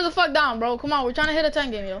the fuck down, bro. Come on, we're trying to hit a 10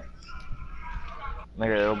 game, yo.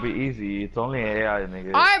 Nigga, it'll be easy. It's only AI, nigga.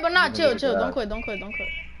 Alright, but not chill. Don't quit. No!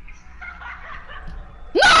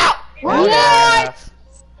 Oh, What? yeah. What?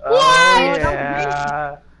 Oh,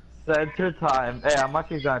 yeah. Center time. Hey, I'm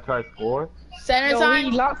actually gonna try to score. Center time?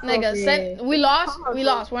 we lost, Nigga, we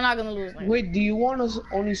lost. We're not gonna lose, nigga. Wait, do you want us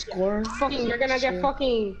only score? Fucking, you're gonna get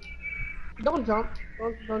fucking. Don't jump.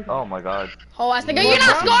 Don't jump. Oh my god. Oh, ass nigga, you're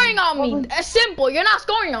not scoring on me. It's simple. You're not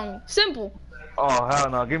scoring on me. Simple. Oh, hell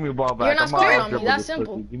no. Give me the ball back. You're not scoring on me. dribble That's this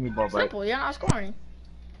simple. pussy. Give me the ball back. Simple. You're not scoring.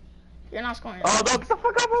 Oh, no, get the fuck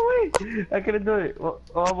out of my way. I couldn't do it.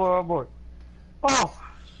 One more. Oh.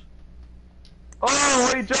 Oh,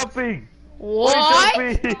 why are you jumping? What? Why are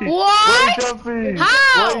you jumping? What? Why are you jumping?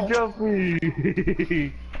 How? Why are you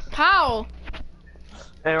jumping? How?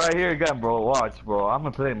 Hey, right here again, bro. Watch, bro. I'm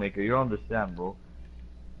a playmaker. You don't understand, bro.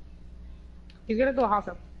 He's gonna do a house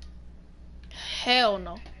up. Hell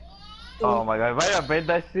no. Oh my god. If I didn't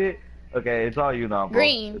that shit, okay, it's all you now, bro.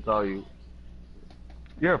 Green. It's all you.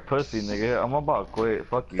 You're a pussy, nigga. I'm about to quit.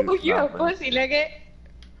 Fuck you. You're a Nah, pussy, nigga.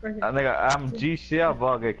 Nigga, I'm G shit. I'm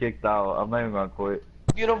about to get kicked out. I'm not even gonna quit.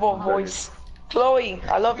 Beautiful voice. Chloe,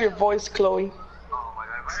 I love your voice, Chloe. Oh my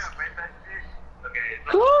god. If I didn't that shit, okay,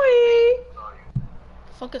 Chloe!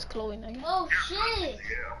 Fuck is Chloe, nigga? Oh shit!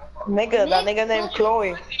 Nigga, that nigga named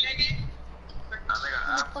Chloe.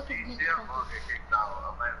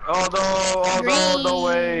 Oh no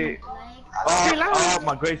way. Oh,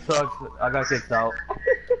 my grade sucks. I got kicked out.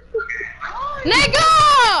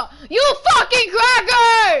 Nigga! You fucking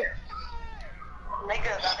cracker!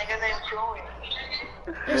 Nigga, that nigga named Chloe.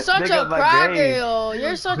 You're such Nigga, a my cracker, grade. yo.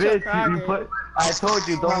 You're such a Bitch, cracker. I told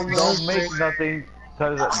you don't make nothing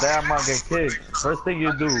cause then I'm gonna get kicked. First thing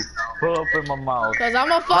you do, pull up in my mouth. Cause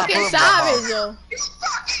I'm a fucking savage, yo. And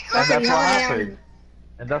that's what happened.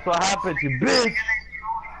 And that's what happened, you bitch.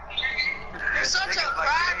 You're such a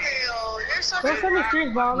cracker, yo. You're such Don't send me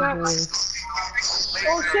streams, bro.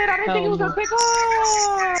 Oh shit, I didn't think he was gonna pick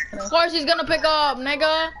up. Of course he's gonna pick up,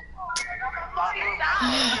 nigga.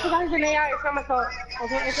 I forgot he's an AI. It's not my fault.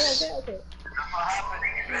 Okay.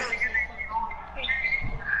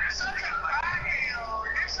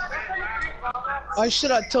 I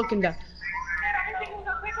should have taken that.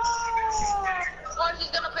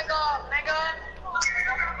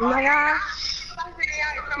 Nigga.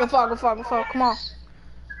 Go far, go far, go far. Come on.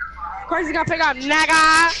 Crazy gonna pick up,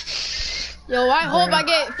 nigga. Yo, I hope I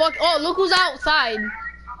get fuck. Oh, look who's outside.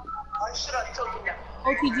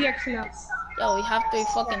 OTGX now. Yo, we have 3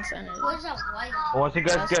 fucking centers. Where's that white? Once you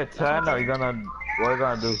guys get 10, are you gonna, what are you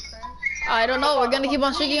gonna do? I don't know. We're gonna keep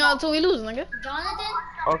on streaking out until we lose, nigga. Jonathan?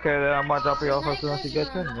 Okay, then I'm gonna drop you off as soon as you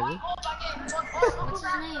get 10, nigga. What's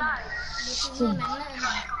his name? What's his name?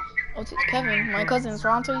 Oh, it's Kevin, my cousin's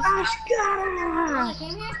Ronto's. Oh, he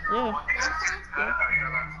came here? Yeah. Last time?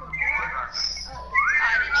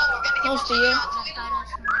 Most of you.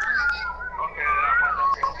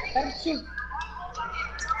 That's you.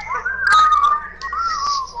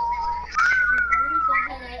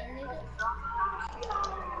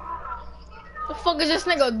 The fuck is this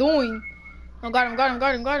nigga doing? Oh, got him, got him,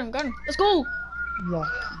 got him, got him, got him. Let's go. Yeah.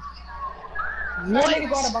 No way to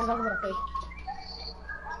go to Bangkok with a face.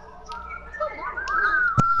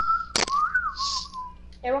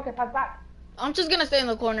 Hey, Rocket, pass back. I'm just gonna stay in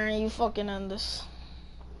the corner and you fucking end this.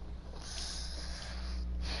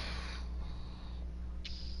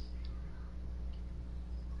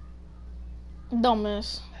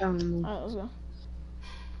 Dumbass. Alright, let's go.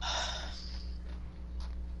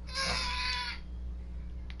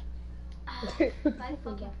 If I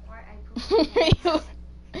fucking fart, I poop.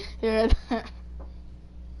 You heard that?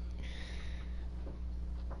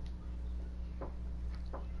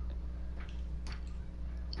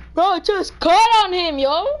 Bro, just cut on him,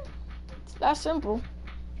 yo. It's that simple.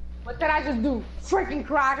 What did I just do? Freaking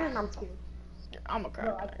cracker? I'm scared. I'm a Bro, I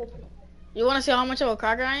cracker. took it. You wanna see how much of a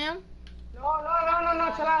cracker I am? No.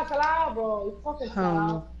 Chill out, bro. You fucking chill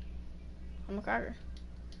out. I'm a cracker.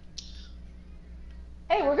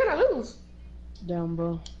 Hey, we're gonna lose. Damn,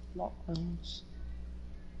 bro. Lockdowns.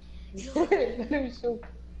 Let me shoot.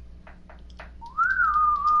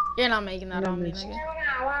 You're not making that on me, nigga.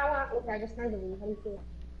 Okay, I just turned him. How do you feel?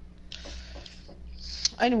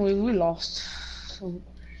 Anyway, we lost. So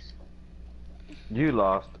You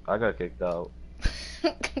lost. I got kicked out.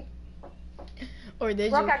 Or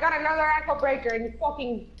did Rock, you? I got another ankle breaker and you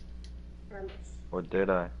fucking... Or did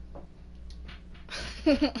I?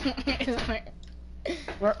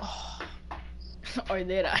 we're Or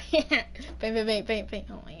did I? Paint.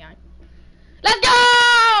 Oh my god. Let's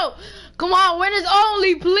go! Come on, winners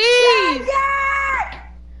only, please!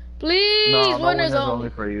 Please, No, winners winners only. only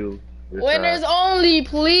for you. You're Winners sad. only,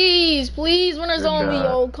 please. Please, winners Good only, job.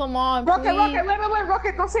 yo. Come on, Rocket, please. wait,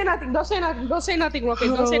 Rocket, don't say nothing, Rocket, don't say nothing, I'm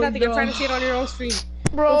trying to see it on your own screen.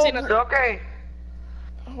 Bro, Don't say nothing. okay.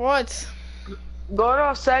 what? Go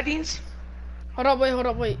to settings. Hold up,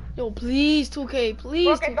 wait. Yo, please, 2K, please,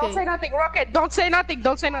 Rocket, 2K. don't say nothing, Rocket, don't say nothing.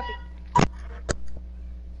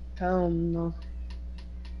 Hell no.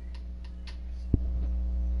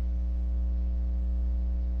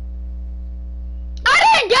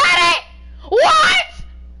 I didn't get it!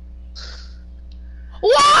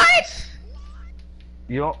 What?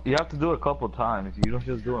 You have to do it a couple times. You don't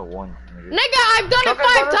just do it once. Nigga. Nigga, I've done it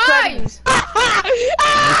 5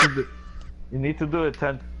 times! You need to do it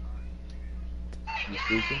 10. You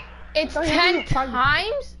stupid? It's 10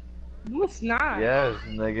 times? No, it's not. Yes,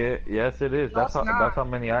 nigga. Yes, it is. No, That's it's not. that's how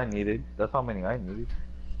many I needed. That's how many I needed.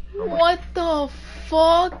 What the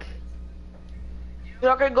fuck?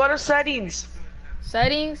 Okay, go to settings.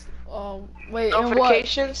 Settings? Oh, wait, and what?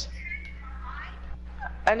 Notifications.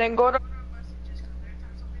 And then go to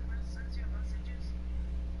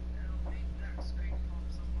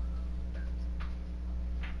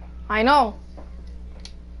I know.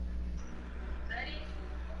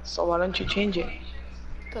 so why don't you change it?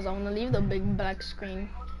 Because I want to leave the big black screen.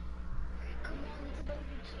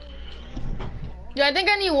 Yeah, I think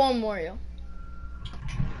I need one more, yo.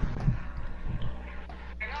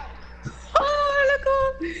 Oh,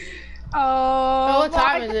 look. Oh, what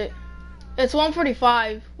time is it? It's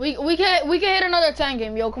 1:45. We can hit another 10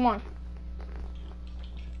 game, yo. Come on.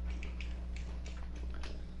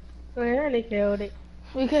 Clearly killed it.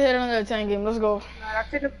 We can hit another 10 game. Let's go. I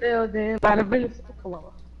took a building. By the village. Come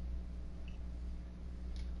on.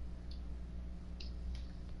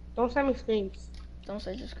 Don't send me screams. Don't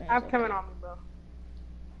say just screen. I have Kevin on me, bro.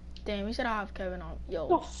 Damn, we should have Kevin on. What the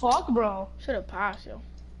Yo, fuck, bro? should have passed, yo.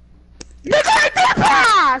 Nigga, I did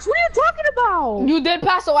pass! What are you talking about? You did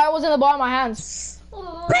pass, so I was in the ball of my hands.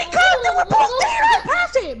 Because they were both there, I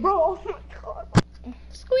passed it, bro. Oh my god.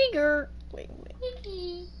 Squeaker. Wait.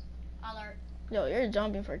 Wiki. Alert. Yo, you're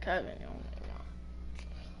jumping for Kevin, yo.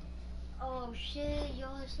 Oh shit,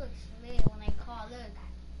 yo, this looks lit when I call. Look.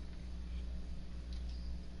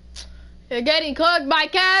 You're getting cooked by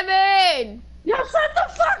Kevin. Yo, shut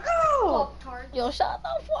the fuck up! Pop-Tart. Yo, shut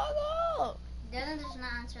the fuck up. Dylan does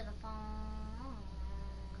not answer the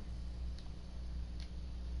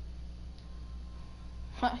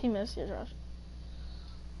phone. He missed you, Josh.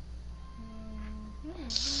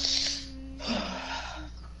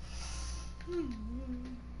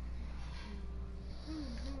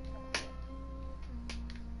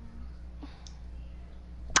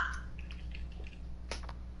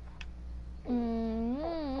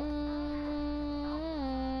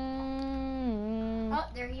 Oh,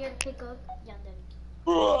 they're here to pick up Yandere.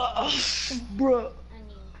 Bro. I mean,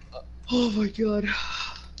 Oh my god.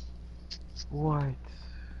 What?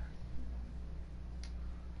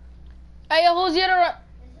 Hey, yo, who's the other?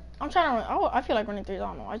 I'm trying to run. Oh, I feel like running threes. I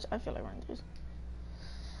don't know. I feel like running threes.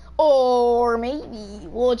 Or maybe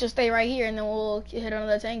we'll just stay right here and then we'll hit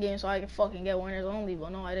another 10 game so I can fucking get winners only.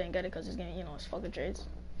 But no, I didn't get it because this game, you know, it's fucking trades.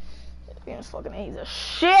 This game is fucking easy as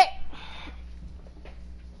shit.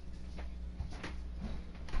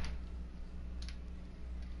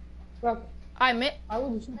 Bro, I admit. why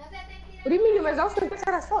would you shoot? What do you mean you missed? I was like,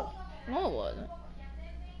 as fuck. No, it wasn't.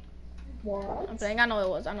 What? I'm playing. I know it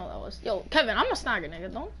was. I know that was. Yo, Kevin, I'm a snagger,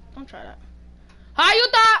 nigga. Don't try that. How you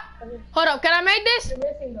thought? Hold up. Can I make this? You're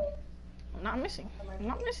missing though. I'm not missing. I'm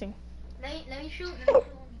not missing. let me shoot.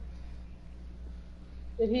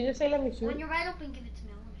 Did he just say let me When shoot? you're right open, give it to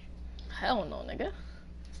me. I want to shoot. Hell no, nigga.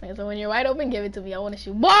 This nigga said when you're wide open, give it to me. I want to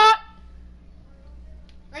shoot. What?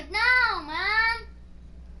 Like now, man.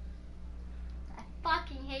 I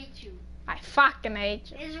fucking hate you. I fucking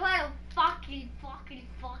hate you. This is why I don't fuck play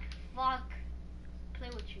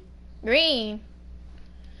with you. Green.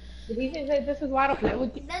 Did he just say this is why I don't play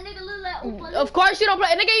with you? That nigga look like Opa. Of course you don't play.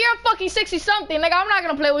 Nigga, you're fucking 60 something. Nigga, I'm not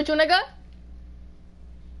gonna play with you, nigga.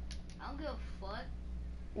 I don't give a fuck.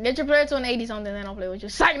 Get your player to an 80 something, then I'll play with you.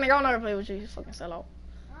 Psych, nigga, I'll never play with you. You fucking sell out.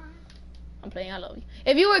 I'm playing. I love you.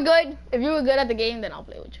 If you were good at the game, then I'll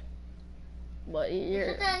play with you. But you're.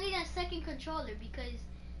 Except that I need a second controller because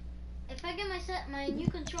if I get my new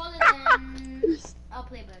controller, then I'll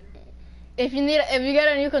play better. If you get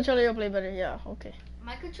a new controller, you'll play better. Yeah. Okay.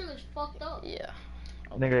 My controller's fucked up. Yeah.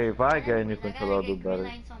 Nigga, if I get a new I gotta controller, I'll do get green better.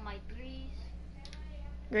 lights on my threes.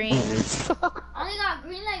 Green. I only got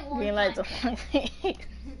green light one Green lights. time.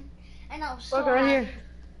 And I was so Fuck right here. happy.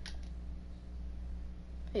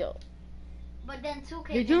 Yo. But then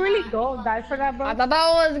 2K. Did you really go die for that, bro? I thought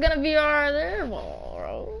that was gonna be our there,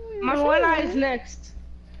 bro. Manuela is next.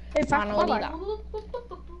 Hey, pass the ball back.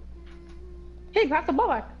 Manuelita. Hey, pass the ball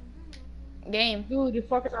back. Game. Dude, you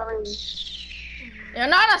fucking already. You're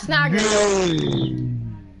not a snagger.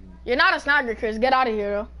 You're not a snagger, Chris. Get out of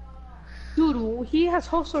here, Dude, he has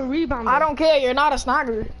hustle rebound. I don't care. You're not a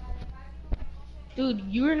snagger. Dude,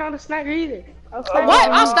 you're not a snagger either. What?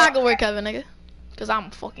 I'll snagger with Kevin, nigga. Cause I'm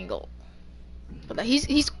fucking gold. But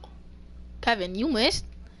he's. Kevin, you missed.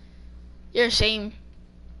 You're ashamed.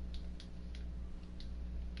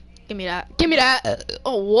 Give me that. Give me that.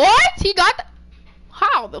 Oh, what? He got that?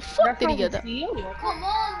 How the fuck did he get that? Come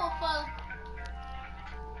on,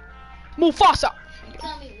 Mufasa.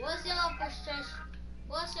 tell me, what's your first choice?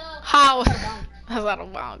 What's your... How? That's out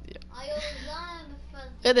of bounds. Yeah. I always lying,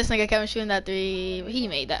 Buffalo. Look at this nigga Kevin shooting that three. He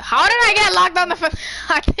made that. How did I get locked on the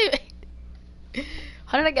activated?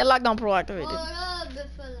 How did I get locked on pro activated? Hold up,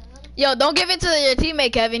 Buffalo. Yo, don't give it to your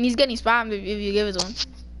teammate Kevin. He's getting spammed if you give it to him.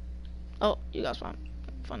 Oh, you got spammed.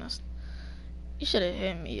 Funnest. You should have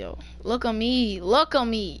hit me, yo. Look at me. Look at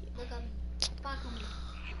me. Look at me. Fuck on me.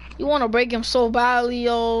 You want to break him so badly,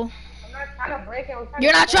 yo. I'm not trying to break him.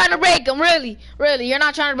 You're not trying to break him, really. Really, you're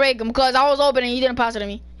not trying to break him because I was open and you didn't pass it to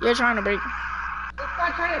me. You're trying to break him. It's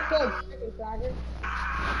not trying to cook.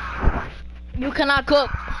 You cannot cook.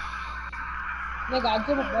 Nigga, I'll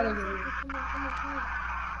do it better than you.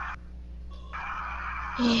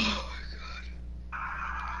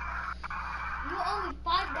 You owe me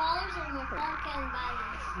 $5 on your phone can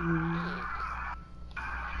balance.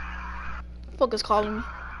 Fuck is calling me.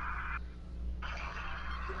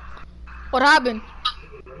 What happened?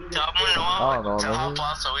 I don't know,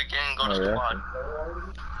 man. So we can go Oh, to yeah. squad.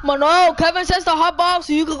 Mano, Kevin says to hop off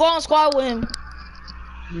so you can go on squad with him.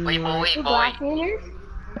 Wait, boy, wait, You boy. blasphemers?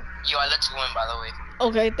 Yo, I let you win, by the way.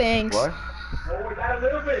 Okay, thanks. What?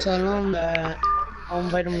 Tell him that I'll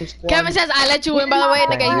invite him to squad. Kevin says I let you win, by the way,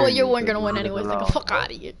 nigga. You weren't gonna win anyways, nigga. Fuck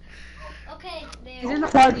out of here. Okay, He's there. in the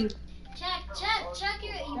party. Check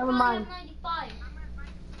your Never mind. 95.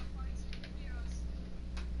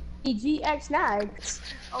 TGX Snags.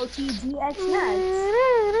 Oh, TGX Snags.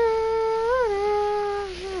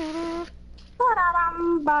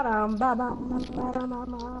 Ba-da-dum, ba-dum, ba-dum, ba-dum,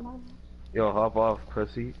 ba-dum. Yo, hop off,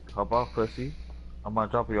 Chrissy. Hop off, Chrissy. I'm gonna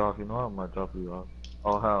drop you off. You know I'm gonna drop you off.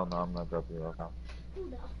 Oh hell no, I'm not dropping you off now.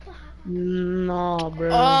 No, bro.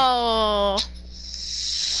 Oh.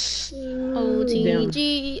 Damn.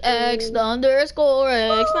 OTGX underscore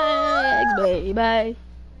X max, baby.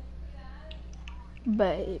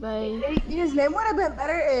 Baby. His name would have been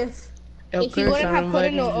better if Yo, he Chris, wouldn't I'm have put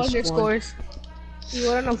in inviting no you to spawn. underscores. He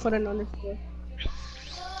wouldn't have put in underscore.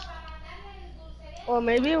 Or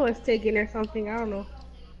maybe it was taken or something. I don't know.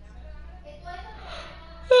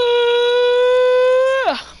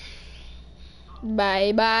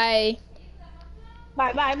 Bye bye.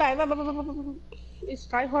 Bye bye bye bye bye bye bye bye. Bye. It's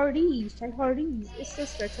try hardies, try hardies. It's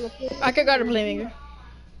just stretch on the play. I could go to playmaker.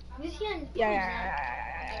 Yeah.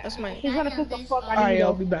 That's my He's gonna pick the fuck out of Alright, you.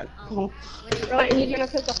 I'll be back. Come on. Right, he's gonna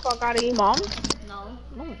pick the fuck out of you. mom. No.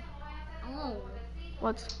 No. Oh.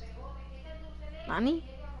 What? Nani?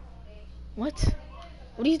 What?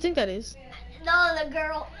 What do you think that is? No, the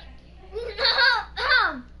girl.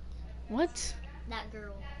 What? That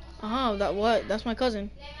girl. That what? That's my cousin.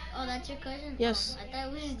 Oh, that's your cousin? Yes. Oh, I thought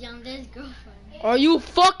it was Young Dad's girlfriend. Are you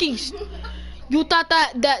fucking? You thought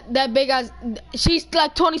that big ass? She's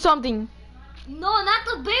like 20 something. No, not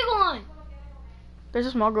the big one. There's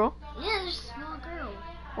a small girl. Yeah, there's a small girl.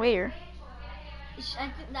 Where?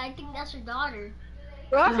 I think that's her daughter.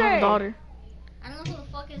 I don't have a Rocky! daughter. I don't know who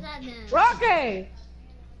the fuck is that then. Rocky!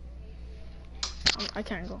 I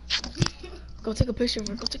can't go. Go take a picture of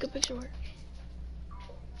her. Go take a picture of her.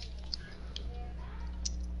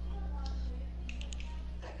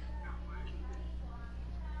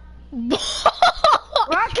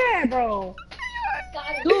 Rocky, bro!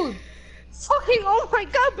 Dude! Fucking, oh my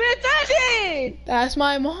god, pay attention! That's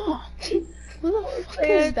my mom. Who the fuck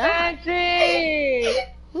Pay is that? attention!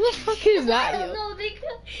 Who the fuck is that, I don't yo? know,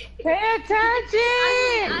 nigga. Pay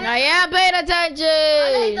attention! I am paying I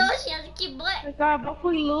attention. know she has a cute butt. My god, but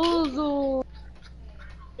we lose, dude.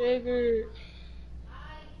 Nigga.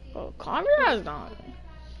 Oh, calm your ass down.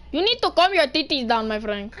 You need to calm your titties down, my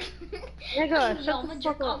friend. Nigga, Yo, shut I'm the gonna fuck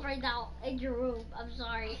jerk up. off right now in your room. I'm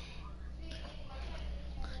sorry.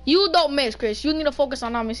 You don't miss, Chris. You need to focus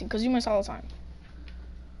on not missing, because you miss all the time.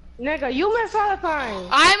 Nigga, you miss all the time.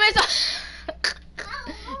 I miss.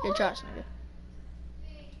 You're trash, nigga.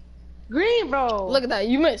 Green, bro. Look at that.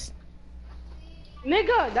 You missed.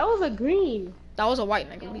 Nigga, that was a green. That was a white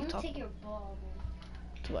nigga. Yo, What are you I'm gonna talking take your ball.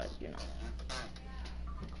 to? Us, you know.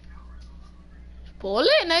 Pull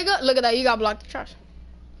it, nigga. Look at that. You got blocked. Trash.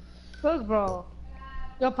 Look, bro.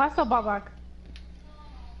 Yo, pass the ball back.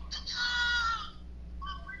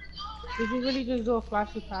 Did you really just do a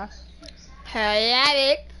flashy pass? Hell yeah,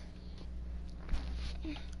 it.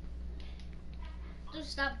 Dude,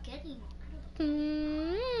 stop getting.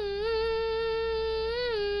 Do.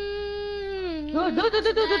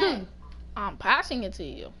 I'm passing it to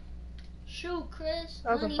you. Shoot, Chris.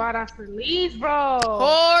 That was a Honey. badass release, bro.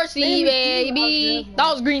 Horsey, Baby. baby.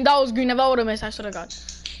 That was green. That was green. If I would have missed, I should have got.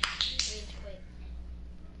 Wait.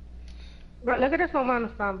 Bro, look at this no man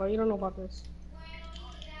stand, bro. You don't know about this.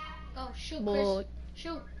 Go, shoot, Boy. Chris.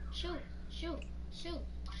 Shoot.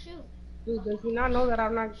 Dude, does he not know that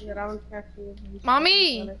I'm not catching you?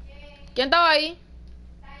 Mami. ¿Quién estaba ahí?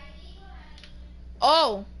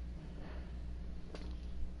 Oh.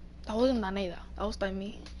 That wasn't Daneida. That was by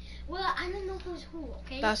me. Well, I don't know who's who,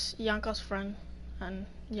 okay? That's Yanka's friend. And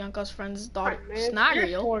Yanka's friend's daughter. Alright, man. Snagger, You're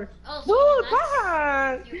yo. horse. Oh, Dude, so come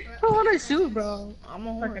on. that's your I bro- want to shoot, bro. I'm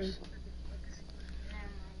a Fucking- horse.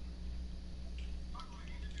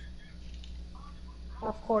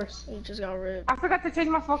 Of course. He just got ripped. I forgot to change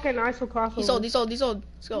my fucking ISO crossover. He sold.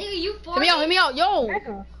 Let's go. Nigga, you Hit farted? me out, hit me out. Yo.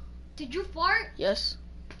 Nigga. Did you fart? Yes.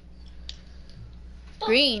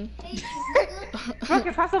 Green.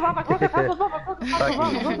 Rocket, pass the ball back. Rocket, pass the ball back. Rocket, pass the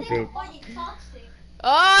ball back. Fucking bitch.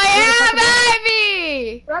 Oh yeah,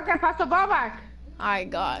 baby. Rocket, pass the ball back. I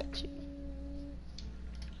got you.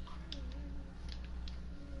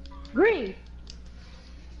 Green.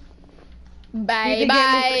 Bye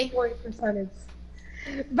bye. 40%.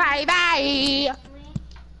 Bye bye.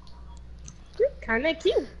 You're kind of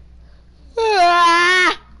cute.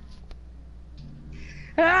 Ah!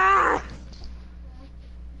 Ah!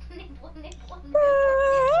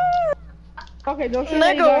 Okay, don't say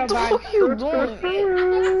that you Nigga, got what a the bag. fuck are you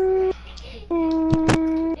doing?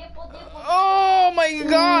 Oh my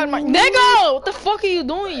god, my nigga! What the fuck are you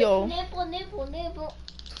doing, yo? Nipple.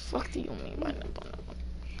 Fuck do you mean by nipple?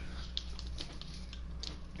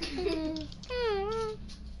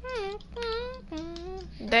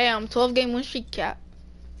 Damn, 12-game win streak cap.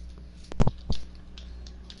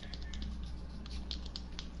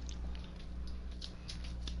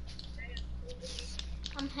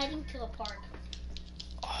 I'm heading to the park.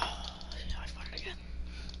 Oh, yeah, I farted again.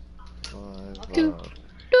 Okay. Do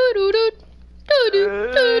do do do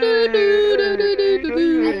do do do do At do.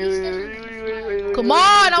 least this one doesn't smell like that. Come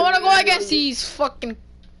on, I wanna go against these fucking.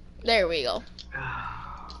 There we go.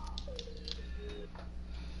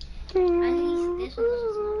 At least this one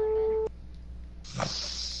doesn't smell that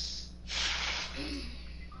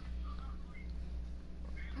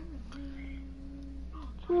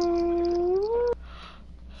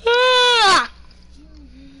Ah!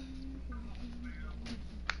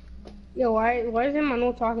 Yo, why is him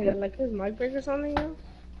no talking? Like his mic break or something, yo?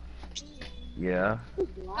 Yeah. bad.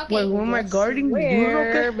 Okay. Wait, who am I guarding? You,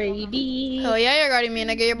 Where, okay? baby? Hell yeah, you're guarding me,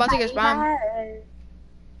 nigga. You're about to get spammed.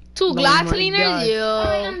 Two Oh glass my cleaners, God. Alright,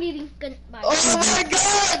 yo. I'm leaving. Goodbye. Oh my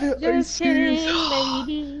God! Are you Just kidding, serious?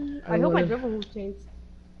 baby. I hope my dribble move changed.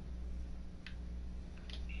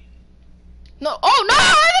 No, oh no!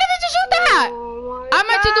 I didn't mean to shoot that. Oh I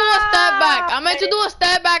meant to do a step back. I God. meant to do a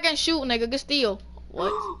step back and shoot, nigga. Good steal.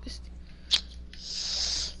 What? Good steal.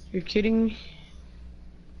 You're kidding me?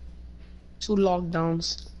 2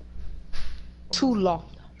 lockdowns. 2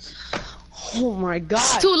 lockdowns. Oh my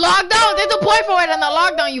God. Two lockdowns. There's a point for it in the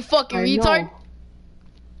lockdown, you fucking I retard. know.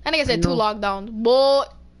 That nigga said I 2 know. lockdowns. Boy.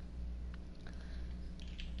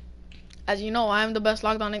 As you know, I am the best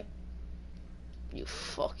lockdown nigga. You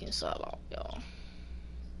fucking sellout, yo.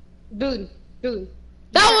 Dude.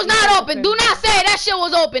 That was not open. Do not say that shit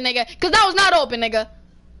was open, nigga. Cause that was not open, nigga.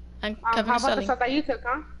 And Kevin How is about the selling. shot that you took,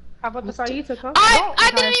 huh? How about the shot you took, huh?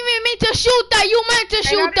 I didn't even mean to shoot that. You meant to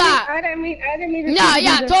shoot that. I didn't mean to Yeah, shoot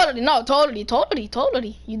yeah, either. totally. No, totally. You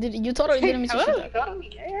totally didn't mean to shoot that.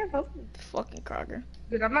 Totally. Yeah, totally. Fucking Kroger.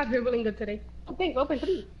 Dude, I'm not dribbling good today. I think open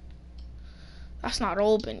 3. That's not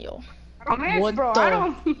open, yo. I'm ass, What bro. the- I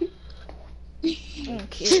don't.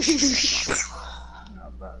 Okay.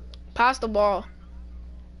 Pass the ball.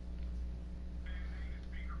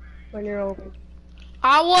 When you're open.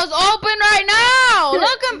 I was open right now.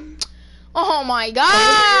 Look at. Oh my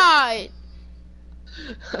god.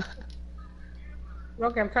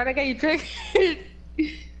 Rocky, I'm trying to get you triggered.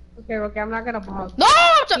 Okay, Rocky, I'm not gonna ball. No.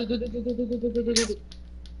 Rocky,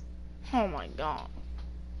 Oh my god.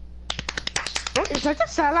 you're such a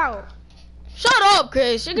sellout. Shut up,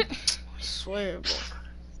 Chris. You can... I swear, bro.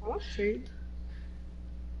 Oh, shit.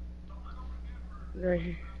 Right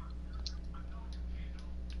here.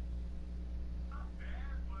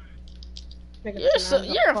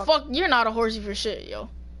 You're not a horsey for shit, yo.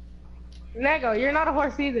 Nego, you're not a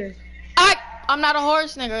horse either. I'm not a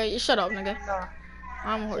horse, nigga. You shut up, nigga. No,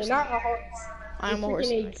 I'm a horse. you're not a horse. I'm a horse.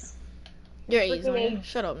 Freaking Nigga. eggs. You're AIDS, freaking nigga. eggs.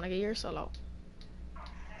 Shut up, nigga. You're a sellout.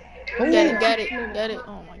 Oh, Get it.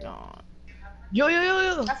 Oh my god.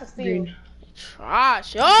 Yo. That's a steal. Green.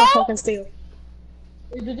 Trash, yo. That's a fucking steal.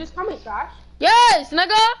 Did you just call me trash? Yes,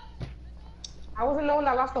 nigga. I wasn't the one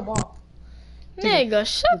that lost the ball. Nigga,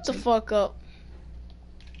 shut the fuck up.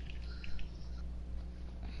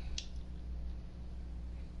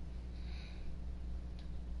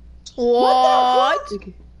 What?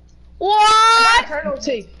 Take What? Turnover. it.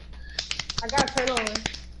 Take. I got a turnover.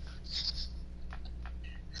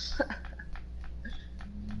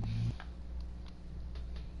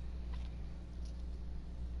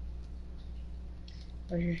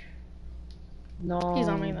 Right here. No. He's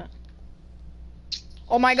on me that.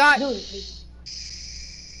 Oh my god. Dude, please.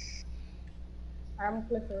 I'm a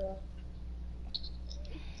flipper.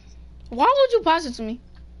 Why would you pass it to me?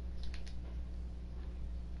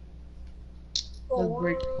 That's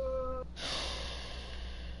great.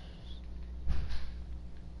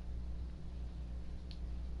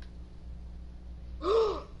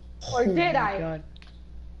 Or did Oh my I? God.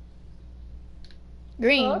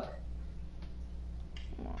 Green. Look.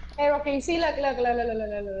 Hey, okay, you see, look.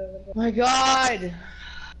 My God.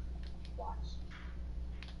 Watch.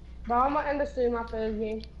 But I'm gonna end the stream after this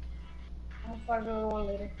game. I'm gonna start doing one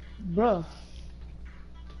later. Bruh.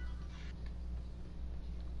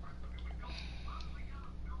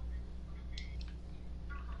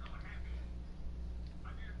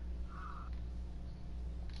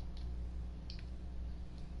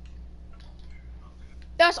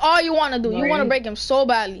 That's all you want to do. You want to Right. break him so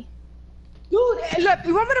badly. Dude, look,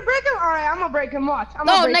 you want me to break him? Alright, I'm gonna break him. Watch.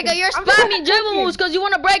 No, nigga, you're spamming dribble moves because you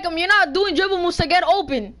want to break him. You're not doing dribble moves to get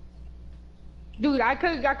open. Dude, I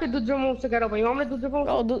could do dribble moves to get open. You want me to do dribble moves?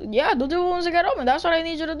 Bro, do dribble moves to get open. That's what I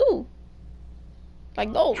need you to do.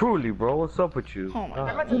 Like those. Truly, bro, what's up with you? Oh my Ah. I'm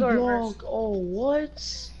about to do it reverse. Block. Oh,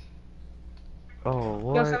 what? Oh,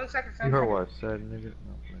 what? Yo, 7 seconds. You 7 heard seconds. what I said, nigga?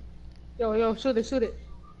 No, Yo, shoot it.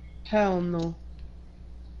 Hell no.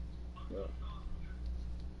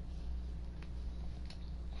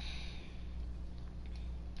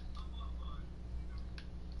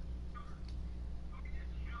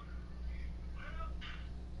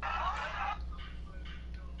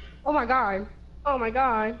 Oh my god. Oh my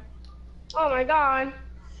god. Oh my god.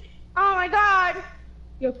 Oh my god.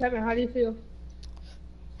 Yo, Kevin, how do you feel?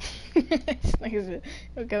 This nigga said,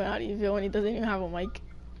 okay, how do you feel when he doesn't even have a mic?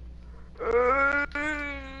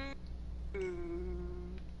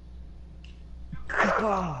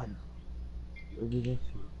 God. What did I see?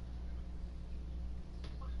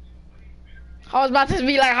 I was about to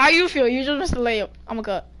be like, how you feel? You just missed the layup. I'ma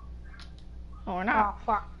cut. Oh, or not. Oh,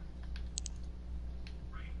 fuck.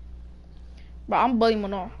 Bro, I'm bullying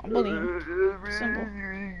him. I'm bullying him. Simple.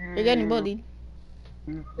 You're getting bullied.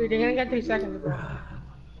 Dude, they're gonna get 3 seconds, bro.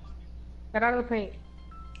 Get out of the paint.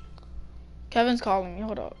 Kevin's calling me.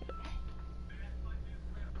 Hold up.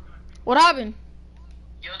 What happened?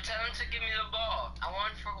 Yo, tell him to give me the ball. I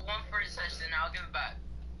want one for his session, and I'll give it back.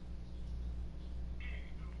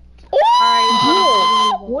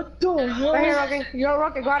 Alright, What the right hell? here, Rocky. Yo,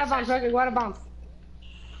 Rocky, go out of bounds, Rocky, go out of bounds.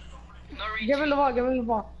 No reaching. Give him the ball, give him the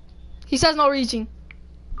ball. He says no reaching.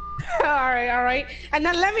 Alright. And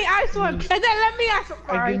then let me ISO him. And then let me ISO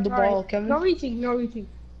him. I give the ball, Kevin. No reaching, no reaching.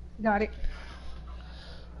 Got it.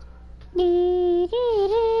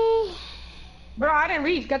 Bro, I didn't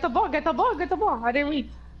reach. Get the ball, get the ball, get the ball. I didn't reach.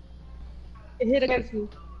 It hit against me.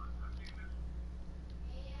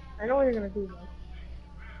 I know what you're gonna do, man.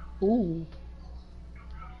 Ooh.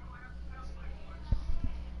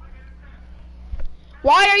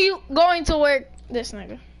 Why are you going to work, this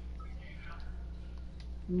nigga?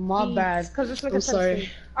 My bad. Cause this nigga I'm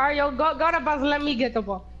sorry. Alright, yo, go to bounce. Let me get the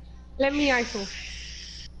ball. Let me ISO.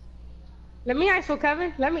 Let me ISO,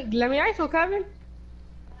 Kevin. Let me ISO, Kevin.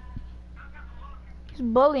 He's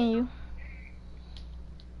bullying you.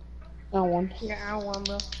 I won. Yeah, I won,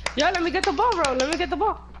 bro. Yo, let me get the ball, bro. Let me get the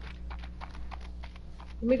ball.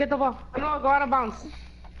 Let me get the ball. No, go out of bounds.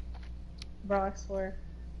 Bro, I swear.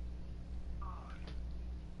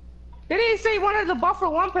 Didn't he say he wanted the ball for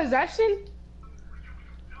 1 possession?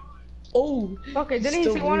 Oh. Okay, didn't he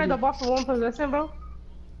say he wanted the ball for 1 possession, bro?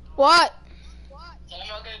 What? Tell him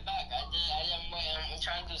I'll give it back. I'm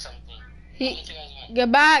trying to do something. He I'll let you guys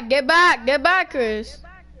win. get back, Chris.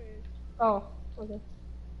 Oh, okay. Alright,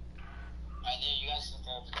 there, you guys can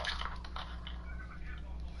go.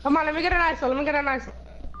 Come on, let me get an ISO. Let me get an ISO.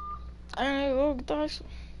 I go get the ice.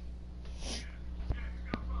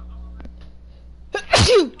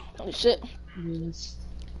 Oh shit. Yes.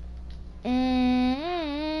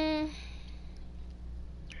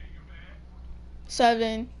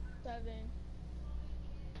 Seven.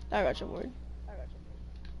 I got your word.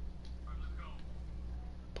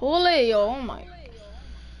 Pull it, yo. Oh my.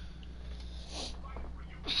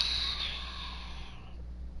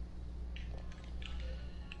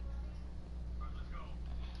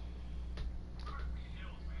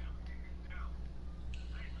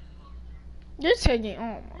 You're taking. Oh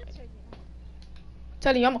my.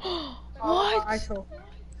 Telling you, I'm. What? ISO.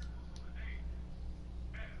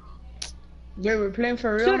 Wait, we're playing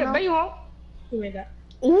for real Shoot it, now? but you won't. You made that.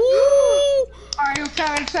 Ooh! Alright, you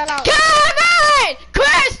Kevin, sell out. Kevin!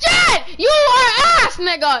 Christian! You are ass,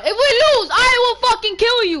 nigga! If we lose, I will fucking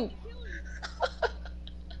kill you!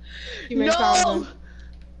 You made No! sound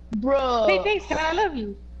Bro! good. Hey, thanks, Kevin, I love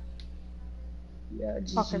you. Yeah,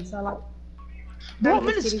 Fucking sell out. Bro, I'm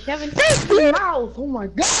just kidding, Kevin. Face the mouth! Oh my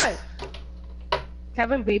god!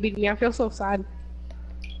 Kevin babied me. I feel so sad.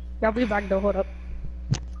 I'll be back though. Hold up.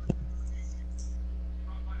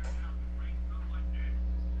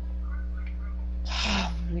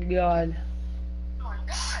 Oh my god.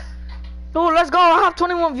 Dude, let's go. I have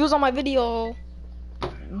 21 views on my video.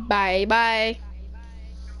 Bye, bye.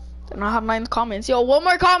 And I have 9 comments. Yo, one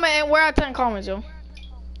more comment and we're at 10 comments, yo.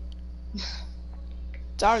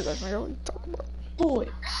 Sorry, guys, man. What are you talking about? Boy.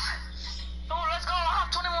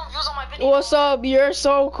 What's up? You're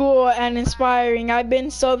so cool and inspiring. I've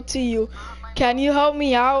been sub to you. Can you help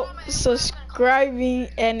me out subscribing?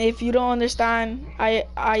 And if you don't understand,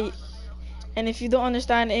 and if you don't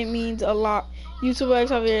understand, it means a lot. YouTuber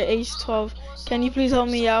X over here, age 12. Can you please help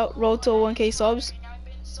me out? Road to 1K subs.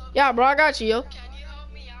 Yeah, bro, I got you, yo.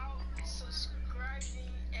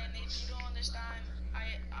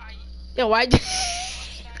 Yo, why?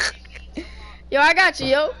 Yo, I got you,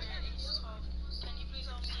 yo.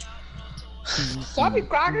 Sorry,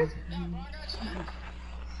 crackers.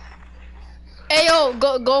 Hey, yo,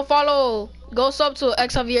 go follow, go sub to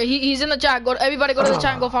X Javier. He's in the chat. Everybody go to the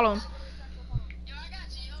chat and go follow him.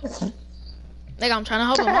 Nigga, I'm trying to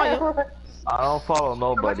help him out, yo. I don't follow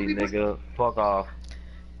nobody, nigga. Fuck off.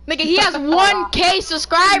 Nigga, he has 1K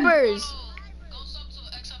subscribers.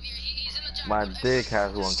 My dick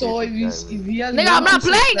has 1K So if he has Nigga, I'm not 1K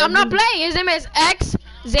playing. I'm not subscribers- playing. His name is X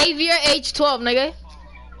Xavier H12, nigga.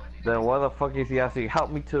 Then why the fuck is he asking,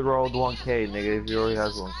 help me to roll 1K, nigga, if he already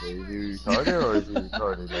has 1K? Is he retarded or is he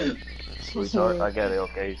retarded? Like, retarded? I get it,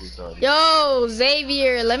 okay, he's retarded. Yo,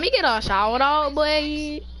 Xavier, let me get a shout out,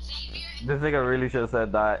 boy. This nigga really should have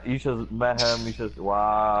said that. You should have met him, you should,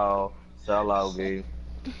 wow, sell out game.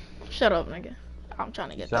 Shut up, nigga. I'm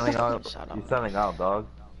trying to get Selling that. out, Shut you're up. selling out, dog.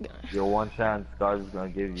 Your one chance God is gonna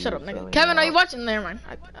give you. Shut up, nigga. Selling Kevin, are you out. watching? Never mind.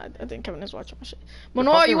 I think Kevin is watching my shit. You're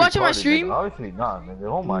Mano, are fucking you watching my retarded, stream? nigga. Obviously not, nigga.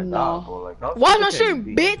 Oh my No. god, bro. Like, how Watch my fucking stream, can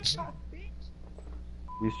you be? bitch.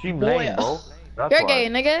 You stream Boy. lame, bro. That's You're why. gay,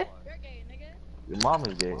 nigga. Your mom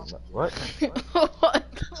is gay. What? What?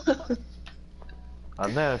 I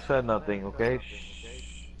never said nothing, okay? Shh.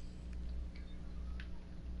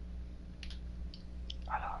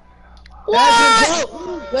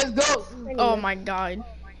 What? Let's go. Oh my god.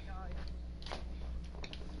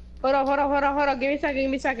 Hold on. Give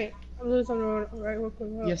me a second. I'm doing something right real quick.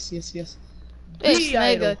 Hold on. Yes. This B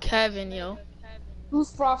idol. nigga Kevin, yo.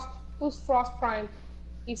 Who's Frost Prime?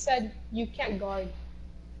 He said you can't guard.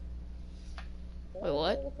 Wait,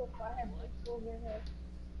 what?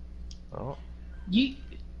 Oh. Yeet.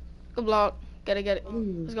 Good block. Get it.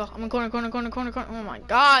 Let's go. I'm in corner. Oh my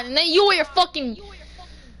god. And then you were your fucking.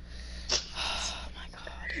 Oh my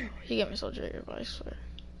god. He get me so triggered, but I swear.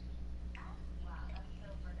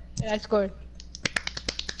 Yeah, I scored.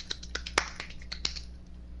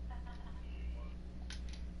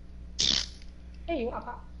 Hey, you want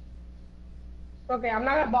pop? Okay, I'm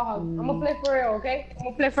not gonna ball hug. I'm gonna play for real, okay? I'm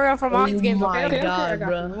gonna play for real from all these games, okay? my Okay, God, I got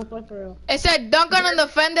bro. you. I'm gonna play for real. It said dunk on a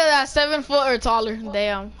defender that's 7 foot or taller.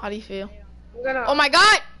 Damn. How do you feel? I'm gonna. Oh my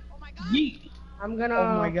god. Yeet. I'm gonna.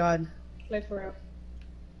 Oh my god. Play for real.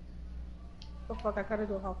 Oh fuck! I gotta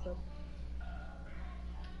do a half flip.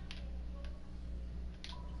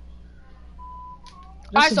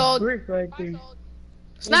 I That's a sold. brick right there.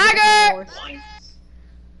 Snagger.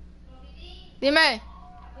 Dime.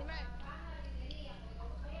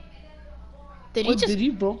 Did he What, just? did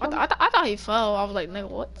you broke him? I thought he fell. I was like, nigga,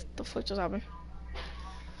 what the fuck just happened?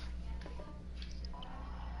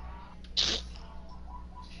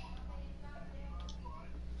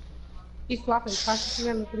 He's flopping. Pass it to me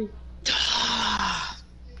on the 3.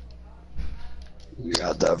 We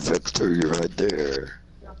got that victory right there.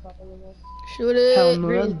 Not flopping anymore. Shoot it. Hell no,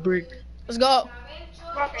 that's brick. Let's go.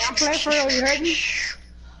 Rocky, I'm playing for real. You heard me?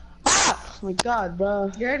 Oh my god, bro.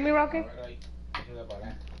 You heard me, Rocky?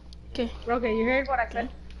 Okay. Rocky, you heard what I said?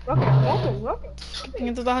 Rocky, I'm walking. Rocky.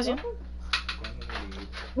 ¿Qué tú estás haciendo?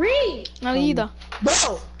 Read! Nalguita.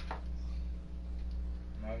 Bro!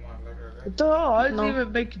 What the hell? I didn't No.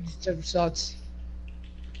 even make these type of shots.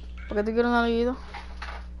 ¿Por qué te quiero nalguita?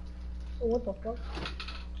 Oh, what the fuck?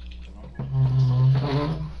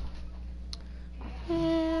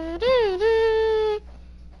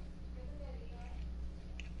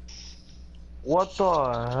 What the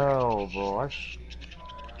hell, bro?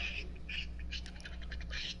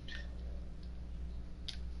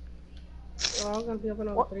 Oh, I'm gonna be up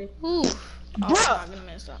on 3. Ooh. Bruh. I'm gonna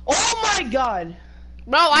mess up. Oh my god!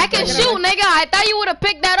 Bro, I can shoot, nigga. I thought you would have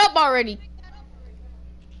picked that up already.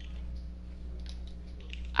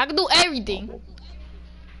 I can do everything.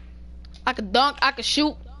 I can dunk, I can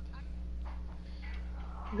shoot,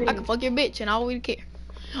 I can fuck your bitch, and I don't really care.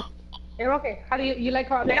 Hey, Rocky, how do you like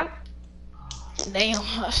how now? Damn,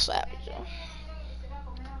 that's savage,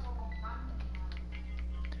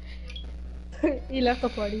 yo. He left the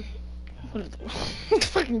party. What the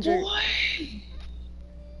fucking jerk.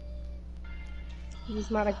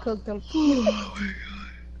 He's mad I cooked him.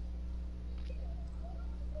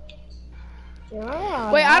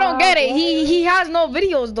 Yeah, Wait, I don't get it. He has no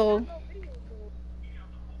videos though.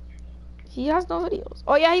 He has no videos.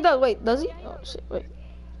 Oh yeah, he does. Wait, does he? Oh shit, wait.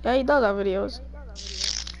 Yeah, he does have videos.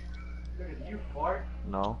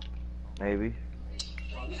 No. Maybe.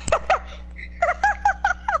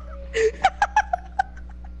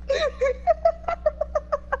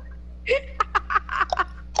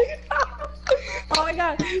 Oh my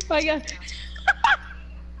god, oh my god.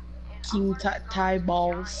 King tie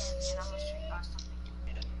balls.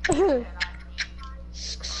 Yo.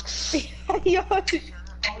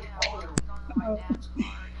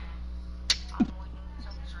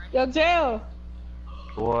 Yo, Jail.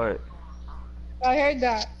 What? I heard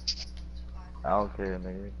that. I don't care,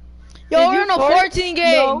 nigga. Yo, we're in a 14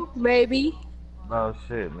 game. No, maybe. No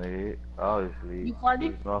shit, nigga. Obviously. You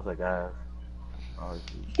farted? It smells like ass.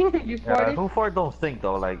 Obviously. You Yeah, farted? who fart don't stink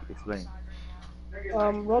though? Like, explain.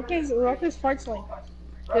 Rocky's farts like.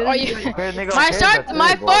 Oh, you, Okay, nigga, my okay, start, that's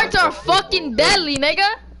my it, bro. farts are That's it, fucking bro. deadly, nigga.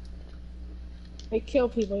 They kill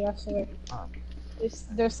people, yeah, I swear.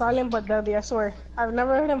 They're silent but deadly, I swear. I've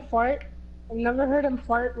never heard him fart I've never heard him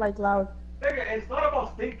fart like loud. Nigga, it's not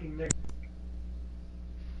about thinking, nigga.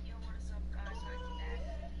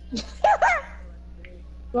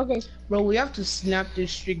 Okay. Bro, we have to snap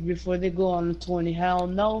this streak before they go on the 20. Hell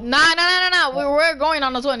no. Nah. We're going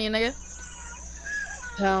on the 20, nigga.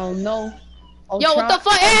 Hell no. Yo, what the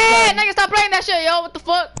fuck? Hey, nigga, stop playing that shit, yo. What the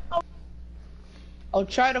fuck? I'll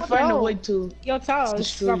try to find a way to. Yo, Charles,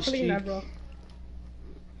 destroy stop playing that, bro.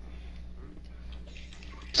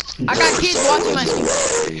 I got kids watching my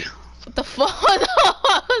stream. What the fuck? What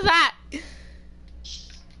was that?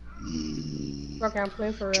 Okay, I'm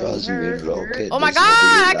playing for real. Trust me, okay, Oh my this god,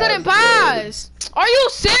 I will be couldn't live, pass. Are you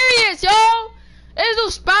serious, yo? This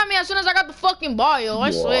dude spam me as soon as I got the fucking ball, yo. I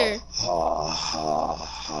swear.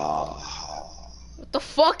 What the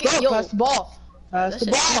fuck? Bro, Yo, pass the ball. Pass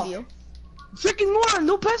the ball. Yo. Freaking moron,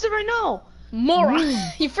 don't pass it right now. Moron.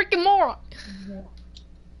 You freaking moron.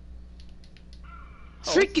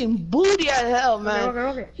 Freaking booty as hell, man.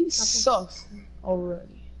 Okay. He sucks already.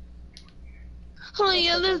 Oh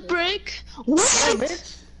yeah, let's break.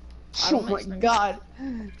 What? Oh my god.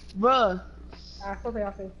 Bruh.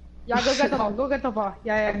 Y'all go get the ball. Go get the ball.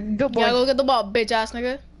 Yeah. Good boy. Yeah, go get the ball, bitch ass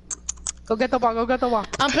nigga. Go get the ball. Go get the ball.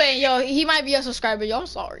 I'm playing, yo. He might be a subscriber, yo. I'm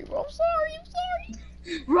sorry, bro. I'm sorry.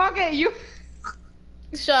 Rocket, you.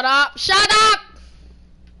 Shut up.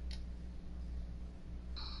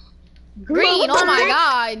 Green. Oh my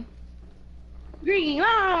god. Green.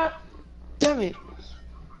 Ah. Damn it.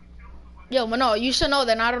 Yo, Mano, you should know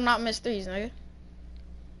that I do not miss threes, nigga.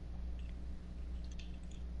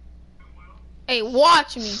 Hey,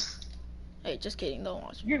 watch me. Hey, just kidding. Don't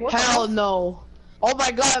watch me. Hell no. Oh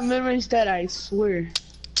my god, mid-range that, I swear.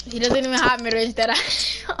 He doesn't even have mid-range that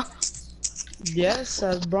Yes,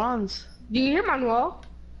 that's bronze. Do you hear Manuel?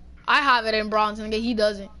 I have it in bronze, nigga. He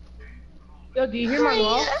doesn't. Yo, do you hear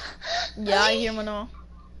Manuel? Yeah, I hear Mano.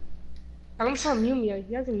 I don't tell him mute me.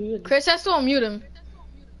 He hasn't muted. Chris has to unmute him.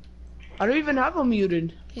 I don't even have him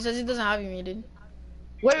muted. He says he doesn't have you muted.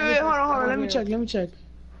 Wait, hold on. Let me check.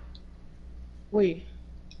 Wait.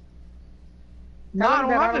 No, I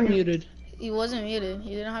don't have him muted. He wasn't muted.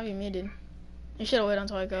 He didn't have you muted. You should have waited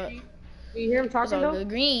until I got. Do you hear him talking though? Good.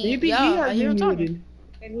 Green. Maybe yeah, he has I hear him muted. talking.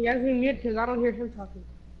 And he has me muted because I don't hear him talking.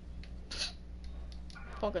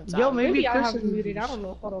 Fucking Yo, time. maybe I Chris have is him muted. I don't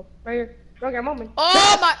know. Hold on. Right here. Okay, a moment.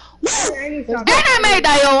 Oh my! And And I made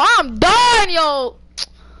that, yo. I'm done, yo.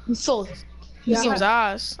 So. He seems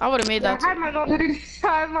ass. I would have made that. I had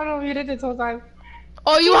my own muted this whole time.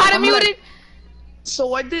 Oh, you had him muted? So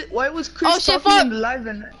why was Chris shit, talking fuck. in the live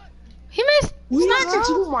and He missed.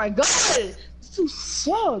 oh my god, this dude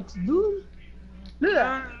sucks, dude. Look at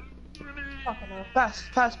that. Pass.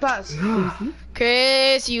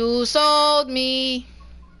 Chris, you sold me.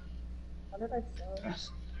 Pass.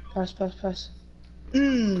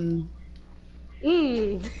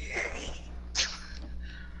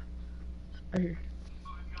 Right here.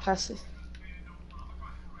 Pass it.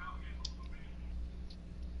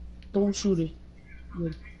 Don't shoot it.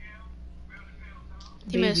 Good.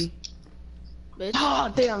 He missed. Bitch.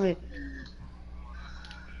 Oh, damn it.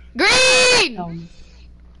 Green!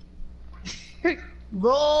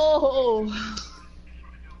 Bro.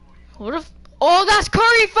 What if? Oh, that's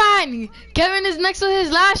Curry fan. Kevin is next to his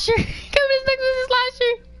last year. Kevin is next to his last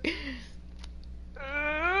year.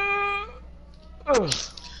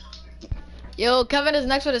 Yo, Kevin is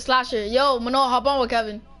next with his slasher. Yo, Mano, hop on with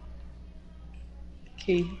Kevin.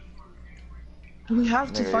 Okay. We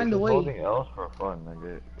have to find a way. Something else for fun,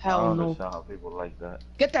 nigga. Hell I don't no. understand how people like that.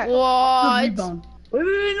 Get that. What? Good rebound. Wait,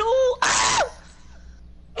 no. Ah!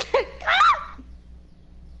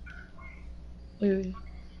 Wait.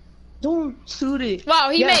 Don't shoot it. Wow,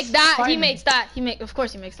 he Yes, makes that. He finally. makes that. Of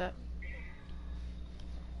course, he makes that.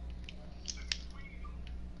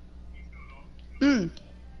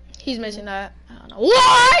 He's missing that. I don't know.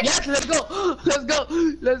 What? Yes, let's go.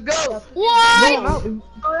 What?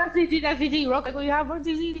 Oh, that's CG. Rock, like, you have one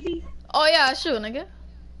CG. Oh yeah, shoot, nigga.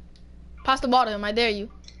 Pass the ball to him. I dare you.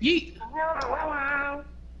 Yeet.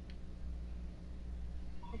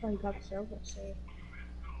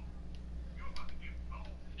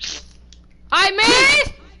 I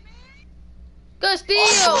missed. Good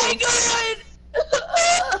steal.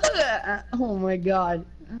 Oh my god.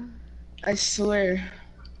 I swear.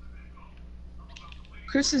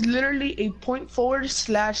 Chris is literally a point forward /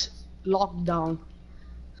 lockdown.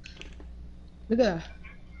 Look at that.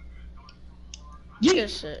 Good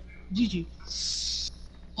shit. GG.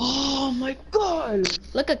 Oh my god.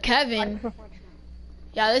 Look at Kevin.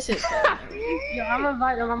 Yeah, this is Yo, I'm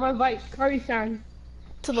gonna invite Curry fan.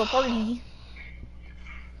 to the party.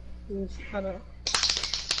 Hold on.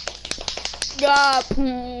 God.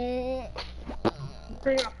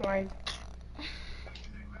 Bring up mine.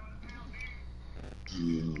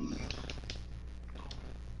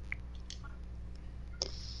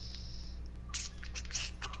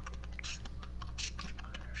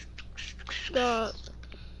 God.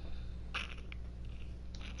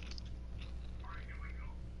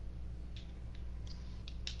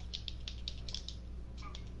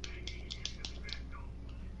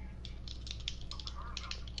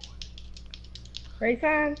 Great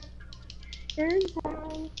time. Great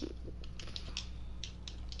time.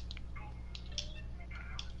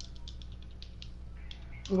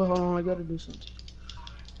 Well, hold on, I gotta do something.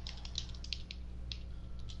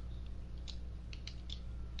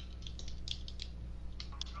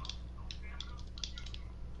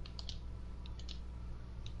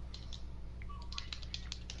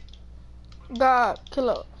 God, kill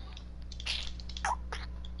up.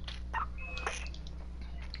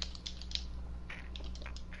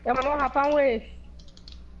 Yeah, man, hop on with.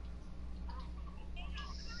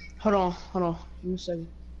 Hold on. Give me a second.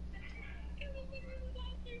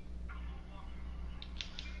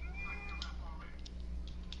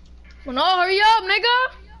 Well, no, hurry up, nigga.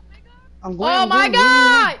 I'm going. Oh I'm my going. Leave me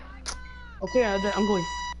alone. God. Okay, I'm going.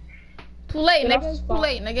 Too late, You lost nigga. the Too spot.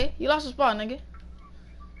 late, nigga. You lost the spot, nigga.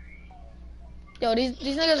 Yo, these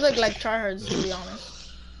niggas look like tryhards, to be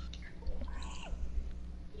honest.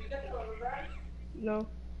 No.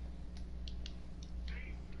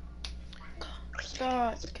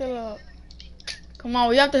 God, kill up. Come on,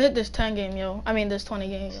 we have to hit this 10 game, yo. I mean, this 20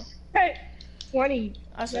 game, yo. Hey, 20.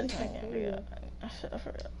 I said That's 10 game, like yeah. I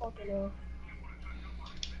forgot. fucking hell.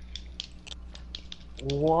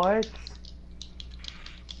 What?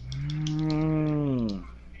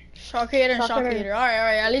 Shockhater and Shockhater. Shockhater.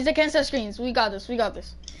 Alright. At least they can't set screens. We got this.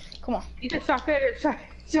 Come on. He's a chocolate.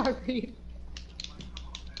 Chocolate.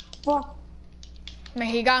 Fuck. Man,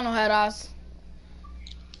 he got no head ass.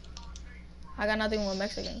 I got nothing with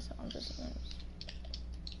Mexicans. I'm just.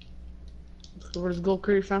 So let's go,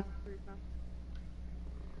 Curry, fam.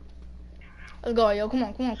 Let's go, yo. Come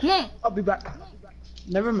on. I'll be back.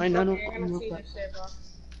 Never mind. I don't. Okay, I'm I'm not see back. this shit, bro.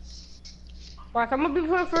 Watch, I'm gonna be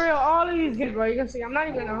playing for real all of these games, bro. You can see, I'm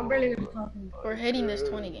barely even talking. We're hitting this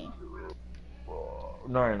 20 game.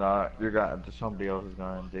 No, you're not. You're gonna. Somebody else is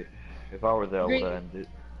gonna end it. If I were there, I would have ended it.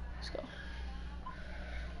 Let's go.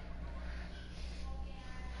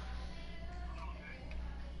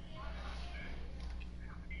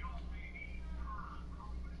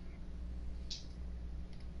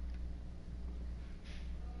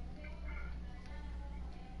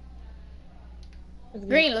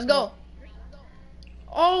 Green, let's go.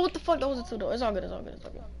 Oh, what the fuck? That was a 2 though. It's all good.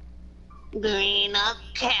 Green up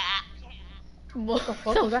cat. What the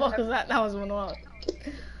fuck was that? That was one.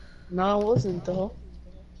 No, it wasn't though.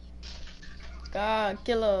 God,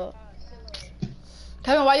 killer.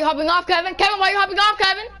 Kevin, why you hopping off, Kevin? Why you hopping off,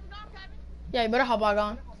 Kevin? Yeah, you better hop back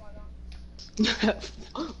on.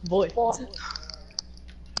 Boy.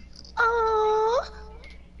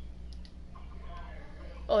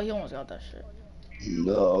 Oh, he almost got that shit.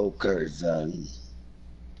 No, Curzon.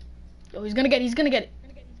 Yo, he's gonna get it.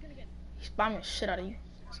 He's spamming shit out of you.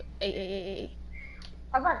 Hey.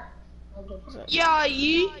 I'm back. Yeah,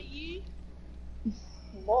 ye.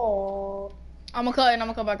 Whoa. I'm gonna cut and I'm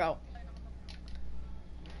gonna come back out.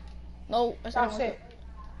 No, that's not Shit.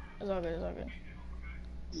 It's all good.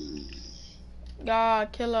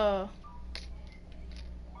 God, killer.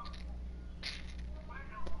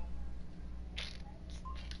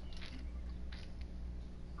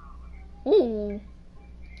 Ooh.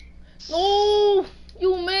 No,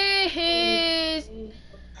 you missed.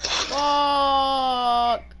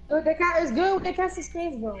 Fuck. Dude, the cat is good with the cat's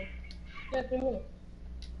space, bro. Yeah, 3 minutes.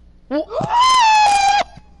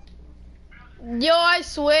 Yo, I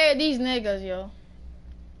swear, these niggas, yo.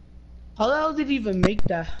 How the hell did he even make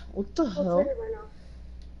that? What the hell?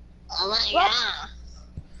 Oh my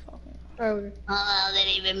god. How did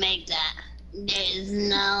he even make that? There's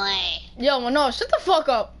no way. Yo, no, shut the fuck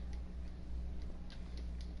up.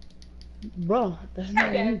 Bro, that's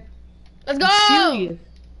not you. Let's go. I'm serious.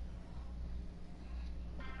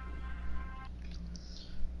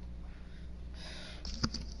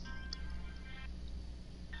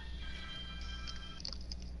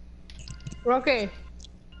 Okay.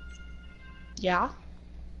 Yeah?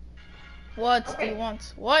 What do you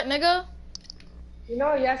want? What, nigga? You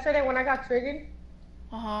know, yesterday when I got triggered,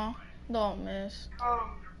 Don't miss.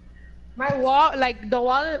 my wall, like the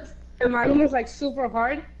wall in my room was like super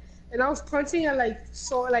hard, and I was punching and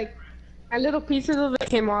and little pieces of it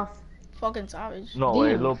came off. Fucking savage. No,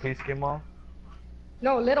 wait, a little piece came off.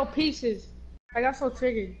 No, little pieces. I got so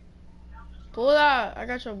triggered. Pull that. I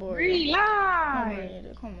got your board.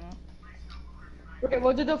 Reload. Come on. Okay,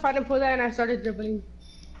 what did the fighter pull that and I started dribbling?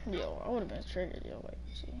 Yo, I would have been triggered. Yo, wait,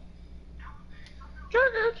 see.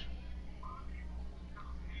 Triggered.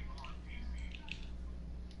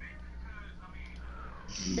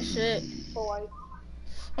 Good shit. Boy.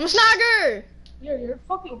 I'm a snagger. You're a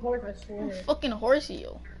fucking horse, I swear. I'm fucking horsey,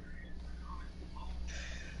 yo.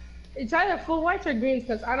 It's either full whites or greens,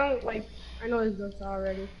 cause I don't like. I know it's this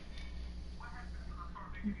already.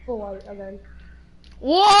 Full white again.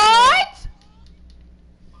 What?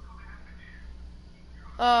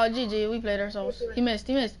 GG, we played ourselves. He missed.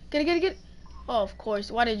 Get it. Oh, of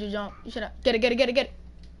course. Why did you jump? You should have. Get it.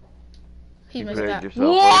 He missed that.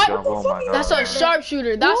 What? Oh That's a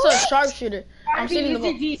sharpshooter. I'm stealing the ball.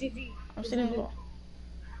 I'm stealing the ball.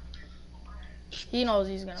 He knows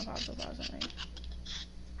he's gonna pass the pass on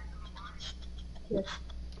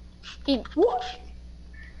me. What?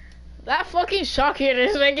 That fucking shock hitter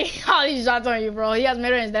is making all these shots on you, bro. He has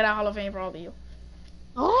mid-range dead at Hall of Fame probably. You.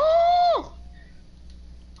 Oh!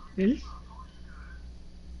 Really?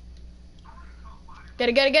 Get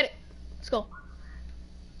it. Let's go.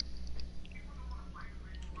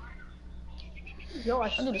 Yo, I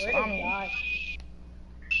do this swear to God.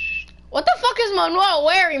 What the fuck is Manuel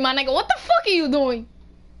wearing, my nigga? What the fuck are you doing?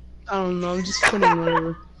 I don't know, I'm just putting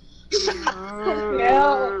whatever.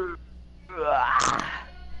 Yeah.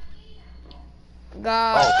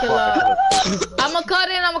 God, killer. I'ma cut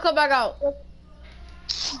in, I'ma cut back out.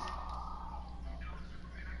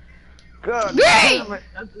 God Great! damn it.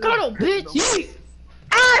 Cut him, bitch!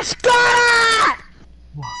 Ashka!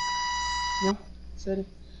 No, sorry.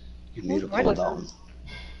 You need to pull down.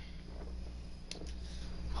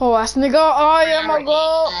 Oh, ass nigga, I am a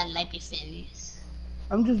go.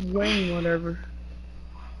 I'm just wearing whatever.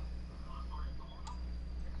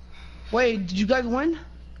 Wait, did you guys win?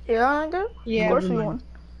 Yeah, nigga. Yeah, of course we won.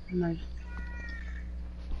 Nice.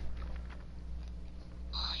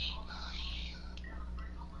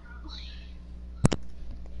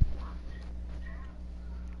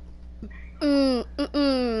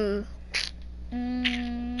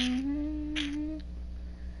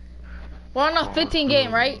 We're on a 15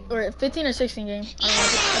 game, right? Or 15 or 16 game. I don't know.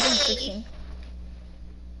 I think 16.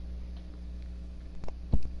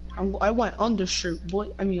 I want undershirt,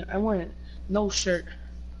 boy. I mean, I want no shirt.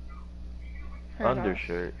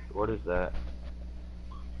 Undershirt. What is that?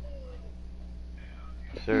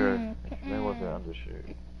 Sir, explain what's an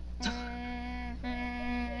undershirt.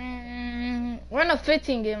 We're in a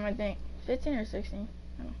 15 game, I think. 15 or 16.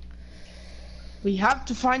 I don't know. We have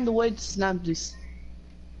to find a way to snap this.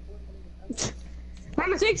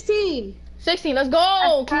 I'm a 16. 16, let's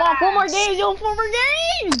go! Come on, 4 more games, yo, 4 more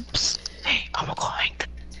games! Hey, I'ma call Hank.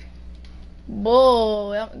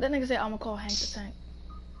 Boy, that nigga said I'ma call Hank the Tank.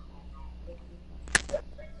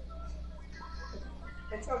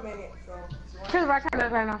 It's a minute, so. Here's what I can do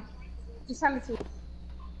right now. Just send it to me.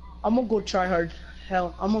 I'm gonna go try hard.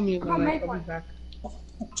 Hell, I'm gonna mute my mic. I'll be back.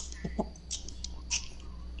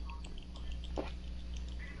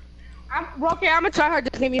 Okay, I'm gonna try hard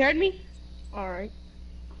this game. You heard me? Alright.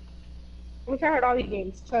 I'm gonna try hard all these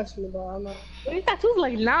games. Trust me, bro. I'm not. These tattoos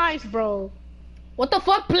look nice, bro. What the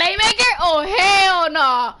fuck, playmaker? Oh hell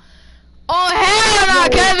nah! Oh hell nah,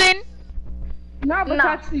 Kevin! Nah, but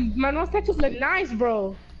tattoos, Manuel's tattoos look nice,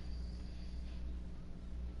 bro.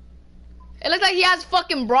 It looks like he has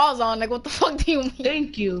fucking bras on. Like, what the fuck do you mean?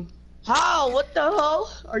 Thank you. How? What the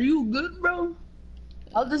hell? Are you good, bro?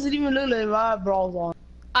 How does it even look like I have bras on?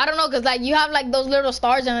 I don't know, cause like you have like those little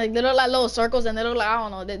stars and like they look like little circles and they look like I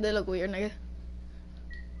don't know. They look weird, nigga.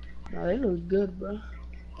 Nah, they look good, bro.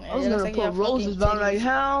 Yeah, I was it looks gonna like you put have roses, fucking but I'm like, titties.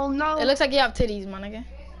 hell no. It looks like you have titties, my nigga.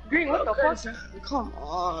 Green, what the fuck? Come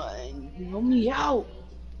on, help me out.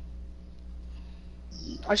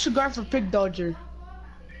 I should guard for pick dodger.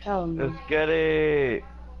 Hell no. Let's get it.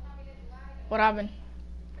 What happened?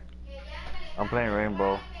 I'm playing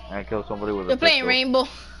Rainbow. I killed somebody with a You're playing pistol. Rainbow.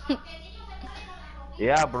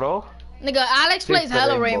 Yeah, bro. Nigga, Alex plays Pick the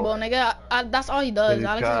hella Rainbow. Rainbow, nigga. That's all he does. He's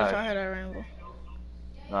Alex is a trash. tryhard at Rainbow.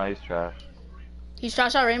 No, he's trash. He's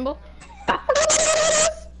trash at Rainbow?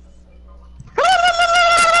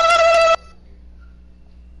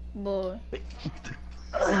 Boy.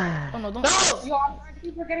 Oh no, don't. Yo, I'm trying to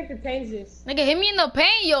keep forgetting to change this. Nigga, hit me in the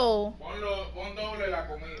paint, yo. Pon doble la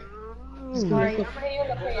comida. Sorry, I'm gonna hit you in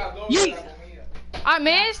the face. La doble la comida. I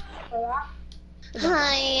missed.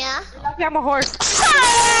 Hiya. Lucky I'm a horse.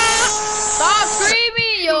 Stop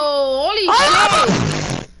screaming, yo. Holy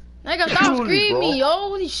shit. Nigga, stop Holy, screaming, bro. yo.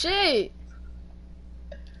 Holy shit.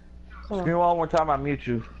 Scream one more time, I mute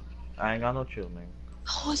you. I ain't got no chill, man.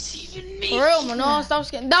 How was even me? For real, man. No, stop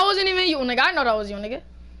scaring. That wasn't even you, nigga. I know that was you, nigga.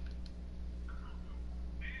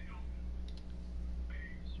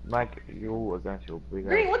 Smack you against your big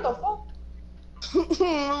Green, ass. what the fuck?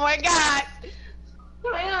 Oh my god.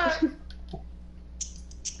 Oh my god.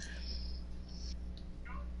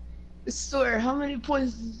 I swear, how many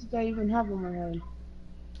points does this guy even have on my head?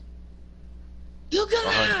 Look at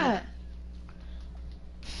that!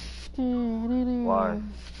 Why?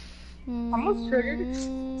 Almost triggered.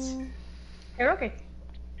 You're okay.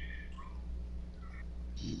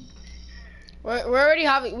 We already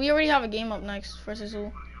have a game up next versus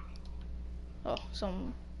who? Oh,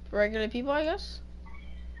 some regular people, I guess.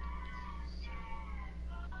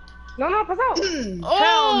 No, pass out. Oh,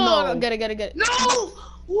 Hell no. get it. No!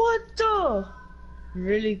 What the?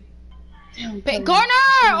 Really? Damn, Corner!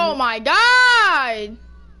 Oh my god!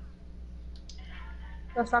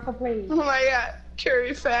 Let's not complain. Oh my god,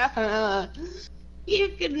 Curry fan. You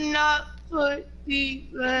cannot put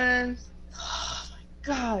defense. Oh my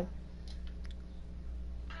god.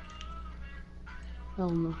 Hell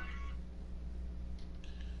no.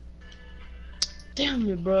 Damn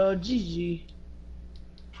it, bro. GG.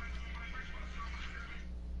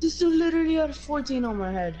 This dude literally had 14 on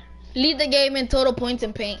my head. Lead the game in total points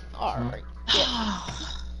and paint. Alright.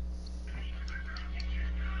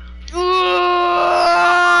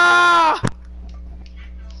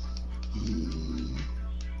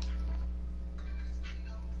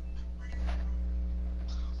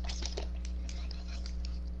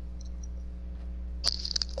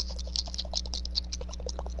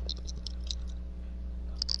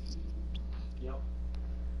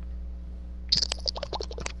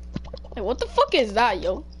 Hey, what the fuck is that,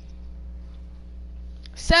 yo?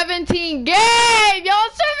 17 game, yo,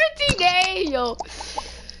 17 game, yo.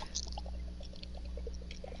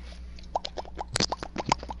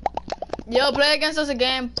 Yo, play against us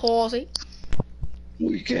again, Palsy.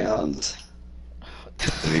 We can't.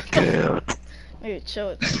 We can't. Nigga, chill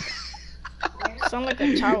it. Sound like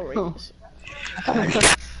a child rapist.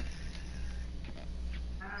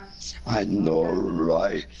 I know,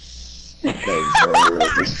 right?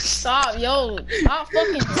 Never. Stop, yo. Stop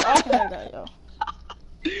fucking talking like that, yo.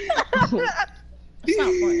 It's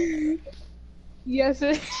not funny. Yes,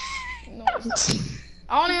 it. No, it's not.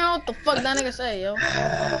 I don't even know what the fuck that nigga say, yo.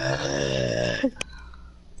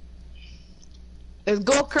 Let's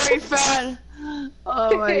go, Curry fan.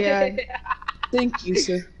 Oh my god. Thank you,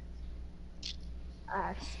 sir.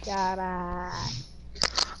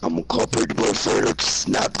 I'm a corporate boyfriend to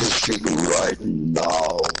snap this shit right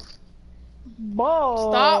now.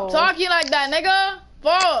 Whoa. Stop talking like that, nigga.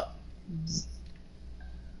 Fuck.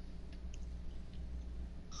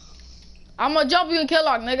 I'ma jump you and kill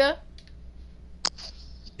lock, nigga.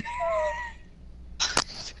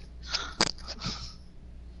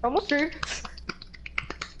 Almost true.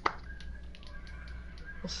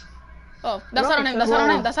 Oh, that's not on him. That's not on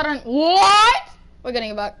him. That's not on him. What? We're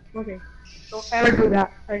getting it back. Okay. Don't ever do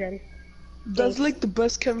that again. That's like the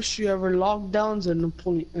best chemistry ever. Lockdowns and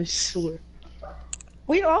opponent, I swear.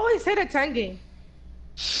 We always hit a 10 game.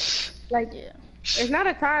 Like, Yeah. it's not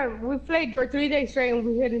a time. We played for 3 days straight and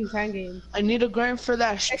we hit in 10 games. I need a grind for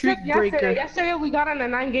that streak Except breaker. yesterday we got on a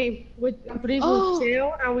 9 game with threes with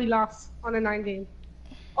Tail and we lost on a 9 game.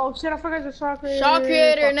 Oh shit, I forgot the shot creator. Shot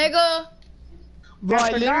creator, nigga. Bro,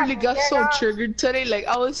 I forgot. literally got so Yeah. triggered today. Like,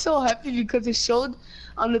 I was so happy because it showed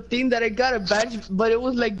on the thing that I got a badge, but it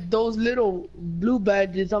was like those little blue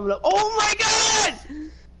badges. I'm like, oh my god!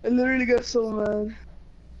 I literally got so mad.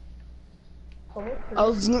 I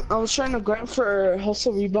was trying to grind for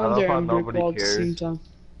hustle rebounder how and break nobody ball at the cares. same time.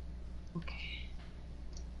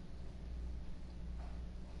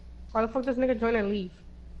 Why the fuck does nigga join and leave?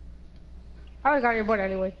 I already got your board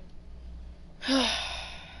anyway.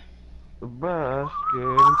 Basketball.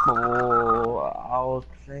 I was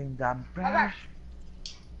playing that basketball.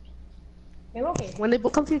 Yeah, okay. When they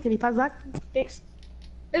both come to you, can you pass back? Thanks.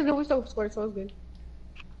 It's good, we still scored, so it's good.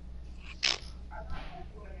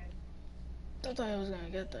 I thought I was gonna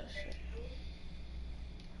get that shit.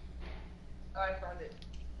 I found it.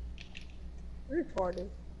 Retarded.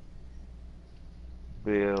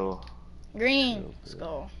 Bill. Green. Let's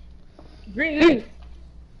go. Green, green.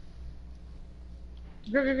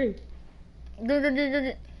 Green, green. Good.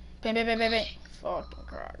 Bang. Fucking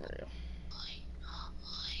crap, yo.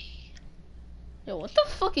 Yo, what the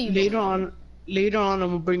fuck are you doing? Later on, I'm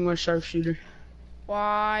gonna bring my sharpshooter.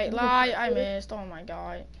 Why? Lie, I missed. Oh my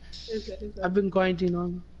god. I've been grinding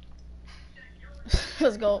on.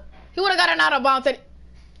 Let's go. He would've got an out of bounds.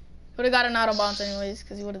 Would've got an out of bounds anyways,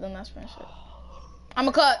 cause he would've done that spin shit.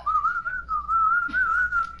 I'ma cut.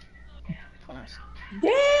 Oh, nice.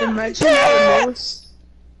 Damn!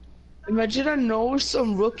 Imagine I know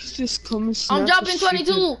some rookies just come and I'm snap dropping the streak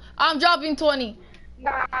 22. I'm dropping 20.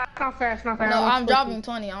 Nah, it's not fair, it's not fair. No, I'm dropping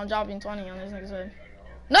 20. I'm dropping 20 on this nigga's head.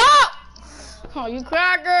 No! Oh, you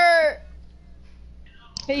cracker!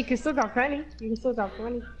 Hey, you can still drop 20. You can still drop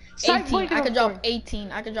 20. 18. I could drop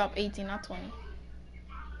 18. I could drop 18, not 20.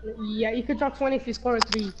 Yeah, you could drop 20 if you score a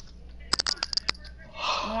 3. No,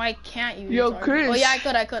 I can't. You. Yo, retard. Chris. Oh yeah, I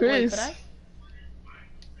could. I could. Wait, Chris. could I?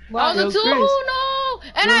 I was a 2. Chris. No,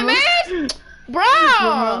 and I missed, bro.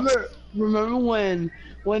 Remember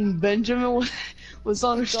when Benjamin was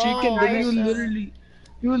on a streak and then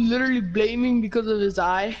you were literally blaming because of his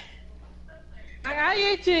eye. My eye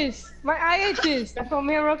itches. My eye itches. That's what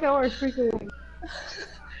me and Rocket were freaking with.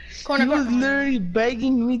 Corner, He was corner. literally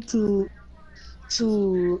begging me to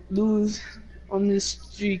lose on this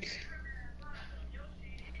streak.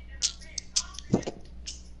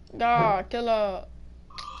 God, killer.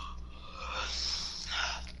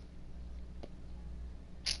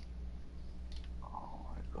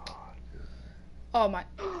 Oh my.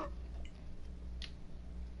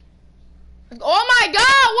 Oh my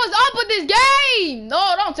God, what's up with this game?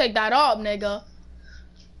 No, don't take that up, nigga.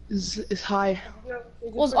 It's high.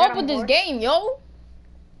 What's up with this game, yo?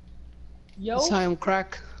 It's high on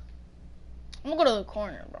crack. I'm gonna go to the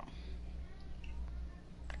corner, bro.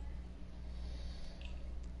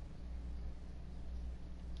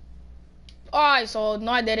 Alright, so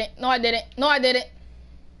no I didn't. No I didn't. No I didn't.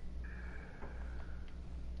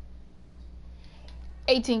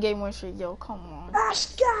 18 game win streak, yo. Come on.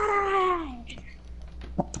 Let's get it!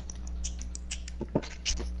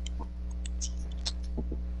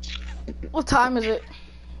 What time is it?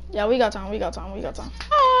 Yeah, we got time. We got time. We got time.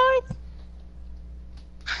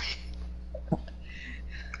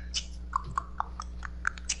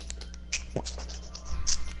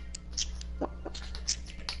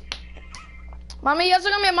 Mami, ya sé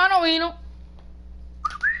que mi hermano vino.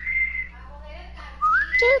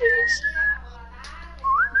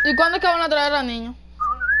 ¿Y cuándo es que van a traer al niño?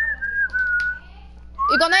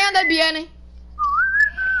 ¿Y cuándo Yandel viene?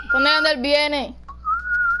 ¿Cuándo Yandel viene?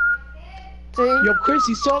 Sí. Yo, Chris,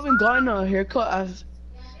 you still haven't gotten a haircut,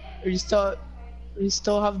 or you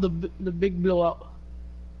still have the big blowout.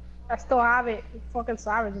 I still have it. It's fucking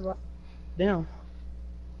savage, bro. Damn.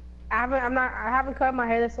 I haven't cut my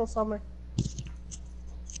hair this whole summer.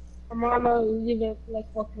 I'm gonna leave it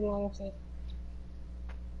like fucking long with it.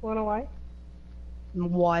 Wanna know why?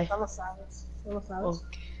 Why? I'm a savage. I'm a savage.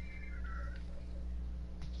 Okay.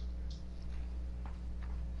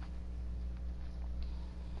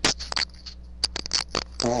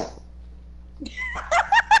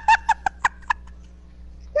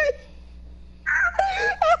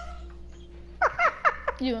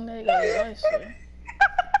 You nigga, I swear.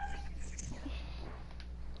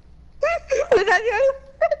 Was that you?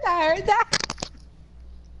 I heard that.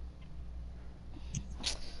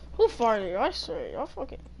 Who farted? I swear, y'all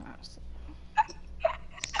fucking nasty.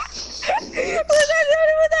 Was that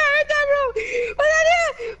that, bro?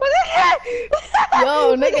 Was that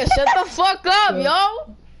Yo, nigga, shut the fuck up,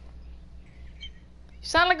 yo. You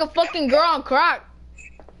sound like a fucking girl on crack.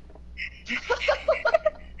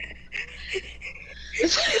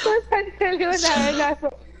 Was that the only one that heard that, bro?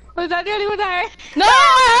 Was that the only one that heard? No, I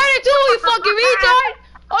heard it too, you fucking retard.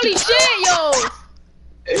 Holy shit, yo.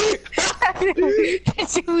 That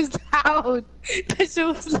shit was loud. That shit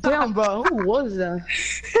was loud. Damn, bro, who was that?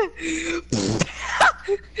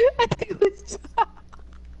 I think it was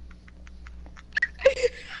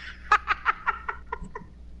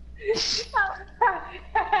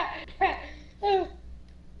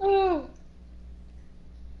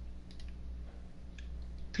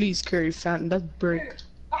Please, Curry Fountain, that's break.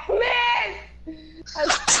 Man!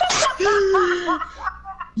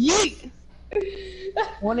 Yeet!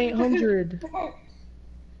 1-800.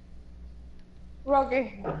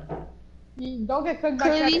 Rocky, you don't get cooked by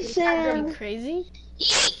Curly Chucky. Sam. Crazy?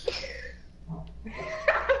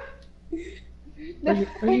 Right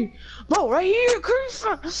here. Bro, right here, Curry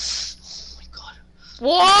Fountain. Oh my god.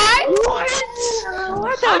 What?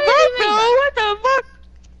 What the fuck, bro? What the fuck?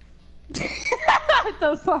 What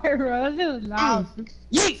the fuck, bro? That was loud.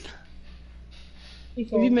 Yeet! If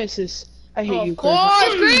he misses, I hate you, Of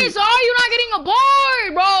course, Chris. How are you not getting a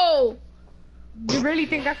board, bro? You really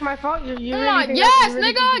think that's my fault? You Come really on, think yes, you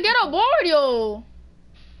really nigga, think get a board, yo.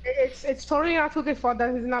 it's totally not Tuka's fault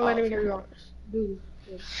that he's not letting me get a rebound. Dude.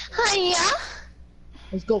 Hiya!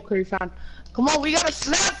 Let's go, Curry Fountain. Come on, we gotta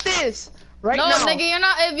slap this! Right No, now. nigga, you're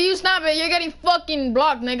not. If you snap it, you're getting fucking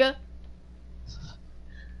blocked, nigga.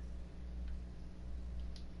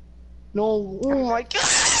 No, oh my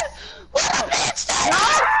god! What a bitch!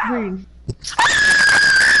 Green.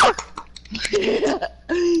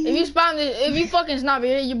 If you spam this, if you fucking snap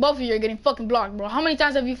it, you both of you are getting fucking blocked, bro. How many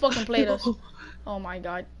times have you fucking played us? Oh my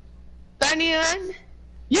god. Banyan.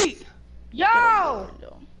 Yeet. Yo!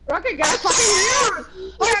 Rocket got a fucking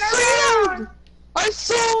heal! I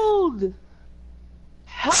sold!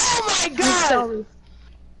 Oh my god!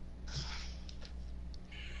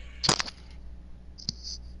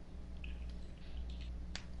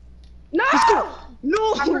 No!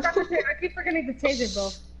 No! I forgot to change. I keep forgetting to change it, bro.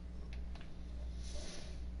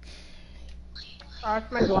 Oh,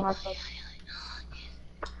 it's my glass.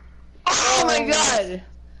 Oh my god!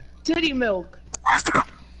 Titty milk.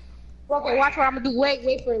 Okay, watch what I'm gonna do. Wait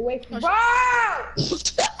for it. Bro!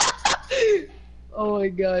 Oh my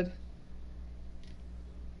god.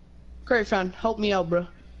 Curry fan, help me out, bro.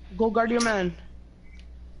 Go guard your man.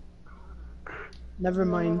 Never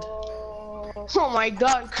mind. Oh my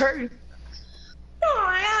god, Curry. Oh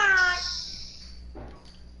my god!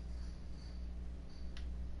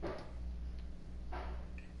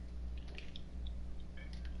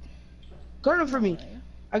 Guard him for me.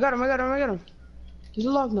 I got him. He's a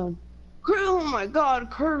lockdown. Curry, oh my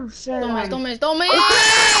god, Curry fan. Don't miss. No!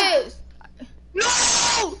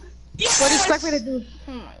 Yes! What do you expect me to do?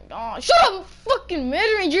 Oh my god. Shut up, fucking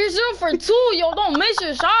mid-range. You're 0 for 2, yo. Don't miss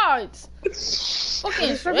your shots.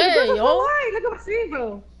 Fucking swear, yo. Look at my screen,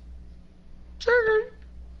 bro. Turn.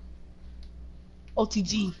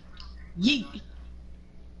 OTG. Yeet.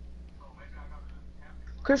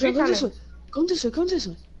 Curry, come this way. Come this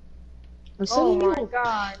way. I'm sending you.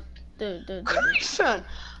 God. Dude. Curry fan,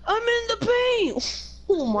 I'm in the paint.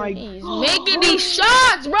 Oh my He's god. making these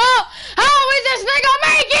shots, bro. How is this nigga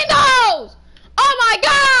making those? Oh my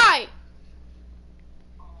god.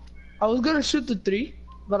 I was gonna shoot the 3,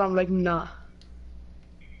 but I'm like, nah.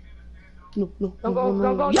 No. Don't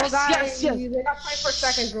go, Yes. They got 24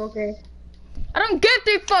 seconds, bro, okay? I don't get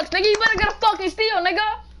 3 fucks, nigga. You better get a fucking steal,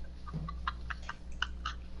 nigga.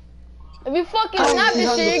 If you fucking snap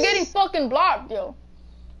this shit, you're getting fucking blocked, yo.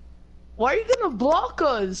 Why are you gonna block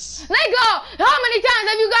us? Nigga, how many times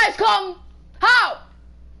have you guys come? How?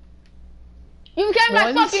 You came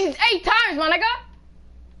like Once. fucking 8 times, my nigga.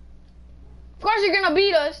 Of course you're gonna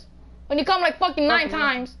beat us when you come like fucking 9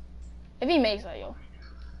 times. If he makes that, yo.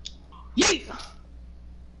 Yeet.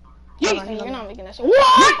 Hold on, you're not making that shit.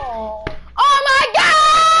 What? Oh my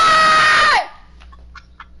god!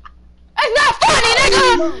 It's not funny,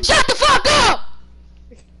 nigga! Shut the fuck up!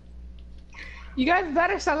 You guys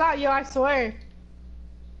better sell out, yo, I swear.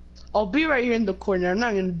 I'll be right here in the corner. I'm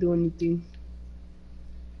not gonna do anything.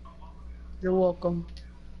 You're welcome.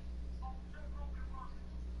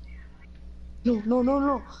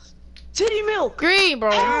 No. Titty milk! Green,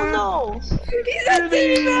 bro. Hell no!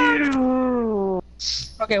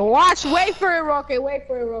 Okay, watch. Wait for it, Rocky.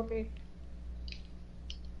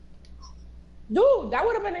 Dude, that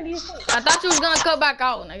would have been an easy thing. I thought you was gonna cut back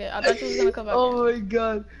out, nigga. Oh my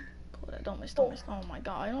god. Don't miss. Oh my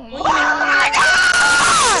god. I don't know. Oh my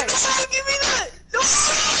god! Give me that! No!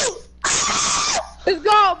 Let's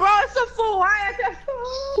go, bro. It's a fool.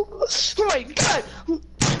 Oh my god!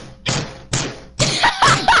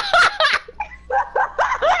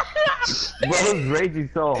 Bro's raging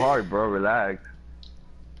so hard, bro. Relax.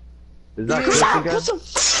 Is that Put Chris again? some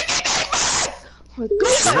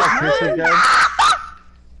Is that Chris again?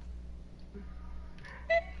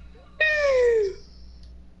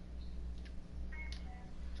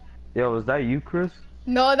 Yo, is that you, Chris?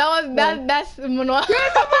 No, that's Manuel.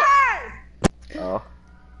 Oh.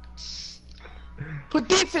 Put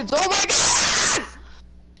defense! Oh my god!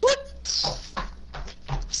 Put...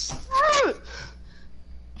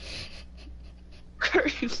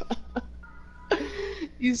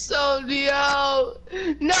 You sold me out!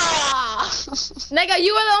 Nah! Nigga,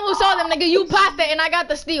 you were the one who saw them, nigga. You passed it and I got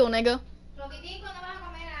the steal, nigga.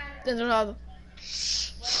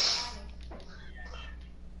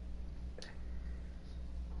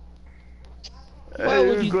 Why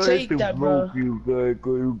would you take that, bro? You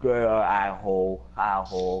asshole.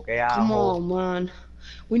 Okay, Come on, man.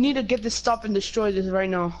 We need to get this stop and destroy this right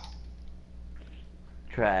now.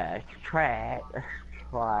 Trash.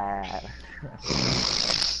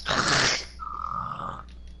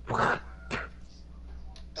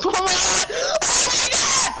 Oh my god!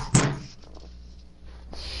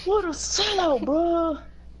 What a sellout, bro!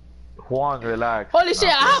 Juan, relax. Holy shit,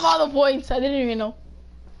 I have all the points. I didn't even know.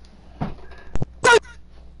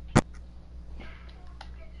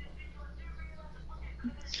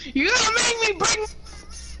 You're gonna make me break.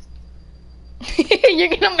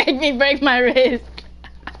 You're gonna make me break my wrist.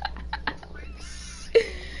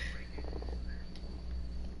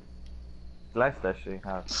 Slice that shit.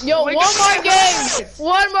 Huh? Yo, one more game.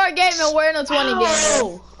 One more game and we're in a 20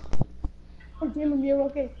 game.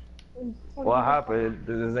 Okay. What happened?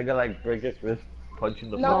 Did this nigga like break his wrist,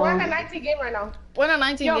 punching the No, we're in a 19 game right now. We're in a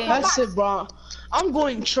 19 game. That's it, bro. I'm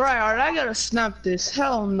going try hard. I gotta snap this.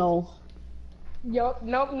 Hell no. Yo,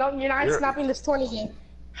 nope, you're not snapping this 20 game.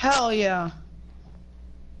 Hell yeah.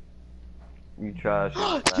 You trash.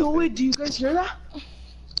 Yo, wait, do you guys hear that?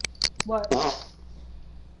 What?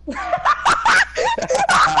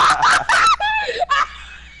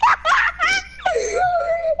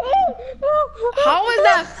 How is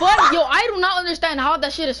that funny? Yo, I do not understand how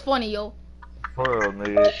that shit is funny, yo. For real,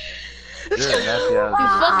 nigga. You're a nasty ass. You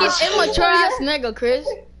fucking immature ass nigga, Chris.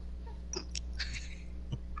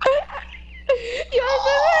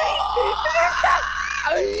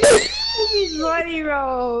 This is funny,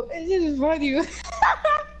 bro. This is funny.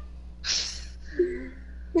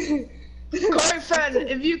 Corey fan,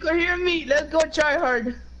 if you could hear me, let's go try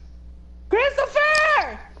hard.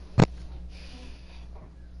 Christopher!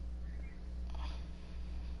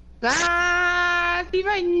 Let's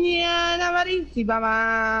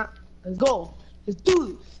go. Let's do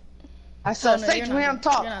this. I saw Sage way on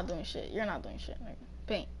top. You're not doing shit. You're not doing shit, nigga.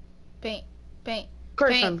 Paint. Paint. Paint.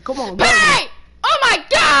 Corey fan, come on. Paint! Oh my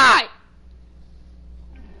god!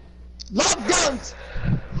 Lockdowns!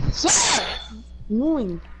 Sir!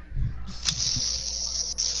 Annoying.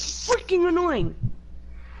 Freaking annoying.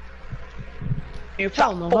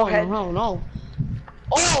 Hell no.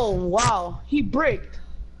 Oh, wow. He bricked.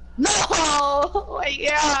 No! Oh my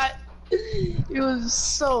god. It was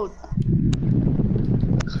so...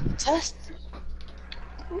 Test.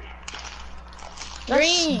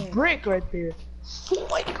 Green. That's brick right there. Oh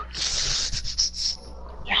my god.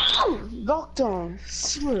 Lockdown. I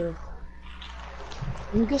swear.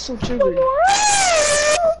 You get so triggered.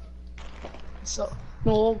 So,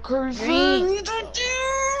 no, Curry.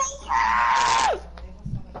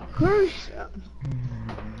 Curry.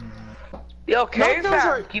 Yo,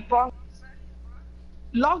 keep on.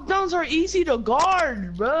 Lockdowns are easy to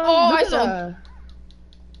guard, bro. Oh, I saw.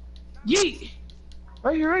 Yeet.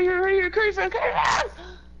 Right here, Curry fan.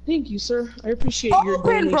 Thank you, sir. I appreciate your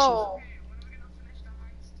donation. Bro.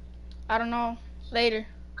 I don't know. Later.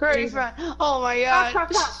 Curry fan. Oh my god.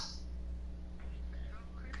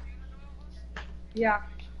 Yeah.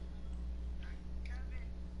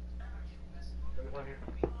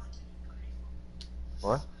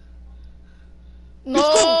 What? No.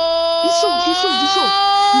 He's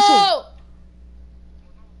so.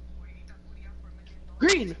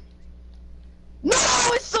 Green. No,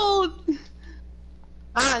 it's sold.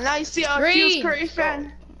 Now you see our cute Curry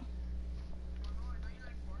fan.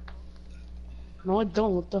 No, I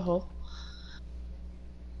don't. What the hell?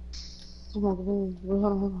 Come on. Hold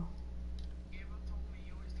on.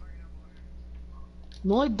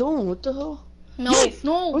 No, I don't. What the hell? No, yes.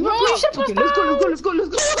 no, Okay, let's go.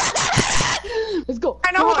 Let's go.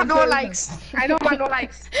 I know my no likes.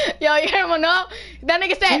 Yo, you hear him no? That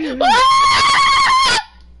nigga said,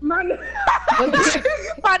 my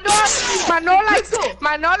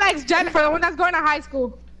no likes Jennifer, the one that's going to high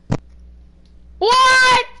school.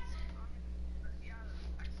 What?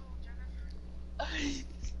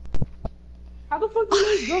 How the fuck do you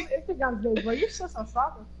use those Instagram days, bro? You're such a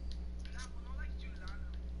stalker.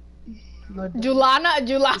 Julana.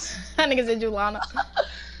 That nigga said Julana.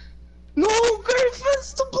 No, Griffin,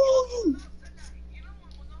 stop blowing.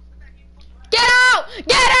 Get out,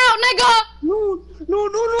 nigga. No.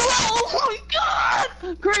 Oh my god.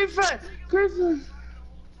 Griffin.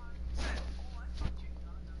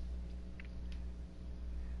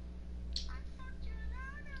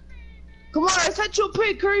 Come on, I sent you a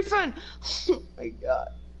pic, Griffin. Oh my god.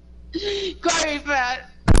 Griffin.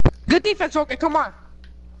 Good defense, okay, come on.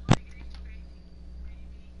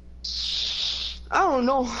 I don't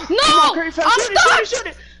know. No! Come on, Curry fan. I'm Shoot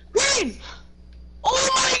it! Green! Oh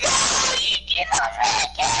my god! You cannot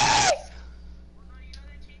make it!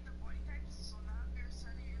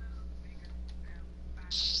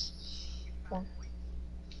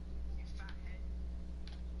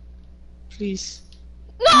 Please.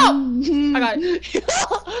 No! I got it.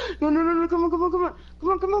 No. Come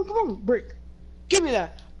on. Break. Give me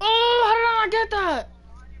that. Oh, how did I not get that?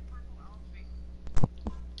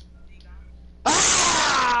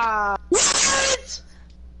 What?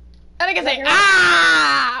 That nigga say,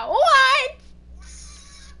 what?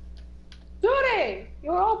 Do it!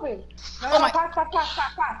 You're open. Oh my. Pass.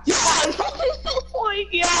 Oh my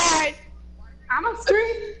god. I'm gonna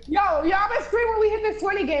scream. Yo, I'm gonna scream when we hit this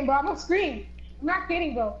 20 game, bro. I'm gonna scream. I'm not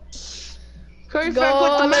kidding, bro. Curry fan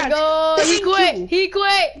quit the match. Go. He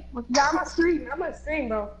quit. Yeah, I'm gonna scream,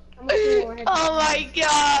 bro. Oh my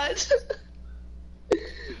god.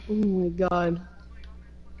 Oh my god.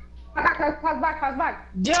 Pass back.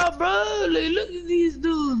 Yeah, bro. Like, look at these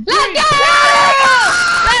dudes. Let's go!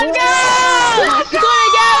 Let's go! Gonna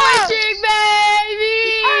get with streak, baby!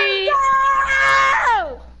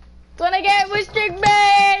 Gonna get with streak,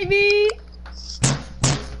 baby!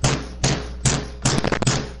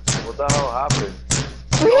 What the hell happened?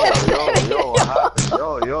 Yo, what happened?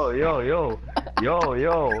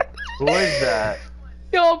 Yo. Who is that?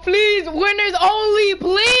 Yo, please, winners only,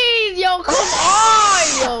 please! Yo, come on,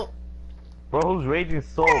 yo! Bro, who's raging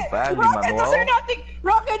so badly, Rocket, don't say Manuel? nothing.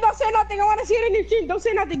 Rocket, don't say nothing. I want to see it in your team. Don't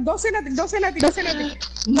say nothing. Don't say nothing. Don't say nothing. Don't say nothing.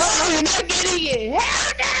 No, you're not getting it.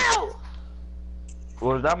 Hell no!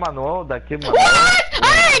 Was that Manuel? That kid Manuel? What?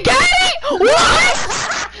 I ain't getting it! What?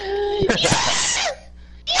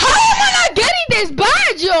 How am I not getting this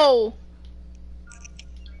badge, yo?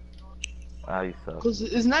 Ah, you suck. Cause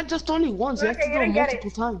it's not just only once, you have to do it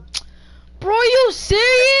multiple times. Bro, you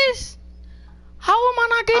serious? How am I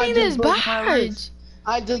not getting this badge?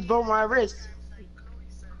 I just broke my wrist.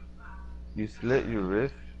 You slit your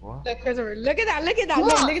wrist? What? Look at that. Look at that. Come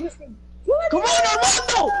on. Look at this thing. Come on,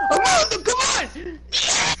 Armando, come on!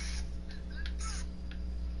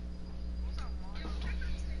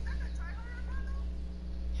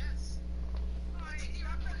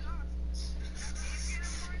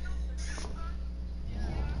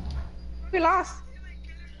 We lost.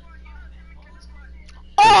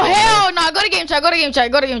 Oh, hell no. Go to game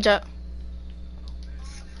chat.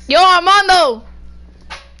 Yo, Armando.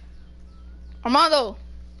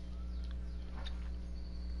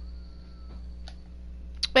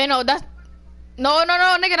 Wait, no, that's... No,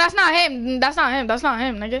 nigga, that's not him, nigga. That's not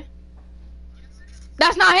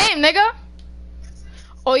him, nigga.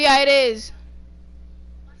 Oh, yeah, it is.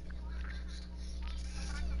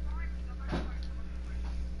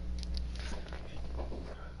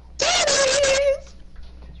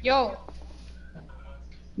 Yo.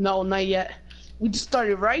 No, not yet. We just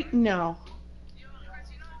started right now.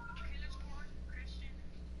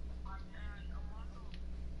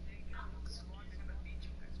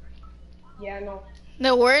 Yeah, I know.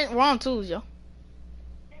 No, we're on twos, yo.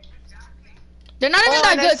 They're not even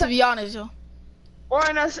that good, to be honest, yo. Or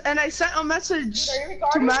and I sent a message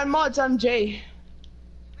to Mad Mods on Jay.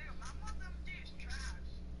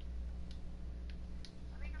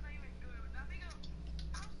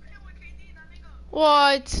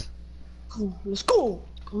 What? Come on, let's go.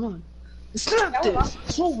 Come on. Let's snap this.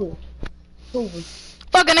 It's over. It's over.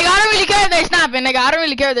 Fuck it, nigga, I don't really care if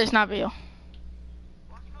they're snapping, yo.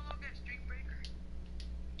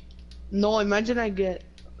 No, imagine I get.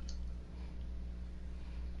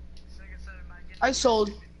 I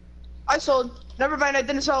sold. Never mind, I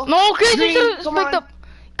didn't sell. No, Chris, you should have picked up.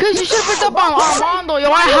 Chris, you should have picked up on Armando,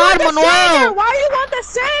 yo. I had Manuel. Why do you want the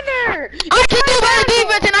center? I can do better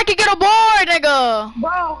defense and I can get a board, nigga.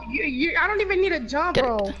 Bro, I don't even need a jump,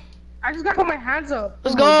 bro. I just gotta put my hands up.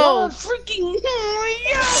 Let's go. Freaking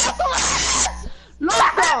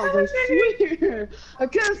lockdowns, I swear. I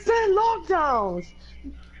can't stand lockdowns.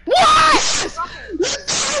 What?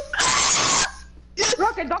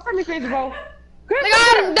 Rocket, don't send me crazy, bro.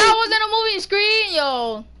 Nigga, that wasn't a moving screen,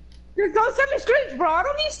 yo. Just don't send me screens, bro. I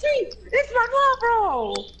don't need screens. It's my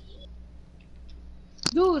bro.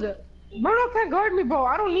 Dude, Bruno can't guard me, bro.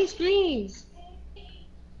 I don't need screens.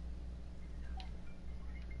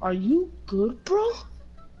 Are you good, bro?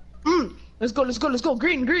 Let's go.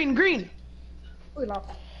 Green. We lost.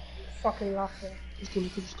 Fucking lost it. Let's go.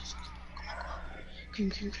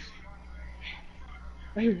 Green.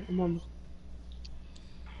 Right here, I'm on.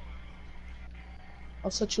 I'll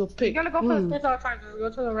set you a pick. You're gonna go for the pitch all the time. Just go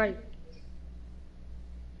to the right.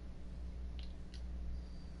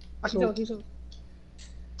 He's over.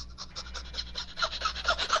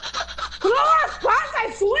 Close pass,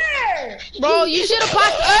 I swear! Bro, you should have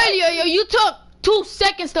passed earlier, yo. You took 2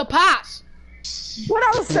 seconds to pass. What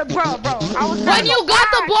else, bro? I was When you got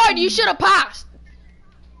the board, you should have passed.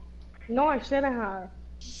 No, I shouldn't have.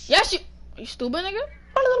 Yes, you. Are you stupid, nigga?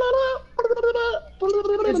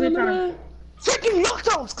 Freaking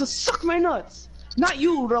lockdowns, cause suck my nuts. Not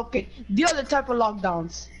you, Rocket. The other type of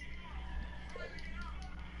lockdowns.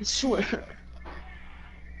 I swear.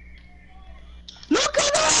 Look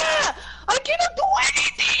at that! I cannot do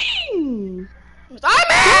anything!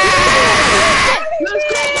 I'm in!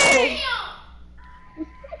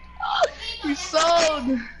 Let's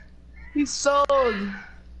go! He sold!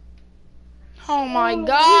 Oh my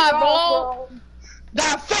god, bro.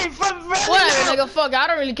 That fake from Whatever, nigga, fuck it. I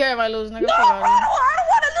don't really care if I lose, nigga. No, Fuck bro, it. I don't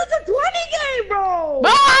want to lose a 20 game, bro.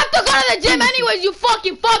 Bro, I have to go to the gym anyways, you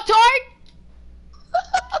fucking fucktard!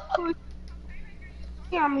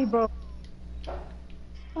 on me, bro.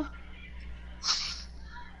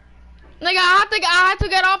 Nigga, I had to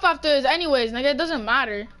get off after this anyways, nigga, it doesn't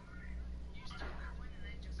matter.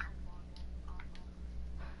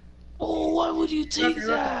 Oh, why would you take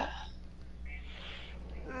that?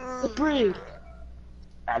 The break.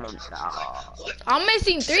 I don't know. I'm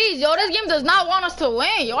missing threes, yo. This game does not want us to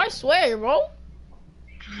win, yo. I swear, bro.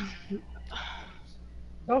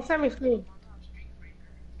 Don't send me screen.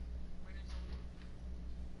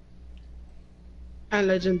 And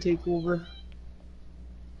legend take over.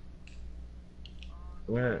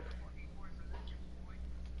 Where?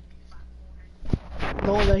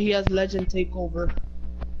 Know that he has legend take over.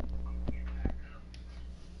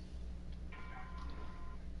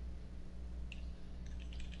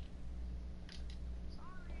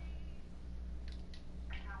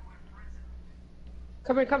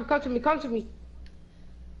 Come here, come to me, come to me.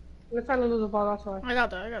 We're trying to lose the ball, that's why. I got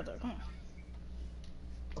that, come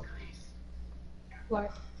on.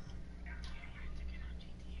 What?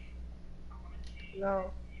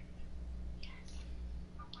 No.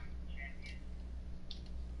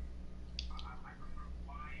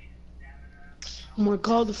 Oh my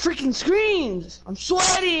god, the freaking screens! I'm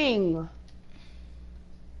sweating!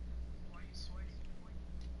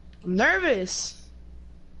 I'm nervous.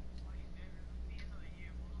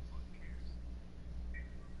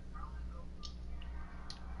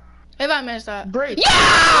 If I missed that. Break. Yo!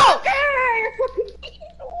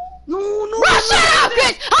 No, Bro, shut up,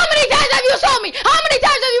 bitch! How many times have you sold me? How many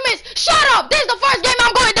times have you missed? Shut up! This is the first game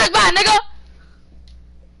I'm going this bad, nigga!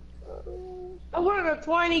 I won a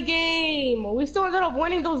 20 game. We still ended up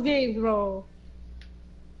winning those games, bro.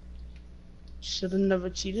 Should've never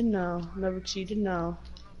cheated now. Never cheated now.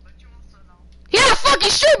 Yeah, fucking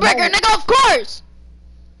street breaker, nigga, of course!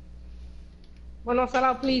 Mano, sell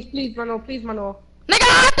out, please, please, Mano, please, Mano. Nigga,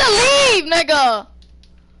 I have to leave, nigga!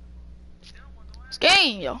 This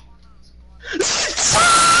game, yo.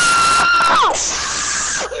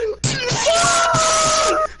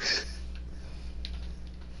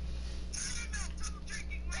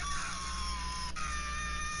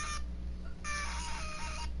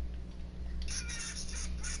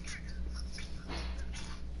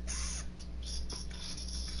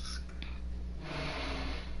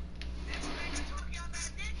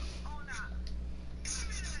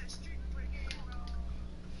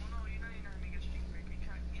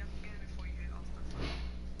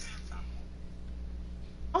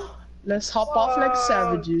 Let's hop off like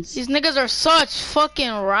savages. These niggas are such fucking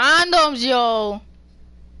randoms, yo.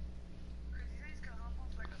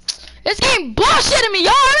 This game bullshitting me,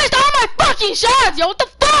 yo. I missed all my fucking shots, yo. What the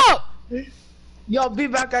fuck? Yo, be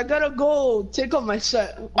back. I gotta go take off my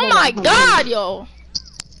set. Oh my god, yo.